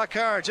 That's a black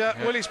card,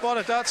 yeah. Willie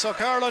spotted that, so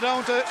Carlow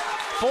down to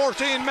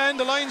 14 men.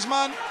 The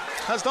linesman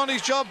has done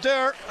his job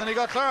there, and he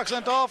got Clark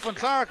sent off, and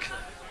Clark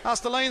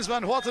asked the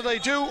linesman, what did they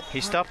do?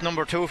 He stopped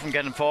number 2 from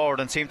getting forward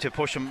and seemed to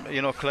push him,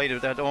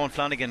 collided with Owen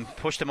Flanagan,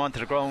 pushed him onto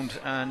the ground,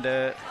 and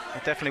it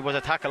definitely was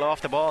a tackle off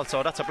the ball,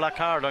 so that's a black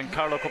card, and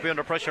Carlow could be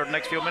under pressure the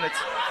next few minutes.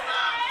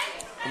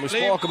 And we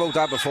spoke about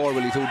that before,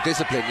 Willie, too.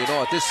 Discipline,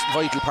 at this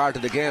vital part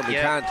of the game, we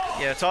can't.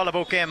 Yeah, it's all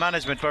about game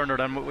management, Bernard,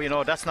 and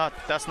that's not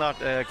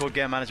good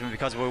game management,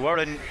 because we were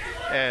in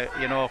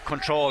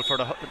control for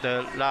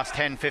the last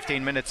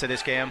 10-15 minutes of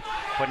this game,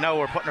 but now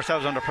we're putting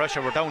ourselves under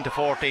pressure. We're down to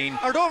 14.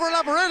 Are they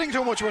over-elaborating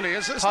too much, Willie?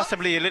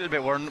 Possibly a little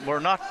bit. We're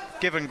not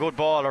giving good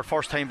ball or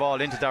first time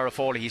ball into Darragh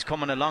Foley. He's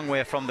coming a long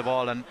way from the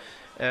ball and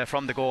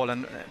from the goal,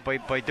 and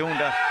by doing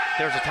that,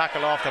 there's a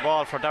tackle off the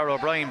ball for Darragh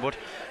O'Brien, but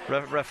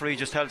referee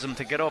just tells him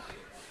to get up.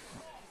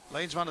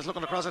 Linesman is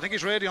looking across. I think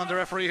he's ready on the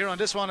referee here on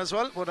this one as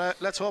well, but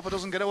let's hope it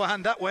doesn't get out of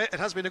hand that way. It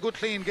has been a good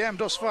clean game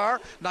thus far.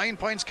 9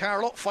 points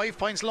Carlow, 5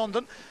 points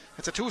London.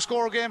 It's a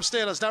 2-score game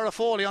still, as Darragh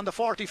Foley on the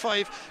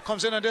 45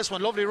 comes in on this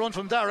one. Lovely run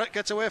from Darragh,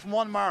 gets away from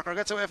one marker,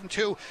 gets away from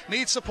 2,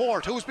 needs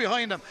support. Who's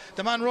behind him?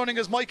 The man running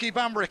is Mikey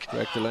Bambrick.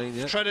 Correct the line,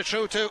 yeah. Threaded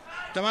through to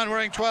the man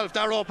wearing 12,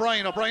 Darragh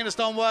O'Brien. O'Brien has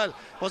done well.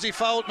 Was he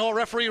fouled? No,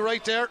 referee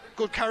right there.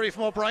 Good carry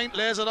from O'Brien,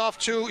 lays it off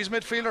to his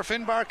midfielder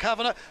Finbar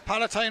Kavanagh.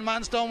 Palatine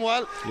man's done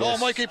well. Yes. Oh,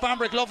 Mikey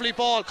Bambrick, lovely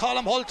ball.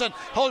 Colm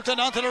Hulton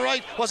onto the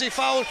right. Was he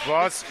fouled?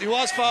 He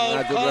was fouled.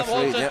 Yeah, good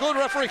referee, good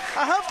referee.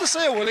 I have to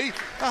say, Willie,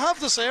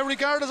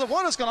 regardless of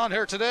what has gone on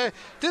here today,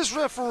 this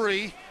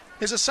referee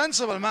is a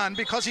sensible man,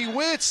 because he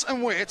waits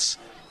and waits,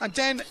 and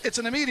then it's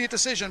an immediate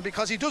decision,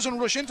 because he doesn't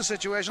rush into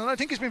situations, and I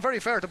think he's been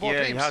very fair to both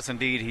teams. Yeah, he has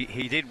indeed.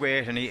 He did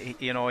wait, and he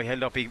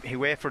held up. He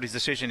waited for his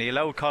decision. He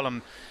allowed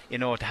Colm,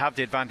 to have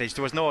the advantage.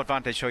 There was no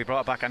advantage, so he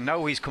brought it back, and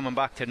now he's coming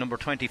back to number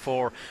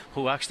 24,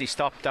 who actually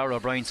stopped Darragh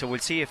O'Brien. So we'll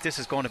see if this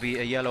is going to be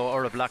a yellow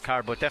or a black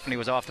card, but definitely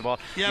was off the ball.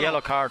 Yellow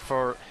card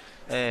for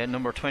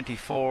number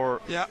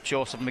 24,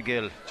 Joseph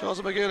McGill.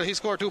 He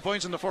scored 2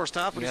 points in the first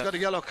half, but he's got a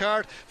yellow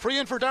card. Free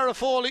in for Darragh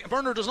Foley.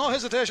 Bernard, there's no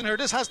hesitation here.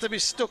 This has to be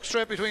stuck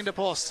straight between the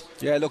posts.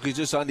 Yeah, look, he's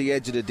just on the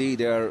edge of the D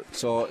there,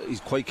 so he's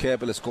quite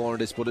capable of scoring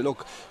this. But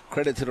look,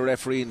 credit to the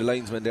referee and the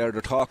linesman there.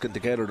 They're talking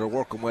together, they're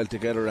working well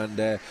together, and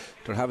they're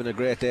having a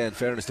great day, in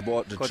fairness to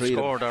both the three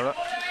of them.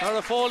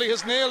 Darragh Foley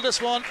has nailed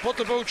this one, put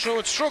the boot through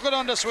it, struck it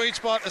on the sweet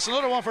spot. It's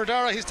another one for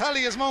Darragh. His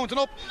tally is mounting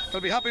up. They'll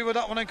be happy with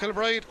that one in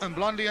Kilbride. And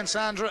Blondie and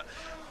Sandra,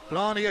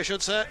 Blondie, I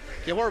should say.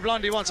 You were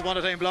Blondie once upon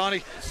a time,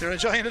 Blondie. You're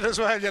enjoying it as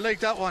well. You like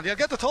that one. You'll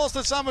get the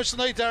toasted sandwich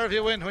tonight there if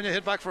you win, when you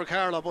hit back for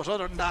Carlow. But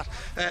other than that,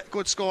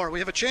 good score. We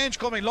have a change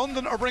coming.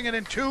 London are bringing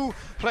in 2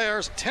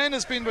 players. 10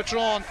 has been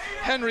withdrawn.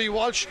 Henry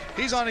Walsh,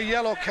 he's on a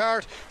yellow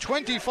card.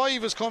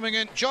 25 is coming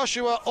in.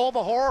 Joshua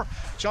Obahor.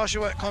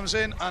 Joshua comes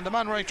in, and the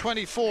man wearing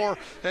 24,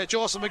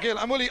 Joseph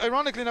McGill. And Willie,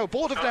 ironically now,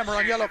 both of them are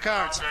on yellow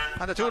cards,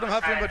 and the 2 of them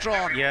have been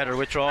withdrawn. Yeah, they're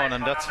withdrawn,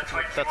 and that's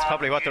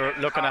probably what they're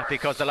looking at,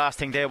 because the last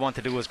thing they want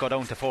to do is go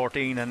down to 14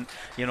 and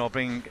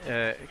bring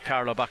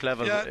Carlow back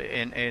level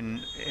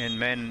in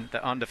men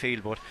on the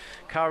field. But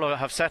Carlow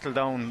have settled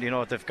down.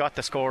 They've got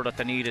the score that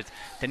they needed.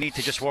 They need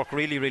to just work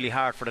really, really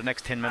hard for the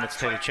next 10 minutes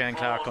till Shane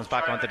Clark comes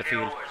back onto the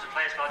field.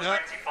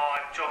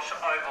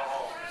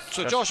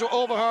 So Joshua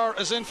Obahar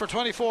is in for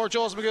 24,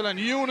 Joseph McGill, and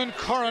Ewan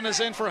Curran is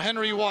in for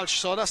Henry Walsh.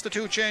 So that's the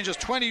 2 changes.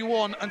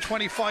 21 and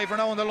 25 are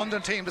now on the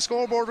London team. The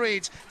scoreboard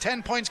reads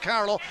 10 points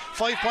Carlow,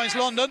 5 points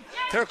London.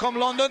 Here come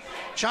London.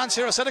 Chance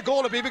here, a set of goal.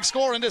 It'll be a big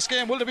score in this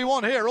game. Will there be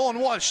one here? Owen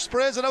Walsh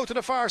sprays it out to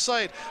the far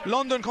side.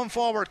 London come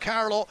forward.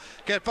 Carlow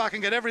get back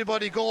and get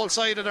everybody goal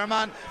side of their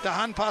man. The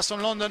hand pass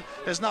from London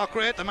is not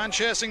great. The man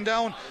chasing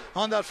down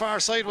on that far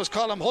side was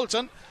Colm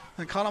Hulton.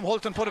 And Colm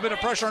Hulton put a bit of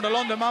pressure on the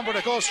London man, but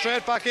it goes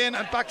straight back in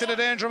and back to the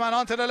danger man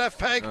onto the left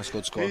peg. That's a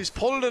good score. He's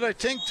pulled it, I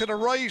think, to the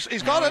right.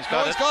 He's got it.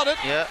 He's got it.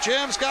 Yeah.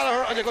 James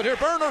Gallagher, and you could hear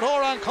Bernard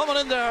Horan coming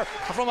in there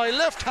from my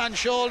left hand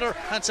shoulder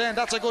and saying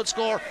that's a good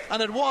score,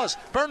 and it was.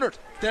 Bernard,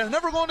 they're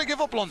never going to give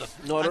up, London.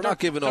 No, they're not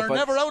giving up. They're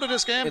never out of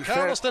this game.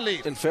 Carlow still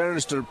lead. In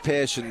fairness, they're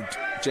patient.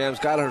 James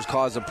Gallagher's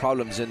causing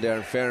problems in there,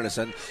 in fairness,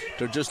 and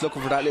they're just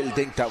looking for that little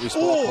dink that we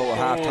spoke about at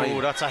half time.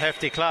 Oh, that's a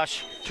hefty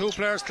clash. 2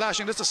 players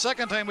clashing. This is the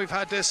second time we've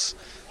had this.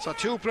 So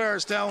 2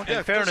 players down.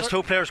 In fairness,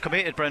 2 players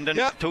committed, Brendan.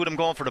 2 of them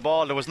going for the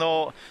ball. There was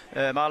no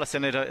malice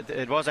in it.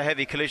 It was a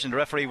heavy collision. The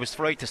referee was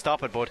right to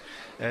stop it, but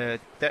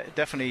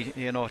definitely,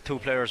 2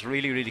 players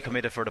really, really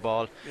committed for the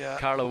ball.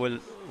 Carlow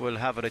will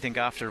have it, I think,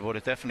 after, but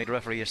it definitely the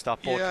referee has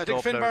stopped both. I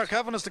think Finbar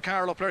Kavanagh is the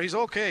Carlow player. He's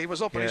okay. He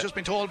was up, and he's just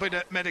been told by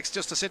the medics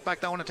just to sit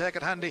back down and take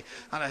it handy.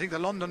 And I think the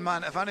London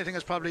man, if anything,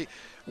 has probably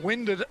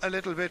winded a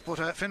little bit, but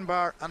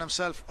Finbar and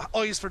himself,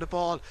 eyes for the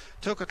ball,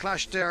 took a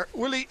clash there.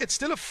 Willie, it's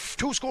still a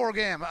 2-score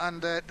game,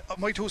 and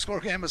my 2-score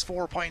game is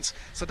 4 points,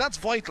 so that's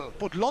vital.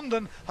 But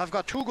London have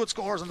got 2 good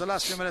scores in the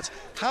last few minutes,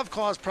 have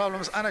caused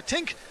problems, and I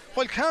think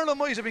while Carlow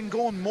might have been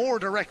going more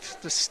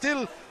direct, there's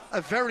still a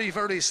very,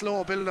 very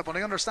slow build-up, and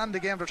I understand the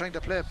game they're trying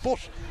to play,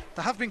 but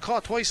they have been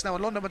caught twice now,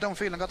 and London went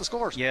downfield and got the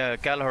scores. Yeah,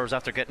 Gallagher's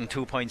after getting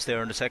 2 points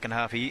there in the second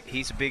half.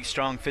 He's a big,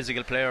 strong,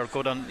 physical player,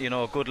 good on,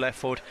 good left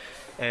foot.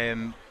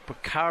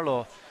 But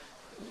Carlow,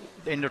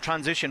 in their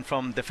transition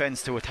from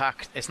defence to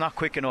attack, it's not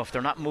quick enough.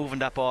 They're not moving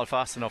that ball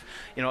fast enough.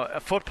 You know, a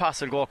foot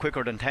pass will go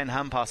quicker than 10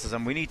 hand passes,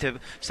 and we need to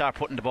start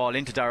putting the ball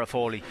into Darragh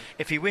Foley.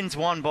 If he wins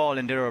one ball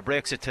in there or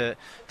breaks it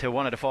to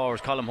one of the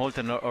forwards, Colm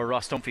Hulton or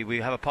Ross Dunphy, we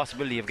have a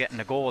possibility of getting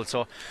a goal.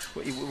 So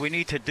we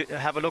need to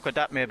have a look at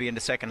that maybe in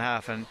the second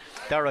half. And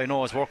Darragh, I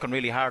know, is working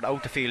really hard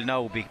out the field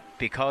now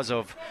because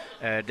of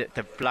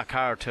the black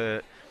card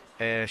to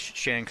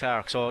Shane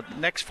Clark. So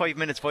next 5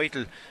 minutes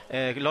vital.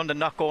 London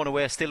not going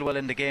away, still well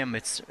in the game.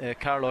 It's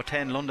Carlow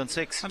 10, London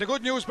 6. And the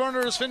good news,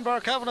 Bernard, is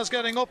Finbar Kavanagh's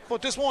getting up,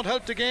 but this won't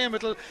help the game.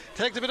 It'll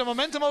take a bit of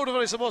momentum out of it,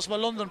 I suppose, from a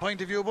London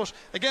point of view. But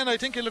again, I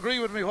think you'll agree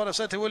with me what I've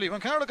said to Willie.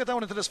 When Carlow get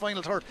down into this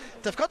final third,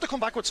 they've got to come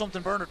back with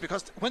something, Bernard,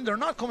 because when they're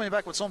not coming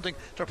back with something,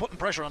 they're putting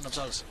pressure on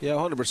themselves. Yeah,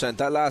 100%.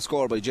 That last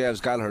score by James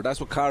Gallagher, that's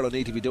what Carlow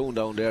need to be doing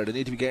down there. They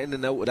need to be getting in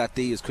and out of that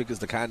D as quick as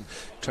they can,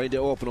 trying to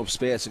open up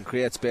space and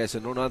create space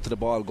and run onto the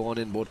ball going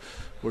in. But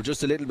we're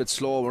just a little bit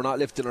slow. We're not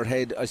lifting our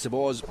head. I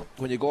suppose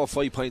when you go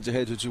 5 points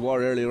ahead, which you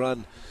were earlier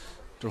on,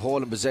 they're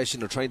holding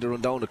possession, they're trying to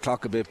run down the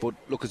clock a bit. But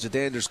look, it's a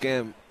dangerous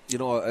game. You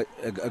know,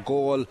 a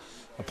goal,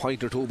 a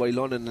point or two by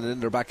London, and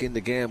then they're back in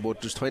the game. But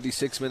there's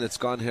 26 minutes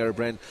gone here,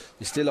 Brent.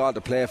 You still ought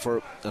to play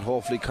for, and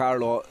hopefully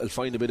Carlow will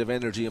find a bit of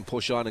energy and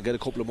push on and get a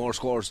couple of more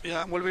scores.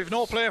 Yeah, well, we've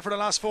no play for the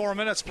last 4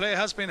 minutes. Play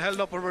has been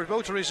held up, but we're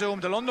about to resume.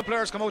 The London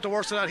players come out the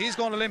worst of that. He's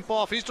going to limp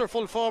off. He's their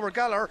full forward,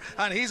 Gallagher,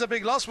 and he's a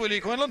big loss,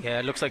 Willie Quinlan. Yeah,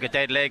 it looks like a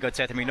dead leg, I'd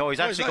say to me. No,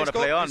 he's actually going to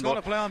play on. He's going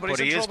to play on, but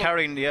he is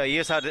carrying. Yeah, he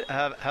has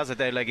a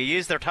dead leg. He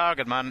is their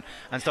target man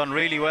and's done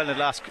really well in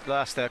the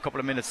last couple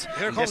of minutes.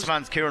 This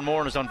man's Kieran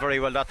Moore has done very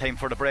well that time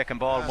for the breaking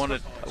ball, won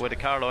it with a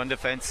Carlow in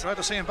defence. Right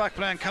to see him back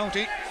playing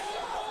County.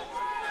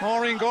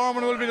 Maureen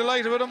Gorman will be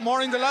delighted with it.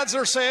 Maureen, the lads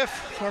are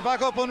safe. We're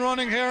back up and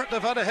running here. They've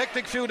had a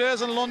hectic few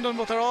days in London,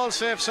 but they're all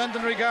safe.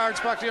 Sending regards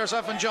back to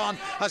yourself and John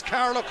as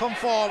Carlow come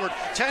forward.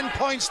 10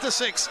 points to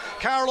 6.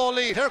 Carlow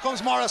lead. Here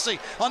comes Morrissey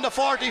on the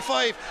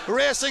 45,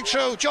 racing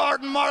through.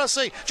 Jordan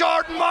Morrissey.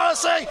 Jordan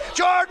Morrissey.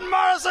 Jordan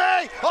Morrissey.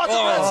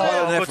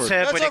 Oh, it's a great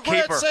save. It's a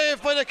great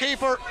save by the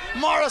keeper.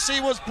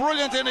 Morrissey was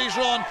brilliant in his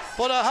run,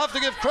 but I have to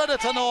give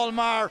credit to Noel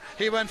Marr.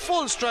 He went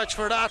full stretch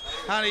for that,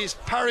 and he's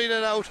parried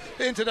it out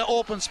into the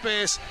open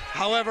space.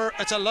 However,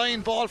 it's a line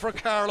ball for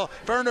Carlow.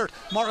 Bernard,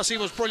 Morrissey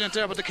was brilliant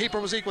there, but the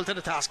keeper was equal to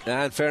the task.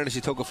 And in fairness,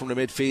 he took it from the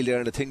midfield there,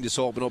 and the thing just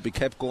opened up. He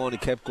kept going.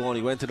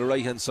 He went to the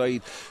right hand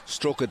side,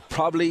 struck it.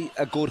 Probably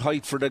a good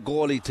height for the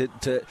goalie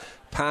to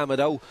palm it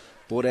out.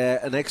 But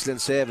an excellent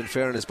save, in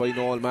fairness, by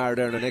Noel Marr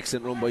there, and an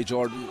excellent run by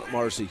Jordan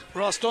Morrissey.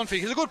 Ross Dunphy,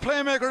 he's a good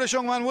playmaker, this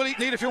young man. Will he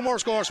need a few more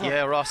scores from him?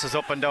 Yeah, Ross is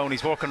up and down.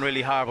 He's working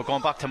really hard. But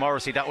going back to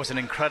Morrissey, that was an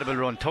incredible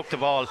run. Took the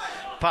ball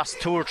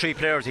past 2 or 3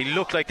 players. He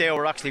looked like they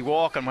were actually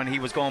walking when he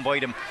was going by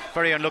them.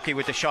 Very unlucky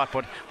with the shot,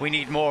 but we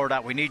need more of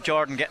that. We need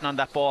Jordan getting on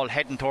that ball,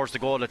 heading towards the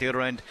goal at the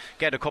other end,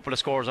 get a couple of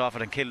scores off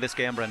it and kill this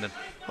game, Brendan.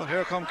 Well,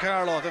 here come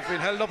Carlow. They've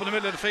been held up in the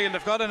middle of the field.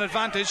 They've got an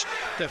advantage.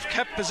 They've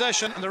kept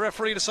possession, and the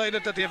referee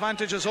decided that the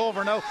advantage is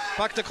over now.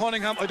 Back to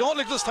Cunningham. I don't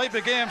like this type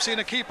of game, seeing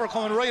a keeper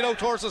coming right out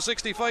towards the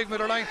 65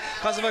 metre line,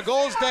 because if it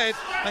goes dead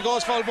and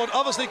goes foul, but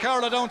obviously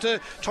Carlow down to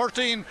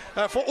 13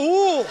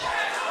 ooh!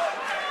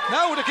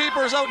 Now the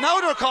keeper is out.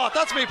 Now they're caught.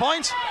 That's me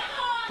points.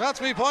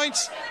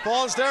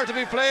 Ball's there to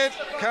be played.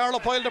 Carlow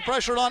piled the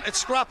pressure on. It's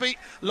scrappy.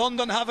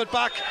 London have it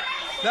back.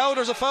 Now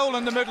there's a foul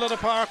in the middle of the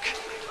park,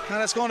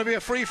 and it's going to be a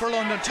free for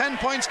London. 10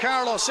 points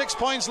Carlow, 6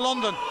 points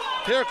London.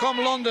 Here come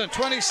London.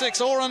 26.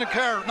 Oran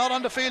Kerr, not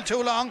on the field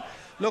too long.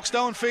 Looks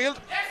downfield.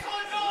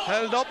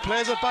 Held up,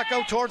 plays it back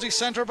out towards his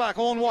centre back.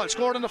 Owen Walsh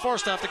scored in the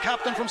first half, the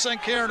captain from St.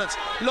 Kiernan's.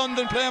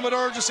 London playing with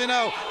urgency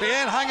now. They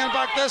ain't hanging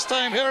back this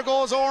time. Here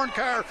goes Oran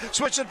Kerr,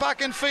 switch it back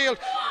in field.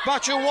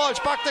 Matthew Walsh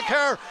back to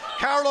Kerr.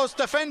 Carlow's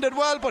defended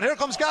well, but here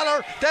comes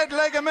Gallagher. Dead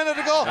leg a minute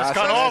ago. It's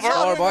gone over.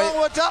 Nothing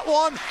wrong with that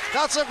one.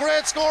 That's a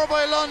great score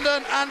by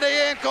London, and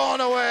they ain't going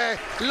away.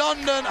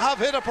 London have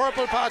hit a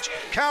purple patch.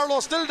 Carlow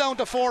still down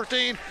to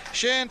 14.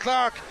 Shane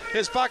Clark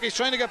is back. He's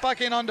trying to get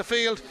back in on the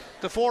field.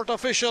 The fourth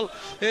official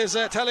is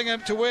telling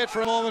him to wait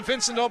for a moment.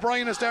 Vincent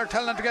O'Brien is there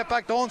telling him to get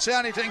back. Don't say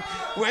anything.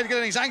 Wait,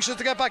 he's anxious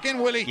to get back in,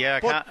 Willie.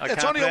 Yeah, I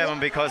can't blame him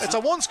because it's a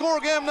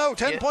one-score game now.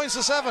 10 points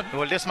to 7.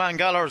 Well, this man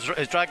Gallagher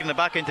is dragging it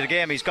back into the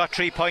game. He's got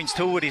 3 points,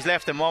 2 with his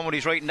left and 1 with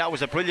his right, and that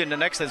was a brilliant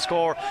and excellent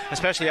score,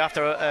 especially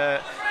after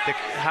the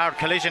hard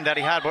collision that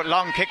he had. But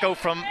long kick out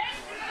from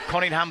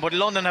Cunningham, but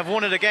London have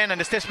won it again,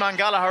 and it's this man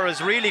Gallagher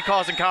is really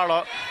causing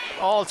Carlow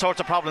all sorts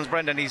of problems,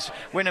 Brendan. He's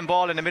winning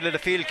ball in the middle of the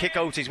field,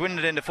 kick-outs, he's winning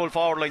it in the full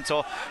forward line,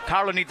 so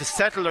Carlow need to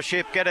settle their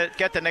ship,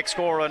 get the next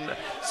score, and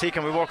see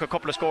can we work a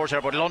couple of scores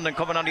here. But London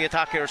coming on the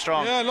attack here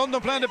strong. Yeah,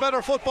 London playing the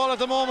better football at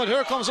the moment.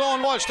 Here comes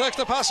Owen Walsh, takes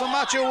the pass from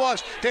Matthew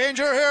Walsh.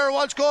 Danger here,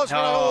 Walsh goes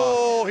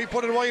for he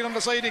put it wide on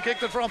the side he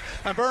kicked it from,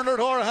 and Bernard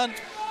Horahan,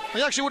 I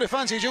actually would have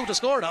fancied you to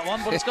score that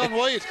one, but it's gone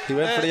wide. He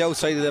went for the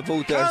outside of the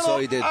boot there, so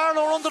he did.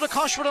 Arno under the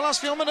cosh for the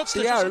last few minutes.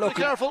 They are, look,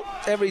 careful.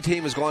 Every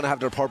team is going to have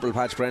their purple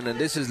patch, Brendan.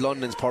 This is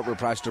London's purple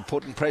patch. They're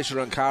putting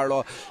pressure on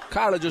Carlow.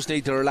 Carlow just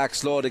need to relax,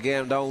 slow the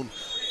game down.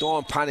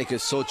 Don't panic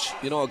as such.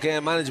 You know,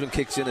 game management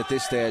kicks in at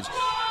this stage.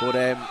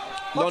 But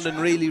London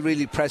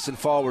really pressing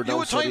forward now.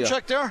 You a time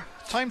check there?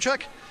 Time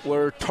check?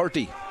 We're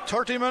 30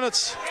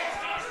 minutes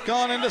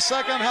gone in the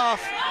second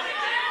half.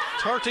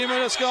 30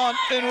 minutes gone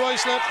in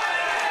Ruislip.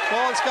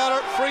 Ball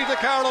scattered, free to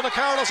Carlow. The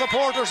Carlow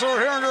supporters who are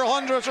here in their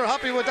hundreds are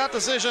happy with that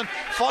decision.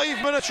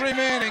 5 minutes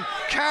remaining.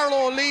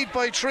 Carlow lead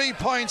by 3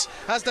 points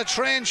as the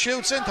train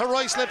shoots into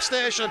Ruislip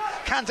Station.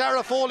 Can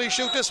Dara Foley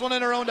shoot this one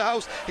in around the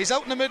house? He's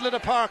out in the middle of the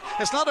park.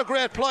 It's not a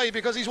great play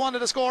because he's one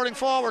of the scoring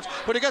forwards,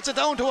 but he gets it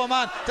down to a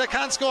man that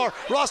can't score.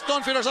 Ross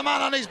Dunphy, there's a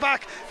man on his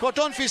back, but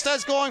Dunphy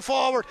stays going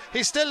forward.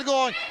 He's still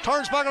going,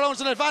 turns back around,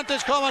 it's an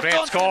advantage coming. Great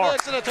Dunphy score.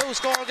 makes it a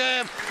 2-score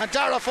game, and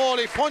Dara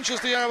Foley punches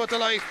the air with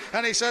delight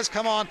and he says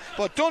come on.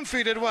 But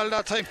Dunphy did well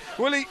that time.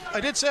 Willie, I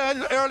did say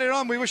earlier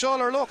on we wish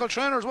all our local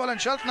trainers well in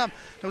Cheltenham.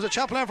 There was a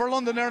chap playing for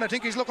London there, and I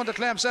think he's looking to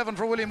claim 7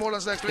 for Willie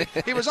Mullins next week.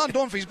 He was on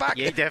Dunphy's back.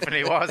 Yeah, he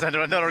definitely was, and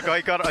another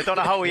guy got it. I don't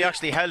know how he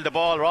actually held the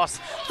ball. Ross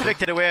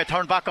flicked it away,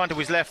 turned back onto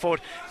his left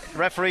foot.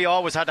 Referee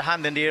always had the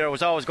hand in the air. It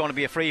was always going to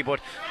be a free, but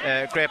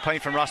great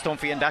point from Ross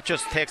Dunphy, and that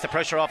just takes the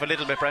pressure off a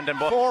little bit, Brendan.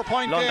 But 4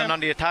 point London game. on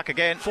the attack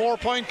again. 4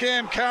 point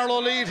game.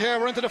 Carlow lead here.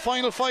 We're into the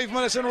final 5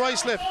 minutes in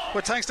Ruislip,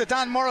 but thanks to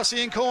Dan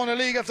Morrissey and Kona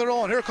League of their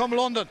own. Here come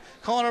London.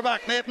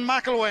 Cornerback Nathan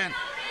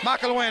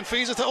McElwain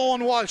feeds it to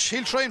Owen Walsh.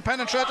 He'll try and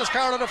penetrate this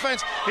Carlow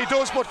defence. He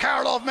does, but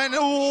Carlow have men.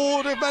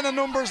 Oh, they've men in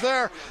numbers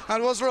there.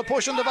 And was there a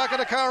push in the back of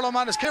the Carlow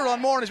man? It's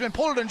Kieran Moore, and he's been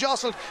pulled and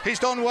jostled. He's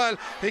done well.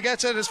 He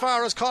gets it as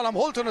far as Colm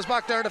Hulton is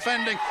back there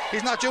defending.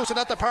 He's not used to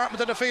that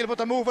department of the field, but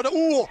the move it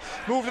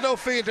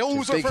outfield. The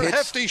Oozer for hits.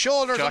 hefty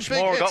shoulders. Josh and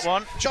big Moore hits. got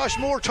one. Josh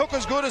Moore took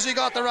as good as he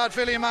got the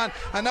Radfilly man,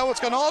 and now it's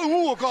gone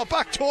all go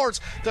back towards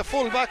the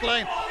full back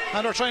line,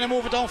 and they're trying to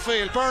move it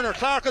downfield. Bernard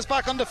Clark is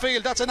back on the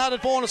field. That's an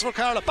added bonus for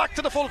Carlow. Back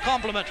to the full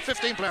complement.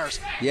 15 players.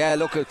 Yeah,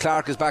 look,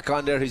 Clark is back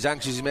on there. He's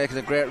anxious, he's making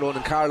a great run,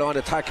 and Carlow on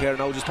attack here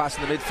now, just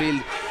passing the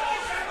midfield.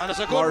 And it's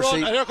a good Morrissey.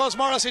 run, and here comes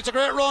Morrissey. It's a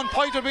great run.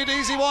 Point would be the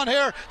easy one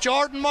here.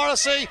 Jordan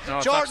Morrissey. No,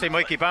 it's Jordan, actually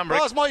Mikey Bambrick.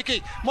 Was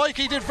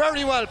Mikey did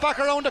very well. Back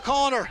around the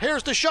corner.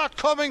 Here's the shot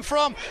coming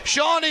from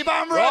Shawnee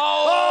Bambrick.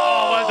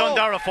 Oh, well done,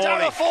 Dara Foley.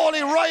 Dara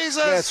Foley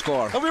rises. Great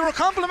score. And we were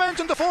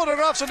complimenting the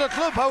photographs in the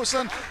clubhouse,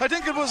 and I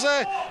think it was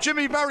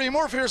Jimmy Barry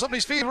Murphy or something.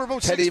 His feet were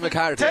about Teddy 6 feet.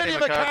 McCarthy. Teddy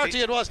McCarthy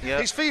it was. Yeah.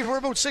 His feet were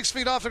about 6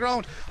 feet off the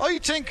ground. I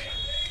think,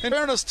 in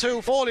fairness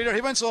to Foley there,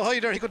 he went so high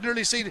there he could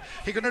nearly see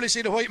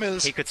the White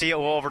Mills. He could see it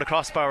over the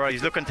crossbar.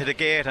 He's looking to the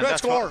gate, and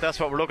that's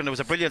what we're looking. It was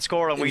a brilliant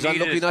score, and He we was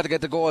needed unlucky it. not to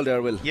get the goal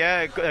there, Will.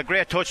 Yeah, a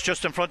great touch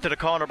just in front of the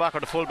cornerback or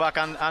the fullback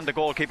and the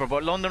goalkeeper.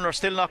 But London are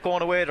still not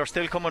going away. They're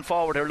still coming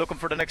forward. They're looking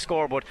for the next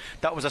score, but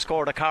that was a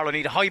score that Carlow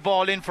needed. High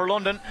ball in for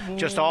London,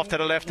 just off to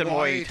the left and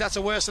wide. That's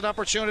a wasted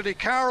opportunity.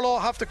 Carlow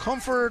have the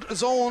comfort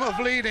zone of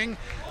leading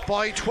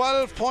by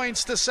 12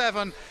 points to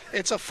 7.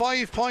 It's a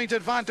 5-point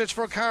advantage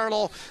for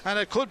Carlow, and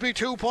it could be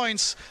 2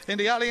 points in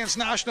the Alliance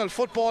National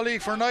Football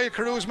League for Niall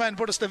Carew's men,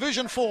 but it's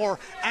Division 4.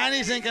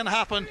 Anything can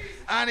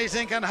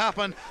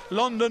happen.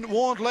 London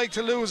won't like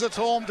to lose at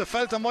home. They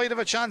felt they might have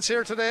a chance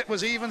here today. It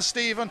was even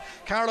Stephen.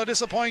 Carlow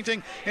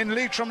disappointing in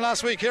Leitrim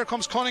last week. Here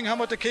comes Cunningham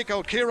with the kick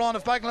out. Kieran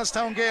of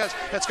Bagenalstown Gales.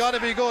 It's got to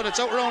be good.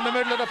 It's out around the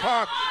middle of the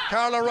park.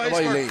 Carlow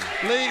Riceford.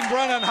 Liam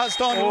Brennan has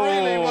done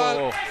really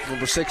well.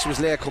 Number 6 was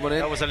late coming in.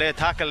 That was a late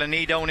tackle, and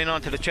knee down in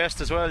onto the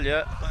chest as well,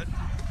 yeah.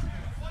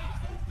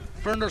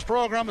 Bernard's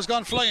programme has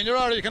gone flying. You're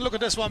alright, you can look at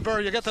this one, Burr.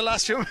 You get the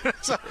last few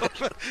minutes.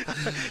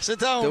 Sit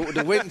down.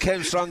 The wind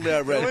came strong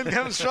there, Brett. The wind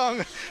came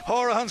strong.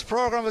 Horahan's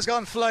programme has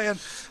gone flying.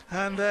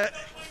 And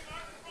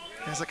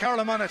as the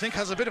Carlow man, I think,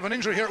 has a bit of an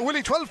injury here.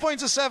 Willie, 12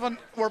 points to 7.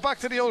 We're back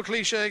to the old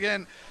cliche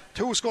again.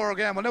 2-score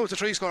game. Well, now it's a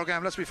 3-score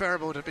game. Let's be fair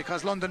about it,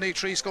 because London need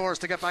 3 scores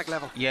to get back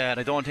level. Yeah, and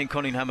I don't think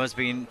Cunningham has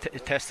been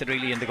tested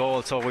really in the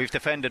goal, so we've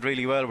defended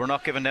really well. We're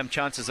not giving them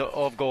chances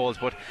of goals,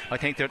 but I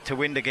think to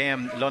win the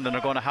game, London are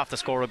going to have to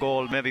score a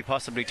goal, maybe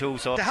possibly 2.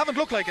 So they haven't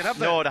looked like it, have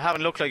they? No, they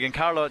haven't looked like it. And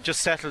Carlow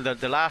just settled.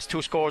 The last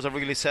 2 scores have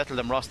really settled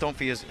them. Ross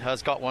Dunphy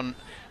has got one,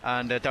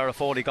 and Dara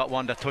Foley got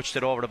one that touched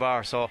it over the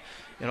bar. So,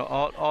 you know,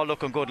 all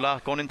looking good.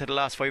 Going into the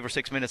last 5 or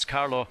 6 minutes,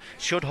 Carlow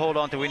should hold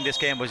on to win this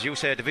game. But as you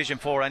say, Division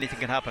 4, anything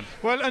can happen.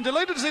 Well, I'm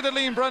delighted to see that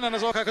Liam Brennan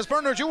is okay, because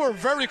Bernard, you were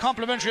very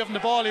complimentary of him the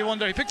ball he won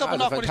there. He picked up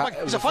enough, but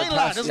he's a fine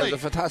lad, isn't he? It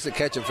was a fantastic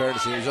catch, in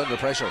fairness. He was under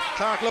pressure.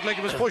 Clark looked like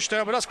he was pushed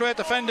there, but that's great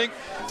defending.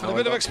 And a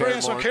bit of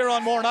experience from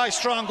Kieran Moore. Nice,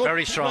 strong, good.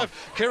 Very strong.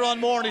 Kieran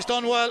Moore, and he's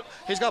done well.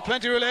 He's got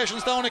plenty of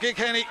relations down at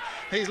Kilkenny.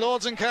 He's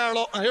loads in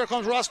Carlow, and here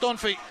comes Ross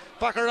Dunphy.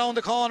 Back around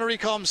the corner he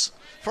comes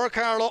for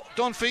Carlow.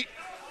 Dunphy.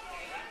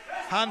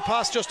 Hand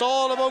pass just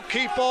all about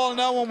keep ball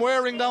now and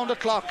wearing down the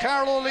clock.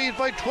 Carlow lead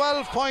by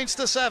 12 points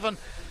to 7.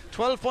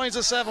 12 points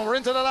to 7. We're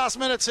into the last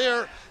minutes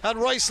here at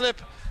Ruislip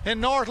in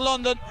North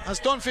London as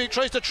Dunphy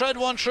tries to tread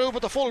one through,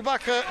 but the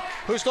full-back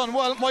who's done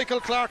well,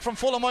 Michael Clark from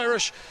Fulham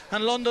Irish,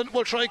 and London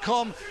will try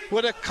come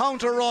with a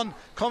counter run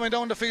coming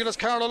down the field as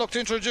Carlow look to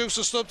introduce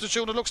a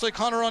substitute. It looks like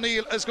Conor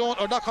O'Neill is going,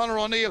 or not Conor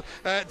O'Neill,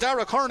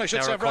 Dara Kern, I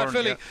should say, Brad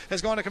Philly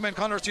is going to come in.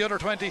 Connor's the other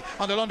 20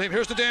 on the London team.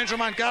 Here's the danger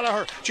man,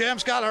 Gallagher,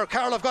 James Gallagher.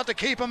 Carlow have got to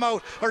keep him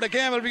out or the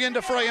game will begin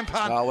to fry and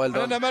pan. Well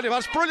done.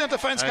 That's brilliant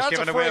defence. He's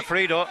giving away a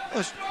free though.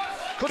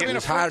 Could have been It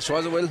was harsh,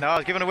 was it, Will? No, I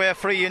was giving away a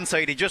free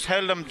inside. He just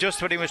held him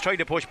just when he was trying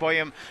to push by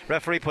him.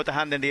 Referee put the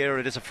hand in the air.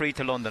 It is a free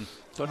to London.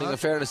 Don't think, in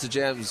fairness to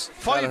James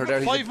 5 Gallagher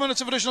there, 5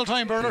 minutes of additional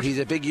time, Bernard. he's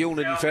a big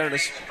unit in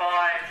fairness. 5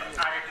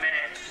 added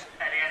minutes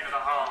at the end of the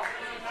half.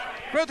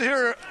 Great to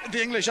hear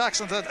the English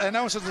accent that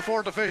announces the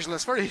fourth official.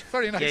 It's very,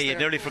 very nice. Yeah, you there.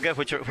 nearly forget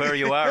where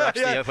you are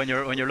actually Yeah. when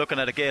you're looking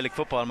at a Gaelic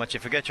football match. You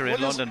forget you're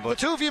in London. The But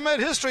two of you made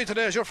history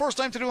today. It's your first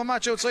time to do a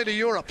match outside of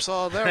Europe,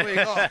 so there we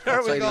go.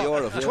 There we Outside go. of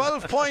Europe, yeah.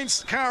 12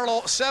 points,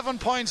 Carlow. 7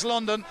 points,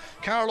 London.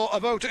 Carlow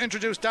about to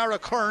introduce Dara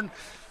Kern.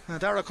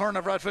 Dara Kern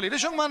of Rathvilly.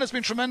 This young man has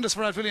been tremendous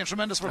for Rathvilly and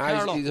tremendous for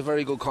Carlow. He's a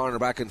very good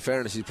cornerback in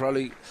fairness. He's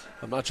probably,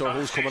 I'm not sure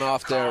who's coming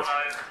off there.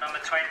 Number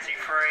 23.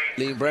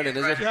 Liam Brennan,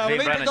 is it? Yeah, well, Liam he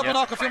picked Brennan, up a yeah.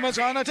 knock a few minutes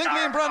ago, and I think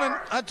Liam Brennan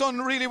had done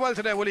really well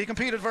today. Well, he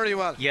competed very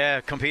well.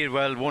 yeah, competed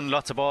well, won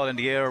lots of ball in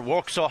the air,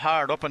 worked so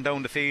hard up and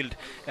down the field,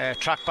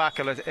 track back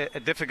a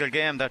difficult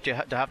game that you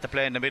have to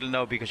play in the middle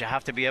now because you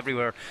have to be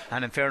everywhere.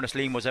 And in fairness,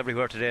 Liam was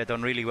everywhere today,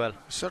 done really well.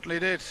 Certainly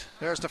did.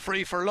 There's the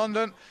free for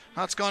London.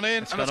 That's gone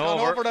in It's and gone it's gone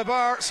over. over the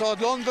bar. So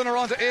London are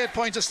on to 8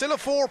 points. It's still a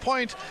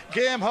 4-point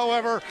game,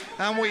 however,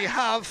 and we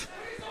have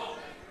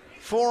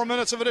 4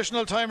 minutes of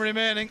additional time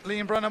remaining.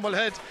 Liam Brennan will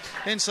head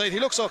inside. He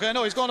looks okay.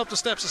 No, he's gone up the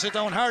steps to sit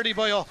down. Hardy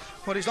bio,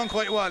 but he's done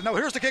quite well. Now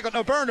here's the kick out.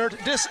 Now Bernard,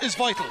 this is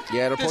vital.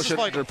 Yeah, This is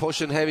vital. they're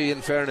pushing heavy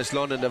in fairness,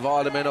 London. They've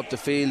all the men up the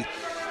field.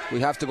 We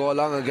have to go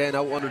along again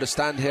out under the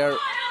stand here.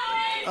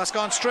 That's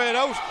gone straight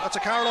out. That's a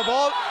Carlow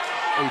ball.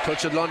 He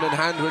touched London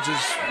hand, which is,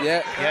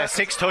 Yeah,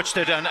 Six touched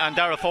it and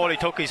Darragh Foley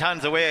took his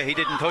hands away. He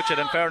didn't touch it,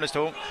 in fairness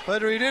to him.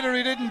 Whether he did or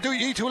he didn't,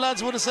 you two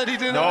lads would have said he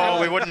didn't. No,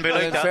 we wouldn't be And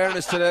like in that.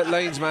 fairness to the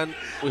linesman,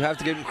 we have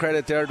to give him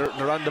credit there.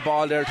 They're on the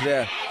ball there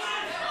today.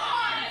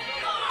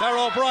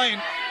 Darragh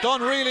O'Brien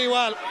done really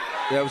well.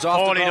 Yeah, it was off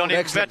Foley the ground. done even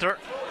Excellent. better.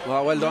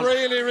 Well done.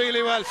 Really,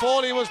 really well.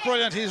 Foley was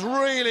brilliant. He's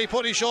really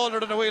put his shoulder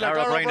to the wheel.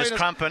 Darragh O'Brien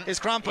is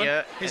cramping.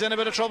 Yeah. He's in a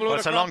bit of trouble Well, with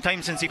it's a a cramp. long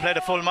time since he played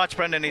a full match,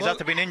 Brendan. He's Well- had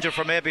to been injured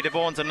for maybe the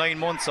bones in 9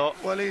 months. So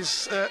Well,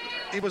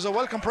 he was a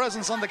welcome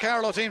presence on the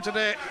Carlow team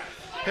today.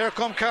 Here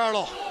come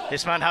Carlow.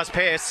 this man has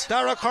pace.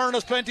 Dara Kern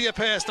has plenty of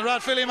pace. The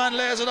Rathvilly man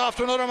lays it off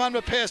to another man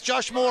with pace.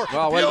 Josh Moore,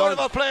 Oh, well beautiful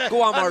done. play.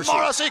 Go on, and Morrissey.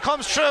 Morrissey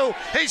comes through.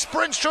 He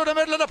sprints through the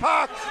middle of the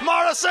park.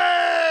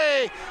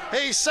 Morrissey!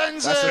 He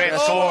sends That's it a great over.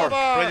 score.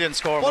 Brilliant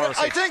score, But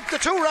Morrissey. I think the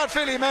two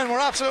Rathvilly men were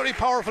absolutely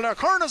powerful there.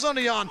 Kern is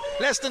only on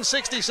less than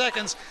 60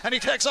 seconds, and he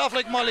takes off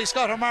like Molly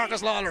Scott or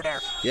Marcus Lawler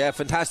there. Yeah,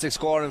 fantastic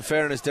score in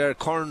fairness there.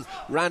 Kern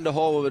ran the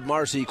hole with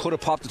Morrissey. He could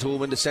have popped it to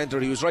him in the centre.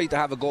 He was right to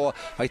have a go.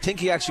 I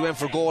think he actually went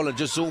for goal and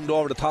just zoomed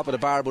over the top of the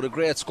bar, but a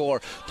great score.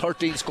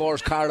 13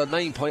 scores Carlow,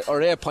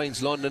 8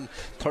 points London,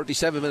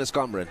 37 minutes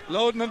Gomrin.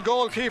 Loudon and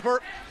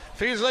goalkeeper.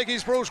 Feels like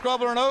he's Bruce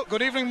Grobbler now.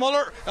 Good evening,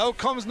 Muller. Out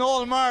comes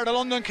Noel Marr, the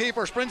London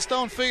keeper. Sprints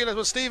downfield. It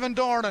was Stephen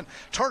Dornan.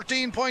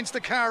 13 points to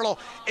Carlow.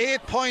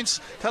 8 points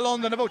to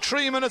London. About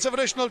 3 minutes of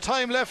additional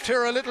time left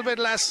here. A little bit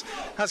less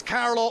as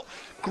Carlow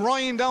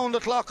grind down the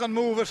clock and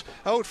move it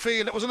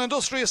outfield. It was an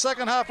industrious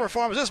second half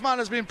performance. This man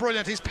has been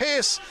brilliant. His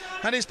pace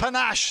and his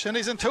panache and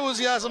his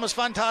enthusiasm is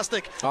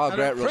fantastic. Oh, and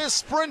great run. Chris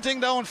sprinting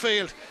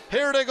downfield.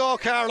 Here they go,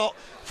 Carlow.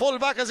 Full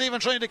back is even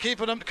trying to keep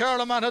it.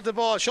 Carlow man had the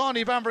ball.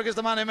 Shawnee Bamberg is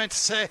the man I meant to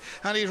say,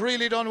 and he's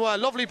really done well.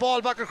 Lovely ball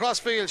back across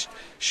field.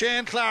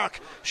 Shane Clark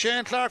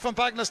from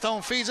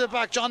Bagnestown feeds it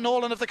back. John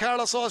Nolan of the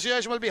Carlow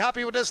Association will be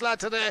happy with this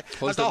lad today.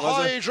 As the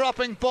high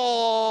dropping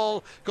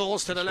ball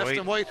goes to the left Right.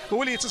 and wide. But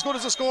Willie, it's as good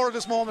as a score at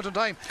this moment in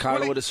time. Carlow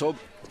Willie, with a sub.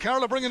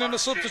 Carlow bringing in the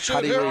substitute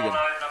Paddy here. Regan. Number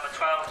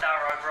 12,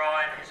 Darragh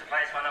O'Brien, is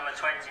replaced by number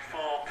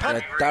 24,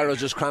 Paddy Darrow's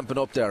just cramping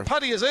up there.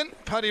 Paddy is in.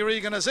 Paddy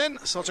Regan is in.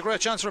 So it's a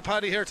great chance for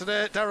Paddy here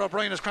today. Darragh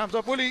O'Brien is cramped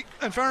up. Willie,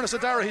 in fairness to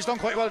Darragh, he's done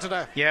quite well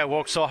today. Yeah,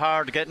 worked so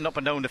hard getting up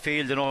and down the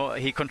field. You know,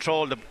 he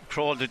controlled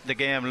the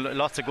game.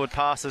 Lots of good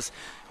passes.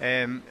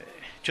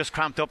 Just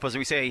cramped up, as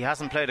we say. He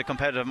hasn't played a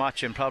competitive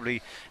match in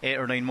probably 8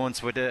 or 9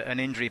 months with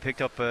an injury. He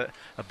picked up a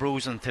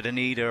bruising to the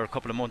knee there a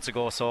couple of months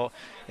ago. So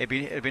it'd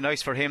be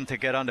nice for him to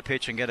get on the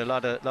pitch and get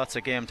lots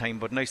of game time.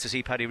 But nice to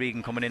see Paddy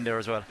Regan coming in there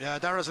as well. Yeah,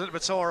 Darragh's a little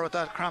bit sore with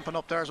that cramping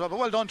up there as well. But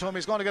well done to him.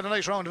 He's going to get a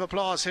nice round of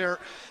applause here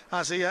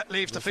as he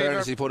leaves the In field.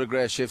 fairness, he put a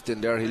great shift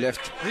in there. He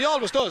left. He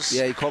always does.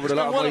 Yeah, he covered It's a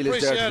lot of been well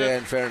mileage there appreciated. today,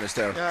 in fairness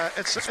there. Yeah,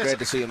 it's great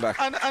to see him back.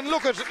 And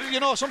look at,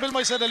 some people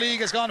might say the league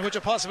has gone, which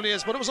it possibly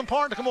is, but it was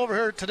important to come over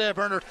here today,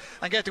 Bernard,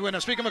 and get the win.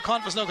 I'm speaking with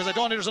confidence now because I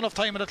don't think there's enough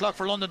time in the clock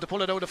for London to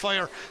pull it out of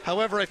fire.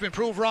 However, I've been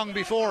proved wrong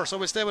before, so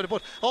we'll stay with it.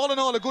 But all in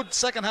all, a good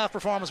second half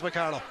performance by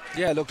Carlow.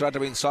 Yeah, looked after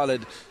being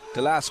solid.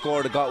 The last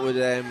score they got with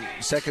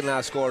second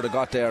last score they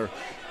got there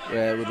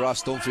with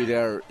Ross Dunphy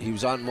there, he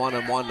was on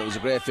 1-on-1. It was a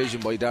great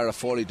vision by Darragh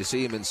Foley to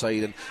see him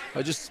inside, and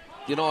I just,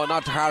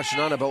 not harshing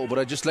on about it, but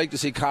I just like to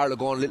see Carlow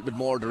going a little bit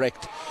more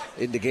direct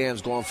in the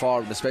games going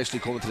forward, and especially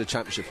coming to the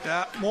championship.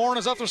 Yeah, Moran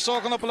is after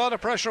soaking up a lot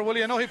of pressure,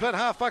 Willie. I know he played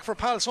half back for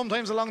Pal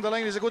sometimes along the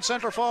line. He's a good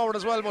centre forward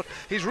as well, but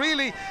he's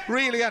really,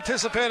 really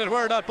anticipated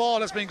where that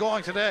ball has been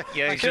going today.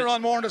 Yeah, and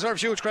Kieran Moran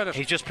deserves huge credit.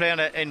 He's just playing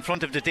it in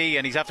front of the D,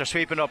 and he's after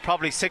sweeping up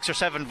probably 6 or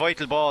 7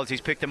 vital balls. He's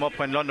picked them up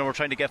when London were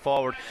trying to get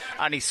forward,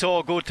 and he's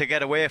so good to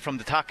get away from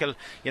the tackle.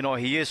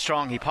 He is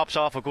strong. He pops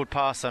off a good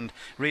pass and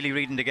really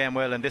reading the game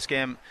well. And this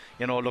game,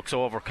 looks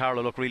over.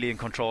 Carlow look really in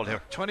control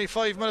here.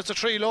 25 minutes to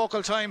 3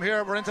 local time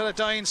here. We're into the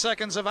dying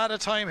seconds of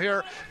added time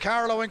here.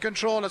 Carlow in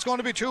control. It's going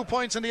to be 2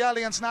 points in the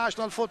Alliance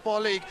National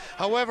Football League.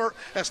 However,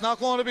 it's not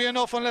going to be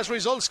enough unless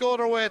results go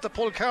their way to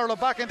pull Carlow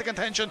back into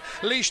contention.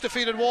 Laois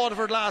defeated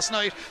Waterford last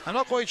night. I'm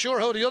not quite sure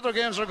how the other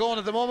games are going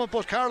at the moment,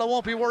 but Carlow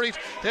won't be worried.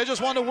 They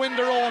just want to win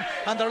their own,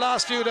 and their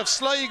last few, they have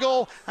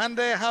Sligo and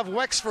they have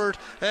Wexford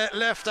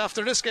left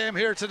after this game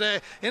here today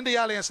in the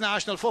Alliance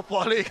National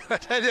Football League. I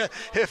tell you,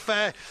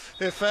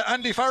 if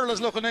Andy Farrell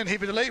is looking in,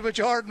 he'd be delighted with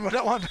Jordan with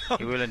that one.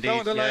 He will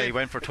indeed. Yeah, he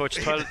went for touch.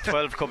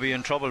 12 could be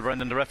in trouble,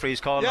 Brendan. The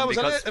referee's called him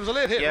because it was a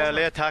late hit. Yeah,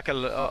 late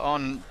tackle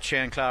on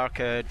Shane Clark,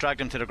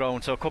 dragged him to the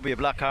ground, so it could be a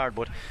black card,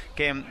 but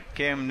game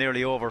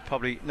nearly over.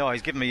 Probably no,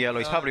 he's given me yellow.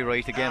 He's probably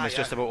right. The game is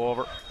just about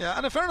over. Yeah,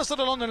 and in fairness to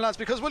the London lads,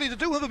 because Willie, they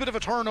do have a bit of a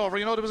turnover.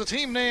 You know, there was a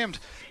team named,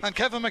 and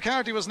Kevin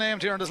McCarthy was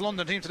named here in this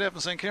London team today from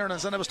St.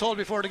 Kieran's, and I was told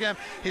before the game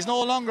he's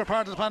no longer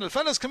part of the panel.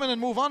 Fellas come in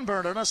and move on,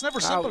 Bernard, and it's never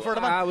simple for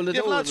them. Well, you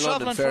have lads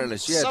travelling from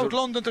South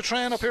London to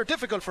train up here.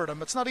 Difficult for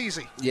them. It's not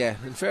easy. Yeah,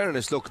 in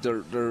fairness, look,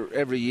 they're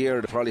every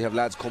year they probably have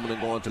lads coming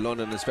and going to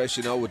London,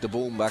 especially now with the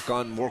boom back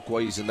on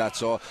work-wise and that,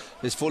 so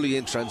it's fully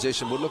in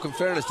transition. But look, in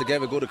fairness, they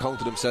gave a good account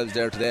of themselves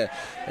there today.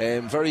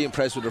 Very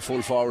impressed with their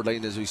full forward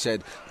line, as we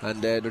said,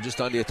 and they're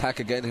just on the attack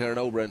again here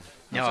now, Bren.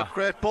 That's a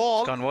great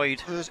ball. It's gone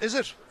wide. Is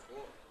it?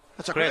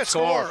 That's a great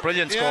score.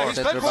 Brilliant score. He's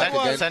centre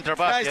back. Centre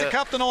back. He's the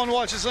captain, Owen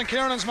Walsh. He's St.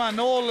 Kieran's man.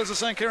 Noel is the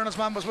St. Kieran's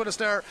man, was with us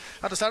there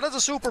at the start. That's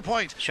a super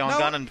point. Sean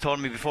Gannon told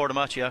me before the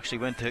match he actually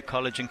went to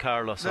college in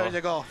Carlow. So there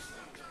you go.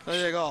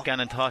 There you go.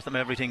 Gannon taught them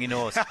everything he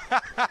knows.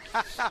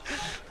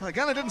 Well,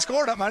 Gannon didn't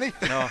score that many.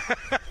 No.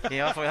 He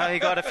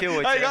got a few.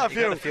 He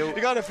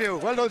got a few.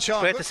 Well done,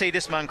 Sean. Great to see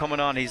this man coming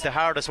on. He's the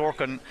hardest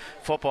working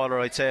footballer,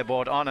 I'd say,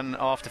 both on and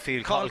off the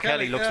field. Carl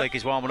Kelly looks like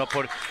he's warming up,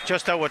 but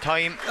just our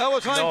time.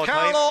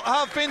 Carlow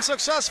have been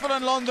successful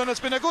in London.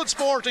 It's been a good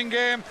sporting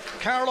game.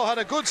 Carlow had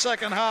a good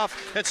second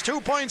half. It's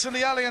 2 points in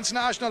the Alliance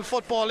National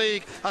Football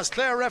League as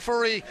Clare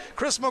referee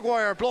Chris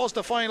Maguire blows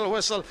the final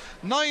whistle.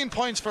 9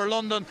 points for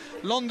London.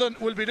 London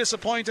will be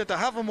disappointed to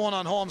have him won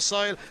on home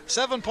soil.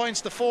 7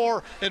 points to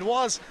 4. It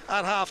was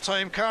at half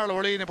time. Carlow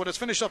were leading, but it's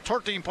finished up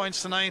 13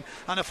 points to 9,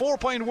 and a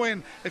 4-point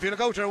win, if you look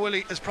out there,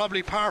 Willie, is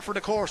probably par for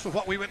the course with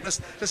what we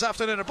witnessed this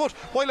afternoon. But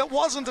while it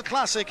wasn't a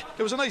classic,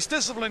 it was a nice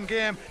disciplined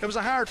game, it was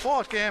a hard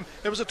fought game,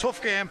 it was a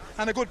tough game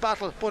and a good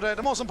battle. But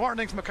the most important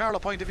thing from a Carlow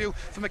point of view,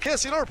 from a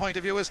KCLR point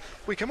of view, is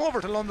we came over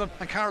to London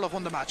and Carlow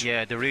won the match.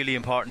 Yeah, the really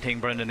important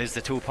thing, Brendan, is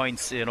the 2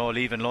 points,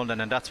 leaving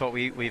London, and that's what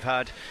we've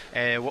had.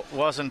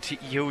 Wasn't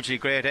hugely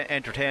great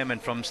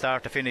entertainment from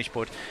start to finish,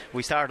 but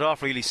we started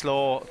off really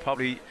slow.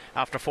 Probably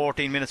after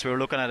 14 minutes we were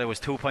looking at it was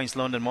 2 points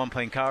London, 1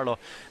 point Carlow,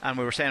 and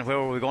we were saying where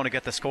were we going to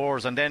get the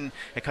scores, and then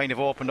it kind of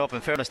opened up.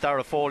 In fairness,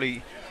 Darragh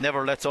Foley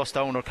never lets us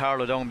down or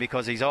Carlow down,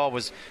 because he's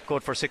always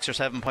good for 6 or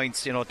 7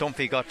 points.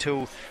 Dunphy got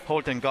 2,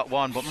 Holton got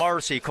 1, but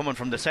Morrissey coming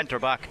from the centre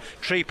back,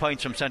 3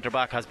 points from centre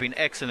back, has been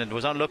excellent.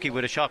 Was unlucky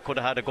with a shot, could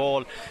have had a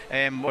goal,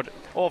 but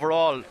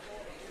overall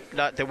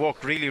that they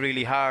worked really,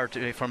 really hard,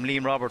 from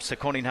Liam Roberts to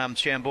Cunningham,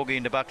 Shane Buggy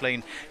in the back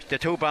line. The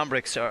two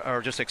Bambricks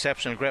are just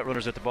exceptional, great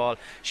runners at the ball.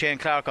 Shane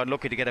Clark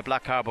unlucky to get a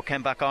black card, but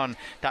came back on.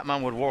 That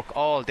man would work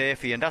all day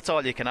for you, and that's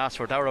all you can ask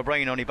for. Darragh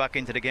O'Brien only back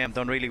into the game,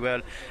 done really well.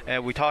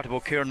 We talked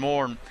about Kieran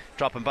Moore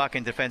dropping back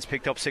in defence,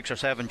 picked up 6 or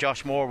 7.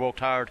 Josh Moore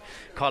worked hard,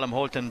 Colm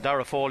Holton,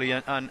 Darragh Foley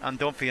and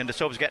Dunphy, and the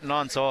subs getting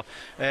on. So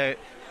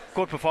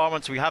good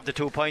performance. We have the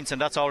 2 points,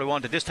 and that's all we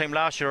wanted. This time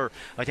last year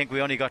I think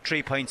we only got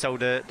 3 points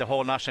out of the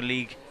whole National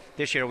League.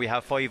 This year we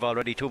have 5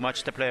 already, 2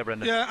 matches to play,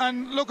 Brendan. Yeah,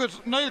 and look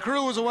at Niall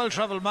Carew is a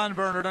well-travelled man,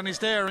 Bernard, and he's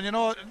there.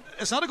 And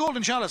it's not a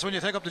golden chalice when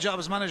you take up the job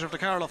as manager of the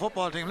Carlow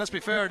football team. Let's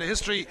be fair, the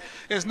history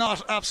is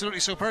not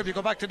absolutely superb. You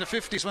go back to the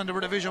 50s when they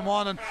were Division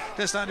 1 and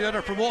this, that and the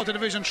other, promoted to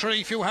Division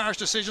 3, few harsh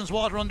decisions,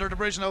 water under the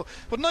bridge now.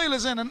 But Niall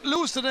is in and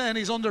lose today, and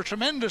he's under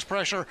tremendous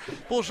pressure.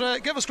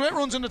 But gave us great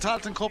runs in the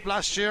Tailteann Cup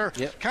last year.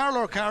 Yep.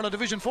 Carlow,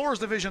 Division 4 is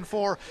Division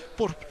 4.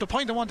 But the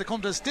point I want to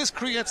come to is this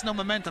creates no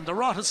momentum. The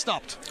rot has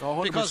stopped.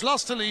 Because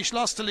lost to Laois,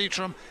 lost to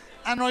Leitrim,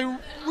 and I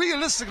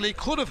realistically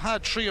could have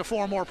had 3 or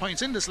 4 more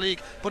points in this league,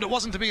 but it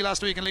wasn't to be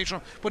last week in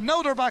Leitrim. But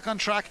now they're back on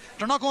track.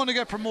 They're not going to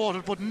get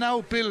promoted, but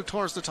now build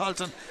towards the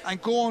Tailteann and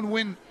go and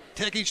win.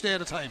 Take each day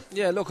at a time.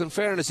 Yeah, look, in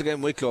fairness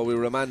again, Wicklow, we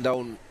were a man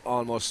down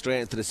almost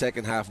straight into the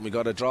second half, and we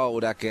got a draw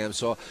with that game.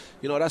 So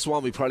that's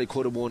one we probably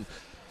could have won.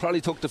 Probably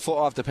took the foot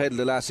off the pedal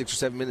the last 6 or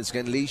 7 minutes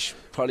again. Laois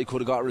probably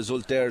could have got a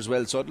result there as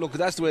well. So look,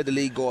 that's the way the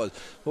league goes.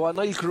 But what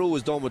Niall Carew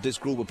has done with this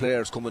group of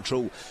players coming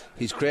through,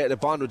 he's created a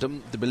bond with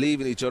them. They believe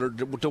in each other.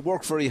 They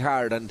work very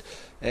hard. And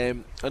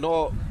I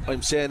know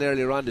I'm saying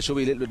earlier on they should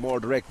be a little bit more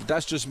direct, but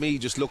that's just me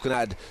just looking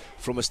at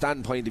from a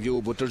standpoint of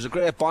view. But there's a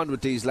great bond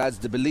with these lads.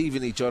 They believe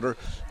in each other,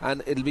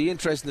 and it'll be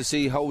interesting to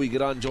see how we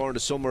get on during the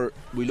summer.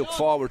 We look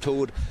forward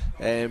to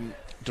it.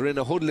 They're in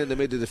a huddle in the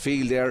middle of the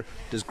field there.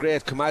 There's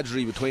great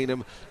camaraderie between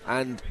them,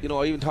 and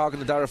even talking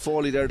to Darragh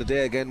Foley there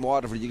today again,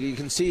 Waterford, you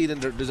can see it in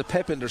there's a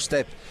pep in their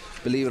step,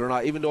 believe it or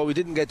not. Even though we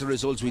didn't get the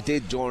results we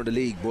did during the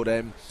league, but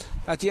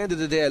at the end of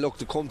the day, look,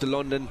 they come to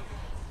London,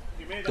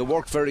 they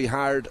worked very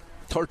hard.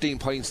 13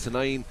 points to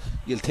 9.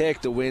 You'll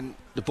take the win.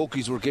 The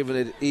bookies were giving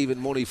it even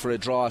money for a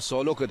draw.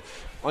 So look,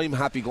 I'm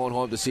happy going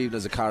home this evening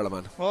as a Carlow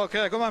man.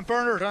 Okay, come on,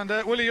 Bernard. And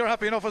Willie, you're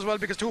happy enough as well,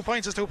 because 2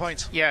 points is 2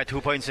 points. Yeah, 2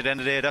 points at the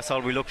end of the day. That's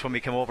all we looked when we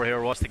came over here,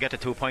 was to get the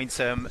 2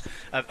 points.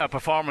 A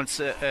performance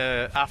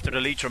after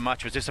the Leitrim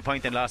match was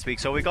disappointing last week,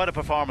 so we got a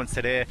performance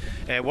today.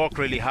 Worked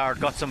really hard,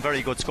 got some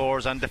very good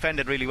scores, and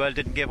defended really well.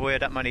 Didn't give away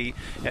that many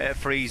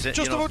frees.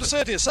 Just about to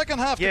say to you, second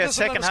half. Yeah,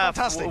 second half.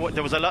 Fantastic.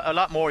 There was a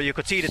lot more. You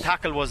could see the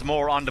tackle was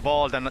more on the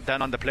ball than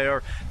on the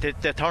player.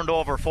 They turned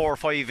over 4 or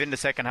 5 in the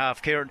second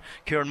half. Kieran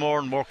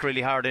Moran worked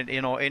really hard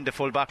in the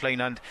full back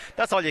line, and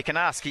that's all you can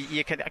ask.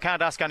 You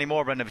can't ask any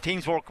more, Brendan. If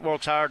teams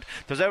works hard,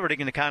 there's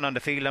everything they can on the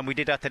field, and we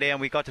did that today,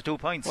 and we got the 2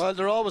 points. Well,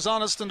 they're always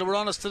honest, and they were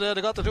honest today.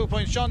 They got the 2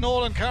 points. John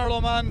Nolan,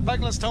 Carlow man,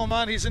 Bagenalstown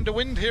man, he's in the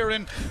wind here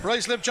in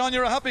Ruislip. John,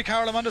 you're a happy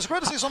Carlow man. It's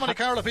great to see so many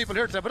Carlow people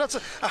here today, but that's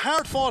a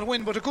hard fought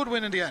win, but a good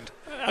win in the end.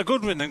 A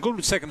good win, and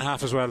good second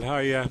half as well.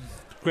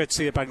 Great to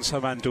see a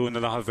Bagenalstown man doing a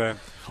lot of out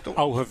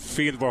of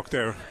field work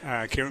there.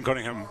 Kieran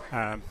Cunningham.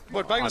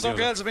 But Bagenalstown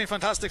Gales have been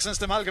fantastic since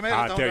the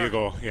amalgamated. There you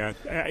go. Yeah,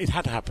 it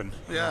had to happen.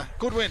 Yeah,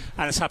 good win.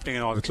 And it's happening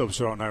in all the clubs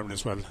around Ireland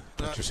as well.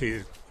 That you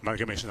see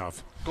amalgamation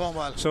of. Going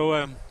well.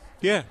 So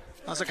yeah.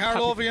 As a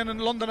Carlovian in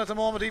London at the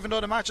moment, even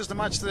though the match is the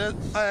match today,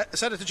 I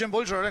said it to Jim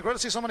Bulger, I'm great to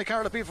see so many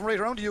Carlow people from right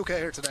around the UK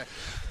here today.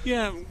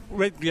 Yeah,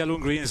 red, yellow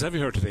and green is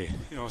everywhere today.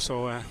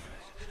 So.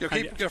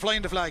 You're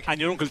flying the flag.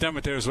 And your Uncle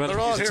Dermot there as well. They're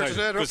all here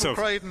today. They're up from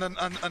Croydon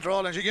and they're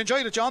all in. You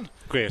enjoyed it, John?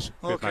 Great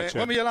okay. Match,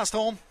 When were you last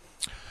home?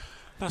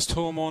 Last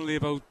home only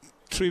about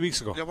 3 weeks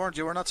ago.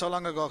 You were not so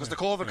long ago, because the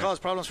COVID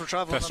caused problems for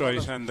travel. That's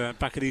right, and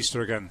back at Easter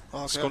again.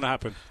 Okay. It's going to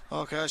happen.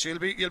 Okay, so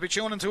you'll be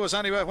tuning to us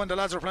anyway when the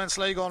lads are playing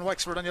Sligo and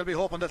Wexford, and you'll be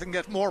hoping that they can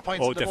get more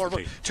points in the board.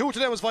 But 2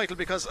 today was vital,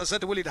 because I said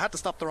to Willie, they had to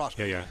stop the rot.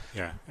 Yeah.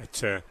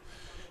 It's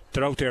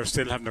they're out there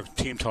still having a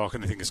team talk,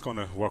 and I think it's going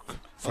to work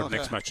for the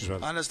next match as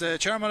well. And as the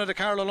chairman of the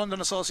Carlow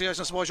London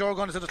Association, I suppose you're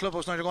going to the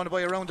clubhouse now. You're going to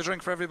buy a round of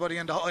drink for everybody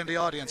in the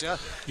audience, yeah?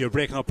 You're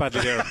breaking up badly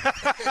there.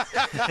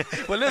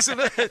 Well, listen,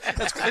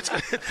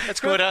 it's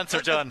good answer,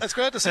 John. It's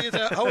great to see you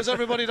there. How is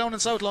everybody down in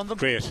South London?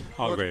 Great,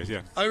 all great,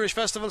 yeah. Irish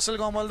Festival still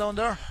going well down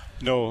there?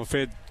 No, I'm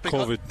afraid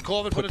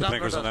COVID put the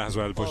blinkers on that as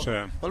well. But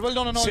well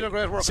done on all your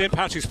great work. St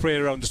Patrick's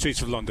Parade around the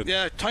streets of London.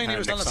 Yeah, Tiny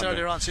was telling us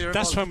earlier on. So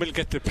that's when we'll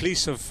get the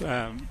police of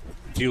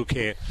the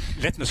UK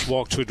letting us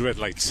walk through the red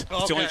lights.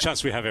 It's the only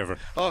chance we have ever.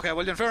 Okay,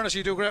 well, in fairness,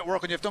 you do great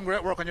work, and you've done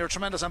great work, and you're a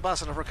tremendous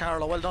ambassador for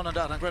Carlow. Well done on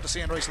that, and great to see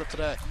you in Ruislip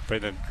today.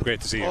 Brendan,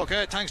 great to see you.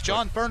 Okay, thanks,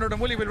 John. Bernard and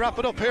Willie, we'll wrap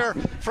it up here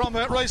from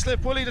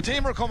Ruislip. Willie, the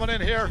team are coming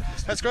in here.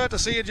 It's great to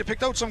see you. You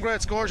picked out some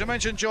great scores. You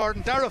mentioned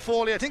Jordan, Dara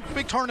Foley. I think the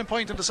big turning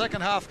point in the second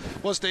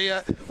half was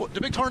the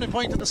big turning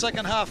point in the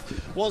second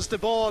half was the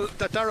ball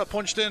that Dara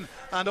punched in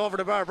and over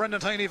the bar. Brendan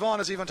Tiny Vaughan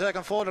has even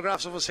taken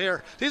photographs of us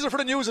here. These are for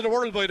the news of the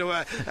world, by the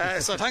way.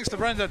 So thanks to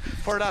Brendan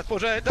for that.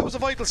 But that was a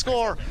vital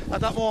score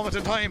at that moment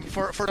in time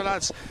for the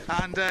lads,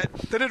 and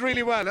they did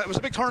really well. It was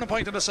a big turning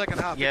point in the second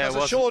half, because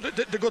it showed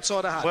the good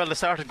side they had. Well, they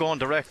started going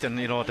direct, and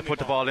they put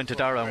the ball into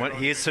Dara, and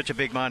he is such a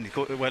big man, he's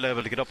well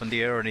able to get up in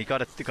the air, and he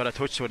got a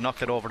touch to it,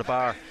 knocked it over the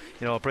bar.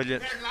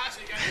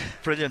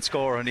 Brilliant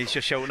score, and he's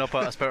just shouting up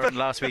at us better than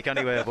last week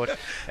anyway. But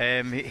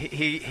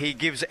he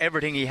gives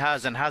everything he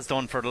has and has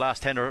done for the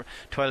last 10 or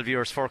 12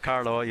 years for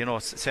Carlow.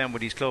 Same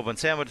with his club, and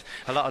same with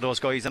a lot of those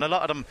guys, and a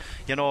lot of them.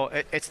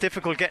 It's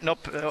difficult getting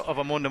up of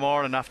a Monday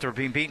morning after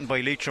being beaten by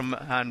Leitrim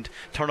and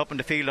turn up in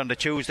the field on the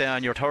Tuesday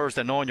and your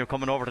Thursday knowing you're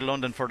coming over to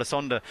London for the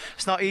Sunday.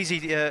 It's not easy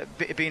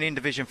being in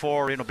Division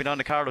 4, being on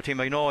the Carlow team.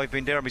 I know I've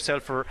been there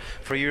myself for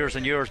years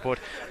and years, but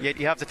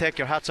you have to take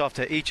your hats off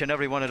to each and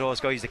every one of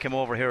those guys that came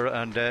over here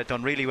and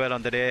done really well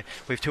on the day.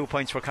 We've 2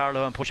 points for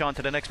Carlow and push on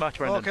to the next match,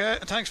 Brendan. Okay,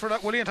 thanks for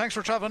that, Willie, and thanks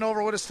for travelling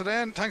over with us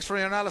today, and thanks for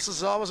your analysis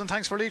as always, and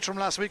thanks for Leitrim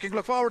last week. You can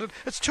look forward to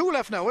it's 2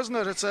 left now, isn't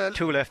it? It's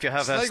 2 left. You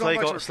have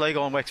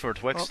Sligo and Wexford.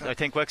 I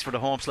think Wexford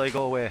at home,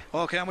 Sligo away.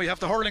 Okay, and we have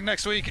the hurling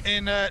next week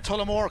in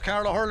Tullamore.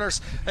 Carlow hurlers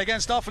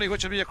against Offaly,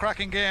 which will be a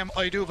cracking game,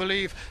 I do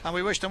believe, and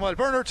we wish them well.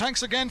 Bernard,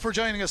 thanks again for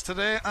joining us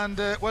today, and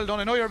well done.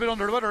 I know you're a bit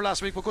under the weather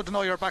last week, but good to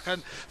know you're back in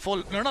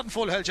full. You're not in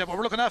full health yet, but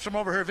we're looking after him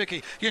over here,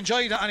 Vicky. You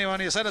enjoyed it anyway,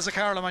 and you said as a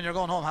Carlow man you're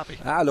going home happy.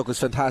 Look, it's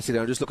fantastic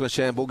there. I'm just looking at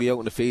Shane Buggy out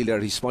in the field there.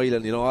 He's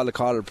smiling. All the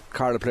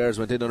Carlow players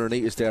went in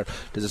underneath us there.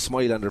 There's a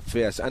smile on their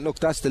face, and look,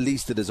 that's the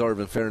least they deserve,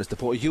 in fairness. They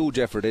put a huge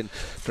effort in.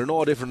 They're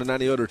no different than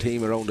any other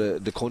team around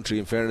the country,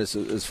 in fairness,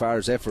 as far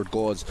as effort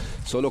goes.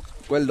 So look,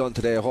 well done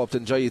today. I hope to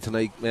enjoy it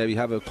tonight, maybe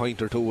have a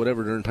pint or two,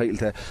 whatever they're entitled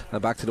to,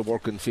 and back to the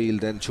working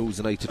field then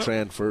Tuesday night to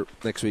train for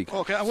next week.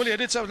 Okay, and Willie, I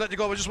did say I would let you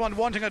go, but just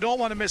one thing I don't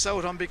want to miss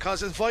out on,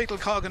 because it's vital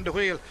cog in the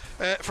wheel.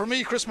 For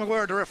me, Chris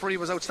Maguire, the referee,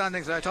 was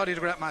outstanding today. I thought he had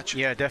a great match.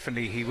 Yeah,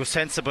 definitely. He was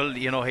sensible.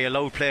 He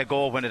allowed play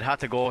go when it had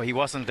to go. He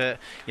wasn't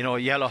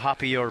yellow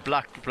happy or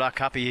black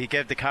happy. He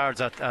gave the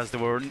cards as they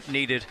were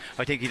needed.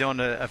 I think he done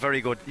a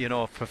very good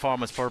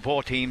performance for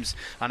both teams,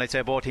 and I'd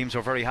say both teams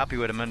were very happy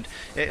with him. And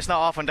it's not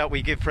often that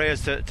we give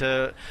praise to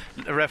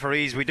the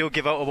referees, we do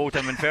give out about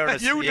them in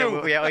fairness. You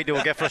do? Yeah, I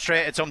do get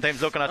frustrated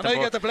sometimes looking at them. And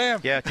I get the blame.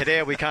 Yeah,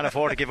 today we can't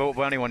afford to give out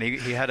about anyone.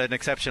 He had an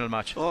exceptional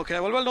match. Okay,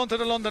 well done to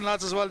the London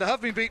lads as well. They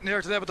have been beaten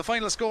here today, but the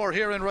final score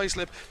here in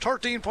Ruislip,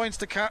 13 points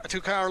to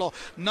Carlow,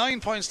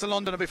 9 points to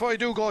London. And before I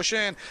do go,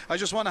 Shane, I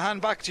just want to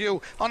hand back to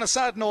you on a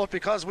sad note,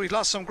 because we've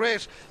lost some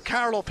great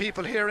Carlow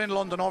people here in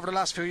London over the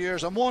last few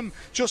years, and one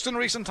just in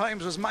recent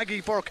times was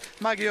Maggie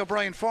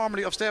O'Brien,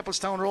 formerly of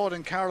Staplestown Road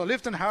in Carlow,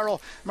 lived in Harrow,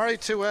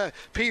 married to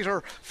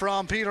Peter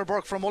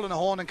Burke from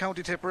Mullinahone in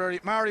County Tipperary.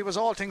 Mary was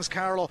all things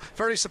Carlow,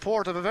 very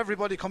supportive of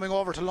everybody coming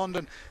over to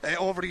London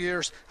over the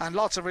years, and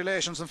lots of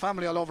relations and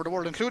family all over the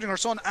world, including her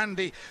son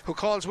Andy, who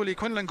calls Willie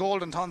Quinlan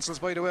golden tonsils,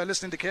 by the way,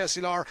 listening to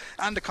KCLR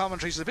and the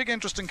commentaries. He's a big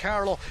interest in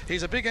Carlow,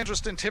 he's a big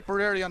interest in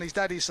Tipperary on his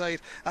daddy's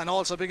side, and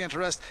also a big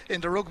interest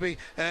in the rugby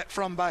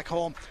from back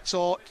home.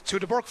 So to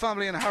the Burke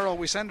family in Harrow,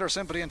 we send our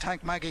sympathy and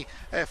thank Maggie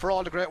for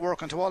all the great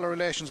work, and to all our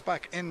relations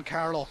back in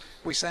Carlow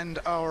we send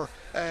our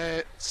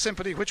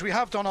sympathy, which we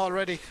have done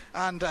already.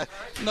 And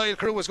Niall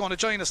Crew is going to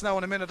join us now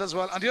in a minute as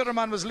well. And the other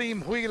man was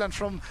Liam Whelan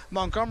from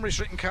Montgomery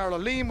Street in Carlow.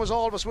 Liam was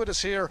always with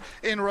us here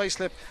in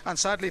Ruislip and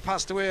sadly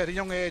passed away at a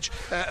young age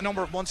a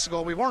number of months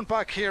ago. We weren't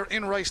back here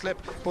in Ruislip,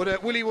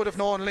 but Willie would have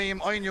known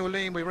Liam. I knew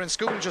Liam. We were in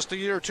school just a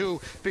year or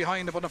two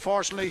behind him, but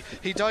unfortunately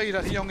he died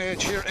at a young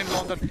age here in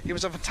London. He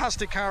was a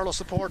fantastic Carlow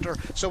supporter,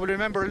 so we'll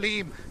remember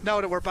Liam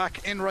now that we're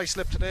back in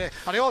Ruislip today.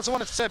 And I also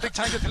wanted to say a big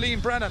thank you to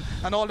Liam Brennan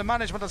and all the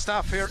management and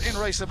staff here in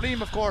Ruislip.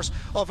 Liam, of course,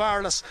 of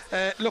Arles,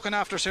 looking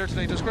after us here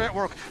today. Does great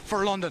work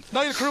for London.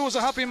 Niall Crew was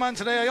a happy man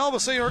today. I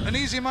always say you're an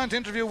easy man to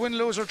interview, win,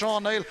 lose or draw,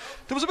 Niall.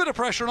 There was a bit of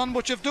pressure on,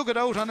 but you've dug it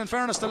out, and in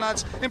fairness to the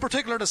lads, in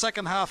particular the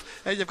second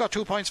half, you've got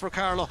 2 points for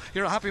Carlow.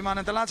 You're a happy man,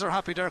 and the lads are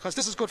happy there, because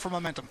this is good for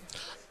momentum.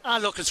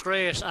 Look, it's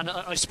great, and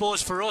I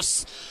suppose for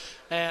us,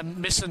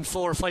 missing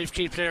 4 or 5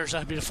 key players,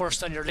 that'd be the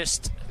first on your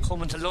list.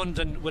 Coming to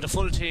London with a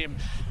full team,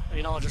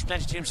 you know, there's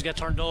plenty of teams to get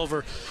turned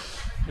over.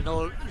 You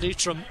know,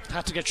 Leitrim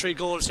had to get 3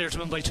 goals here to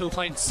win by 2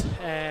 points.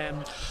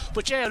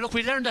 But yeah, look,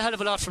 we learned a hell of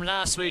a lot from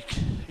last week.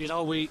 You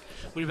know, we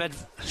made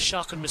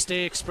shocking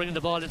mistakes, bringing the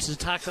ball into the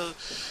tackle.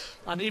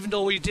 And even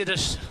though we did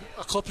it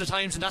a couple of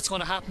times, and that's going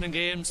to happen in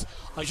games,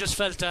 I just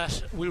felt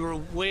that we were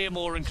way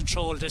more in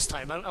control this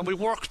time. And we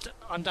worked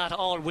on that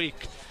all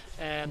week.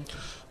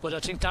 But I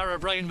think Darragh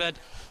O'Brien made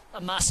a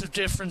massive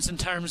difference in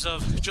terms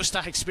of just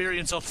that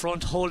experience up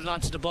front, holding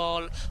on to the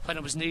ball when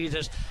it was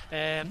needed.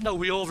 No,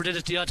 we overdid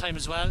it the odd time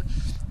as well,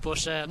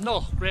 but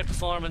no, great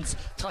performance.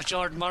 Thought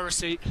Jordan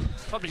Morrissey,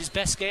 probably his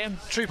best game.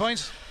 3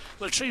 points?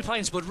 Well, 3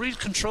 points, but real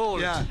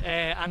controlled, yeah.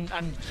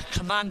 And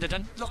commanded.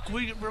 And look,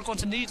 we're going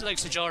to need the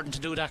likes of Jordan to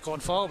do that going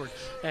forward.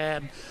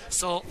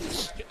 So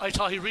I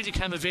thought he really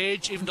came of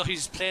age, even though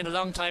he's playing a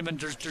long time, and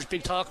there's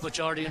big talk about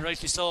Jordan, and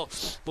rightly so.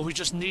 But we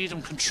just need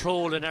him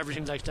control and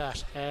everything like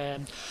that.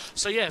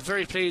 So yeah,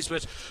 very pleased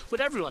with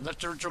everyone.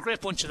 They're a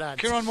great bunch of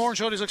lads. Kieran Moran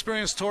showed his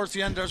experience towards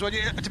the end there as well.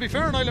 To be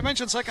fair, Niall, I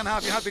mentioned second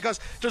half you had,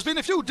 because there's been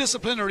a few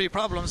disciplinary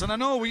problems, and I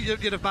know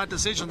you'd have bad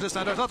decisions this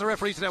night. I thought the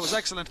referee today was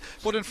excellent,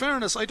 but in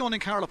fairness, I don't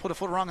think Carlow put a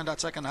foot wrong in that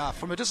second half.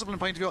 From a discipline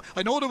point of view,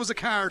 I know there was a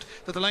card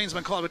that the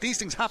linesman called, but these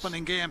things happen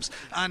in games,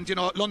 and you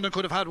know, London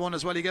could have had one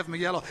as well. He gave him a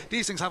yellow.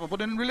 These things happen, but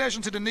in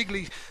relation to the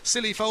niggly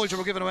silly fouls you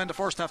were given away in the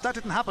first half, that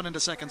didn't happen in the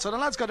second, so the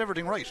lads got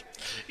everything right.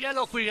 Yeah,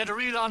 look, we had a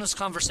real honest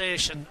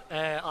conversation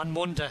on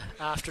Monday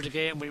after the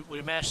game.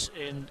 We met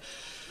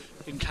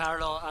in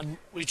Carlow, and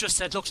we just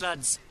said, look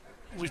lads,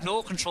 we've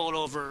no control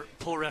over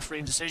poor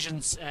refereeing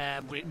decisions.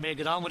 We may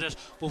get on with it,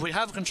 but we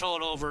have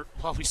control over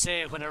what we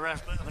say when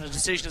a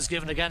decision is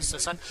given against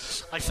us. And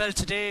I felt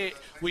today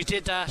we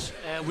did that.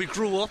 We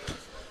grew up,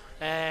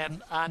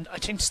 and I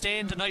think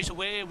staying the night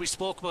away, we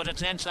spoke about it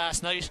at length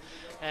last night.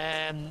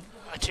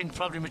 I think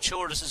probably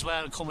matured us as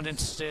well coming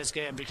into today's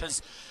game,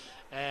 because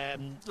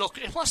look,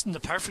 it wasn't the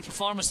perfect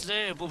performance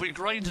today, but we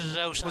grinded it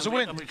out. It was a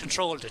win, and we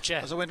controlled it. Yeah,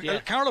 it was a win. Yeah.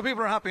 Carlow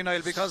people are happy,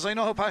 Niall, because I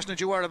know how passionate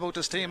you are about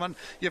this team, and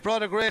you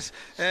brought a great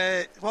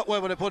what way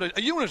would I put it,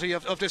 a unity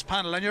of this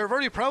panel, and you're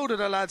very proud of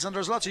the lads, and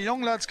there's lots of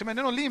young lads come in.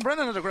 You know, Liam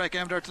Brennan had a great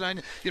game there today,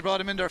 and you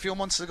brought him in there a few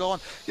months ago,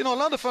 and you know, a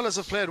lot of fellas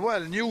have played well,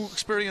 new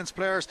experienced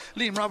players.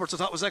 Liam Roberts I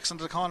thought was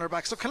excellent at the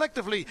cornerback, so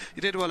collectively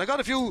you did well. I got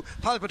a few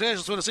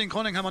palpitations when I seen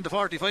Cunningham on the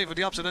 45 at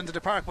the opposite end of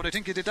the park, but I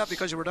think you did that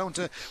because you were down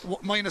to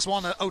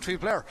 -1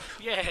 outfield player.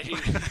 Yeah.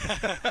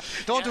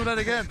 Don't do that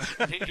again.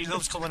 He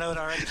loves coming out,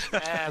 alright.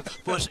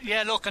 But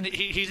yeah, look, and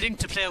he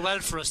linked to play well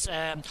for us.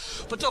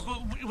 But look,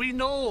 we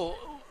know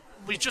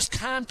we just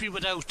can't be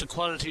without the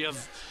quality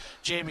of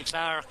Jamie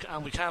Clark,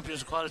 and we can't be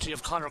without the quality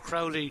of Conor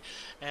Crowley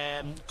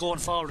going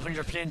forward when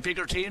you're playing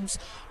bigger teams.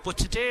 But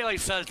today I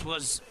felt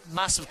was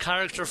massive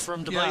character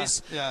from the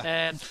boys.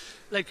 Yeah.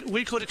 Like,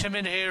 we could have come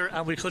in here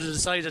and we could have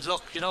decided,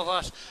 look, you know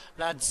what,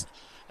 lads,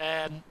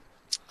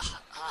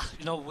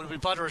 you know, will we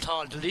bother at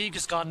all? The league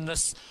has gone on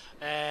us.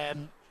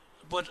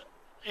 But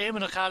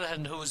Eamon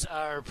O'Callaghan, who's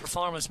our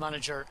performance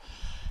manager,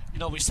 you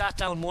know, we sat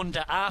down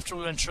Monday after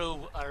we went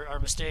through our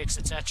mistakes,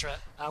 etc.,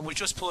 and we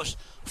just put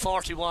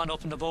 41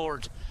 up on the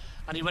board,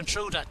 and he went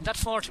through that. And that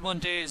 41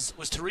 days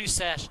was to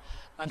reset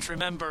and to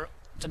remember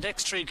the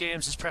next 3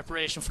 games is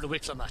preparation for the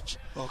Wicklow match.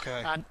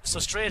 Okay. And so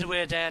straight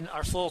away then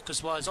our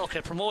focus was,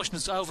 okay, promotion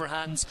is out of our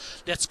hands,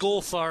 let's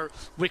go for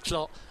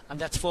Wicklow and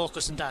let's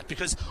focus on that,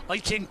 because I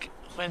think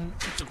when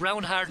the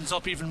ground hardens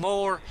up even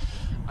more,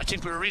 I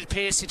think we're a real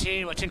pacey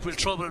team. I think we'll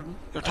trouble.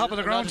 You're top of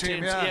the ground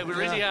team, yeah, we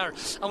really are.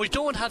 And we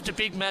don't have the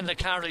big men like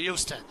Carlow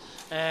used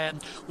to.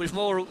 We've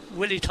more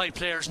Willie type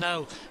players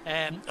now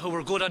who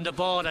are good on the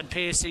ball and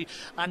pacey,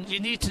 and you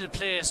need to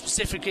play a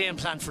specific game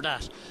plan for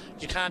that.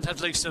 You can't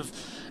have likes of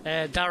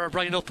Dara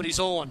Bryan up on his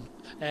own.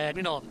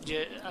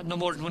 No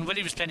more than when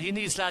Willie was playing. He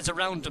needs lads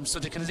around him so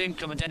they can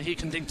link him and then he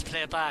can link to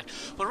play back.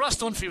 But Ross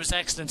Dunphy was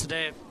excellent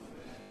today.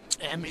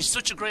 He's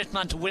such a great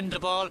man to win the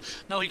ball.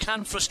 Now he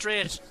can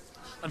frustrate,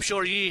 I'm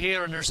sure ye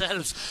here and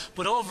yourselves,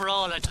 but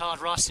overall I thought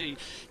Rossi,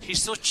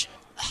 he's such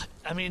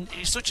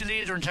a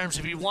leader in terms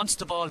of he wants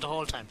the ball the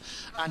whole time,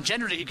 and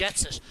generally he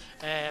gets it.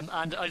 And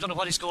I don't know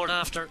what he scored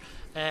after.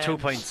 2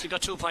 points. He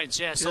got 2 points,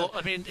 yeah. So,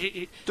 I mean,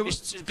 he's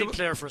a big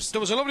player for us.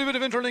 There was a lovely bit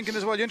of interlinking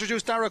as well. You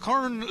introduced Dara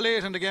Kern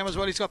late in the game as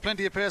well. He's got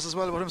plenty of pace as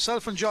well. But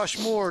himself and Josh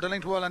Moore, they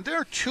linked well. And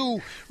they're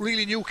 2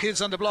 really new kids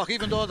on the block,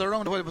 even though they're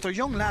around the way. But they're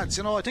young lads.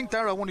 I think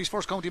Dara won his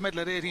first county medal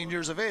at 18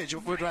 years of age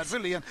with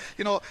Rathvilly.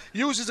 And,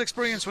 used his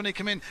experience when he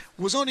came in.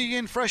 Was only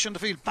in fresh on the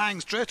field.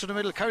 Bang, straight to the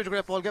middle. Carried the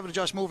great ball, gave it to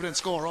Josh, move it and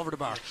score over the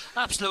bar.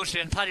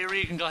 Absolutely. And Paddy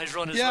Regan got his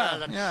run as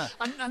well.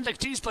 And like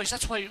these boys,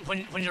 that's why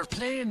when you're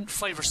playing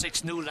 5 or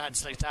 6 new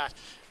lads like that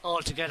all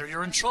together,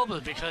 you're in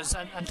trouble, because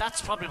and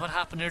that's probably what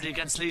happened early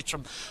against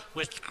Leitrim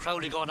with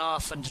Crowley going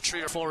off and the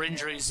 3 or 4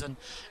 injuries. And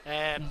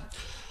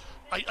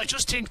I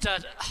just think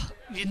that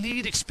you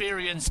need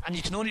experience, and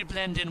you can only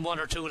blend in 1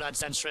 or 2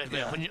 lads then straight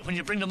away. When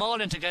you bring them all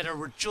in together,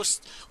 we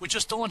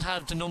just don't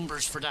have the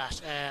numbers for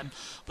that.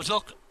 But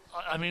look,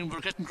 I mean,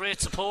 we're getting great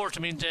support. I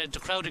mean, the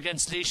crowd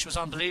against Laois was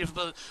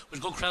unbelievable. It was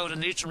a good crowd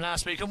in Leitrim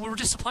last week, and we were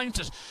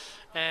disappointed.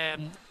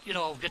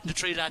 Getting the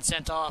 3 lads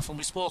sent off, and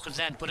we spoke at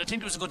length, but I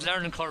think it was a good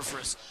learning curve for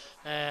us.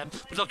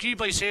 But look, you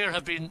boys here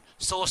have been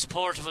so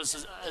supportive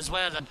as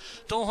well, and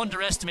don't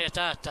underestimate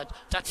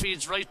that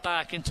feeds right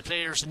back into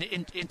players and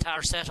into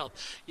our setup.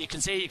 You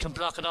can say you can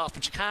block it off,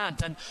 but you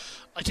can't. And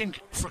I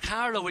think for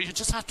Carlow, we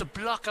just have to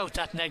block out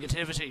that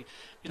negativity,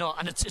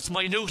 and it's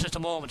minute at the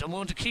moment. I'm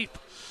going to keep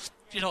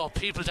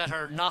people that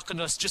are knocking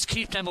us, just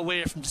keep them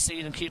away from the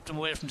scene and keep them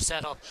away from the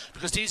setup,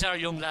 because these are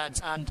young lads.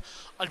 And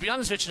I'll be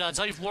honest with you, lads,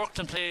 I've worked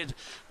and played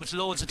with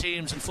loads of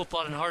teams in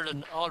football and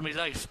hurling all my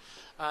life,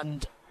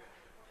 and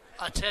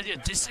I tell you,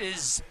 this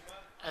is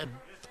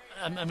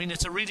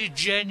it's a really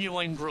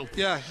genuine group.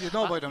 Yeah, you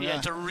know about them. Yeah,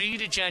 they're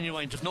really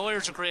genuine. They've no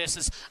airs or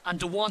graces, and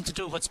they want to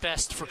do what's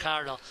best for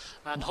Carlow.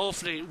 And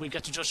hopefully we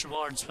get the just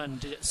rewards when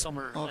the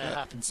summer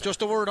happens.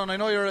 Just a word on, I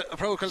know you're a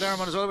proud Kildare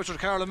man as well, but you're a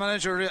Carlow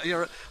manager.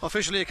 You're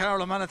officially a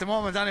Carlow man at the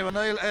moment. Anyway,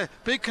 Niall, a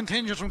big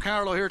contingent from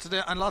Carlow here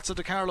today, and lots of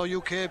the Carlow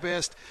UK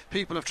based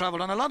people have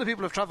travelled, and a lot of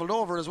people have travelled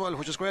over as well,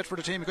 which is great for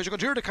the team, because you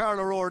could hear the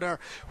Carlow roar there.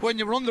 When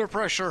you were under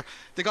pressure,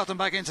 they got them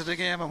back into the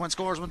game, and when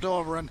scores went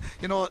over, and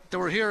they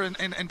were here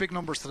in big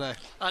numbers today.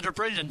 And they're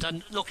brilliant.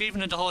 And look,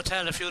 even in the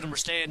hotel, a few of them were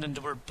staying and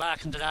they were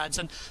backing the lads,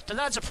 and the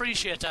lads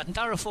appreciate that. And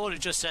Dara Foley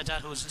just said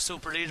that, who was a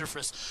super leader for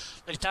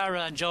us. Like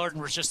Dara and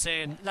Jordan were just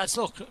saying, lads,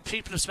 look,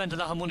 people have spent a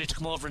lot of money to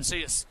come over and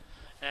see us,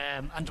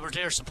 and they were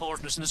there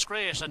supporting us, and it's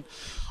great. And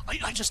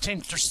I just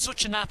think there's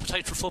such an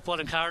appetite for football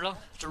in Carlow.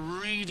 There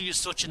really is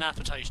such an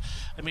appetite.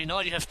 I mean,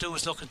 all you have to do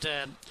is look at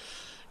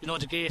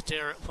the gate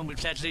there when we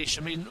played Laois.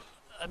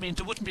 I mean,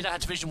 there wouldn't be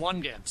that Division 1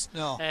 games.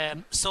 No.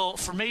 So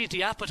for me,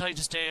 the appetite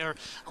is there,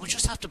 and we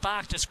just have to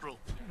back this group.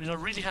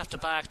 Really have to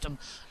back them.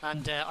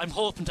 And I'm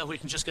hoping that we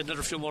can just get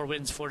another few more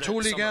wins for the 2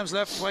 league games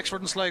left, Wexford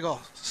and Sligo.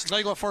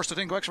 Sligo first, I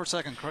think, Wexford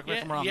second. Correct me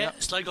if I'm wrong. Yeah,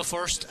 Sligo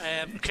first.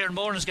 Kieran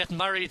Moran is getting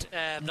married.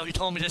 Now, he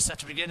told me this at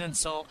the beginning,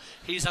 so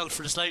he's out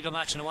for the Sligo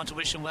match, and I want to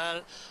wish him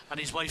well, and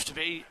his wife to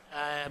be.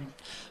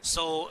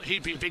 So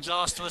he'd be a big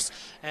loss to us,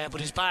 but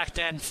he's back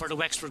then for the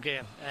Wexford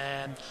game.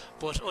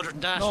 But other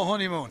than that, no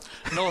honeymoon.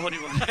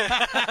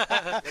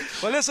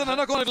 Well, listen, I'm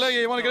not going to delay you.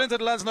 You want to get into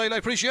the lads now. I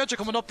appreciate you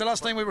coming up. The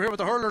last time we were here with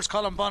the hurlers,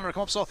 Colin Bonner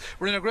come up, so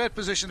we're in a great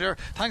position there.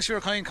 Thanks for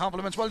your kind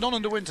compliments. Well done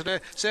on the win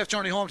today. Safe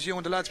journey home to you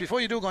and the lads. Before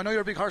you do go, I know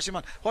you're a big horsey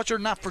man. What's your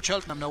nap for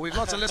Cheltenham now? We've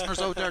lots of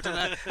listeners out there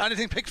today.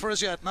 Anything picked for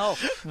us yet? No,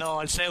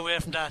 I'll stay away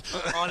from that.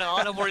 All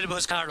I'm worried about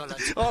is Carlow,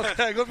 lads.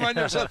 Okay, good man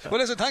yourself. Well,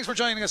 listen, thanks for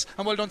joining us,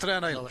 and well done today,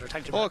 Niall.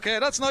 Thank you. Okay,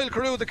 that's Niall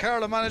Carew, the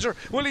Carlow manager.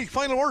 Willie,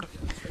 final word.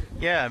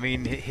 Yeah, I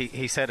mean,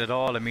 he said it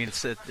all. I mean,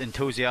 it's an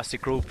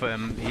enthusiastic group.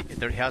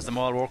 He has them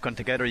all working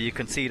together. You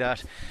can see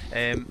that.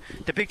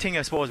 The big thing,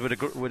 I suppose, with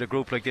a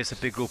group like this, a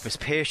big group, is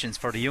patience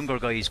for the younger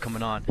guys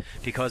coming on,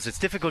 because it's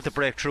difficult to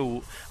break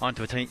through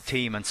onto a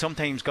team, and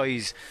sometimes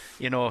guys,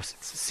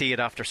 see it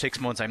after 6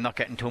 months. I'm not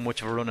getting too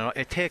much of a run.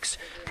 It takes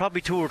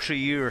probably 2 or 3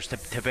 years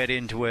to bed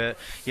into a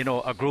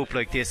group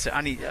like this,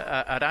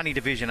 at any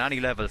division, any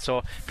level.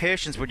 So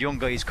patience with young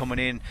guys coming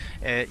in.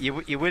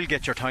 You will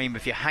get your time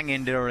if you hang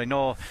in there. I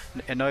know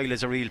Niall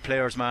is a real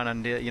players man,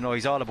 and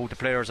he's all about the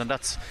players, and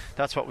that's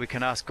what we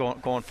can ask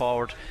going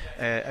forward.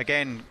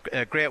 Again,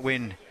 a great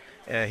win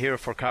here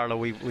for Carlow.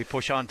 We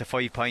push on to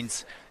 5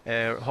 points.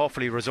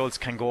 hopefully results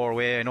can go our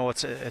way. I know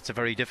it's a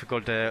very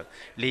difficult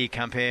league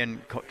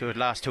campaign. The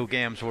last 2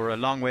 games were a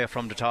long way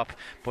from the top,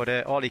 but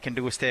all he can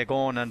do is stay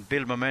going and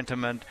build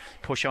momentum and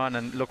push on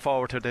and look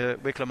forward to the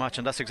Wicklow match,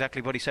 and that's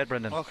exactly what he said,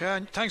 Brendan. Okay,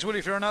 and thanks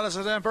Willie for your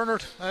analysis.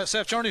 Bernard,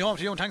 safe journey home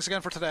to you, and thanks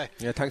again for today.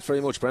 Yeah, thanks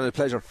very much, Brendan.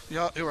 Pleasure.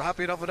 Yeah, you were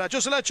happy enough with that.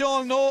 Just to let you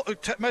all know,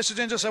 message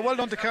in just say well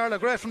done to Carla,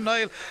 great from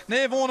Niall.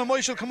 Nave Owen and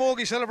Michael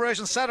Camogie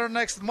celebration Saturday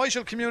next at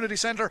Michael Community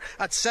Centre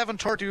at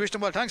 7:30. We wish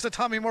them well. Thanks to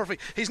Tommy Murphy.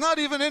 He's not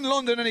even in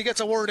London and he gets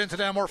a word in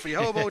today, Murphy.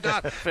 How about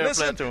that?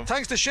 Listen,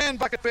 thanks to Shane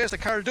back at base, to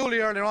Carl Dooley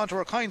earlier on, to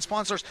our kind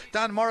sponsors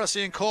Dan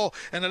Morrissey and Co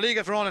in the League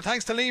of Their Own, and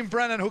thanks to Liam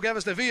Brennan who gave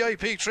us the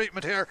VIP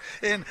treatment here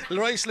in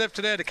Ruislip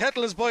today. The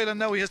kettle is boiling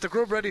now. He has the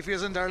grub ready for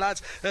you in there,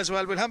 lads, as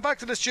well. We'll head back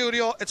to the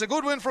studio. It's a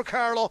good win for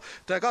Carlow.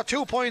 They got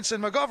 2 points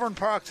in McGovern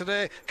Park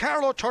today.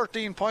 Carlow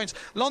 13 points,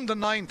 London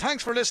 9.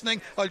 Thanks for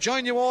listening. I'll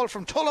join you all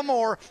from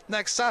Tullamore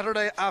next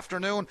Saturday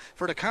afternoon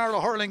for the Carlow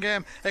hurling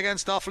game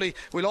against Offaly.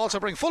 We'll also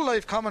bring full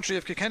live commentary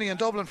of Kilkenny and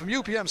Dublin from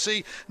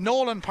UPMC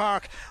Nolan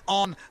Park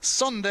on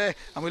Sunday,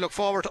 and we look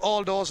forward to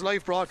all those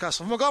live broadcasts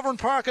from McGovern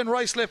Park and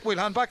Ruislip. We'll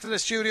hand back to the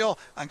studio,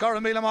 and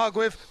Garamila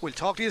Magwiv, we'll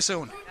talk to you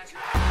soon.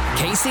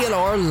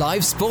 KCLR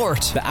Live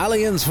Sport. The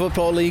Alliance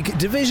Football League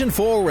Division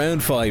 4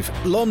 Round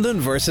 5, London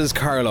versus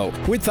Carlow.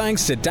 With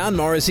thanks to Dan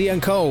Morrissey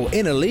and Co.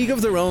 in a league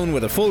of their own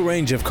with a full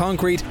range of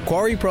concrete,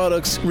 quarry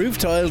products, roof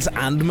tiles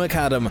and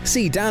macadam.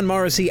 See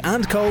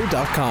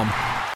danmorrisseyandco.com.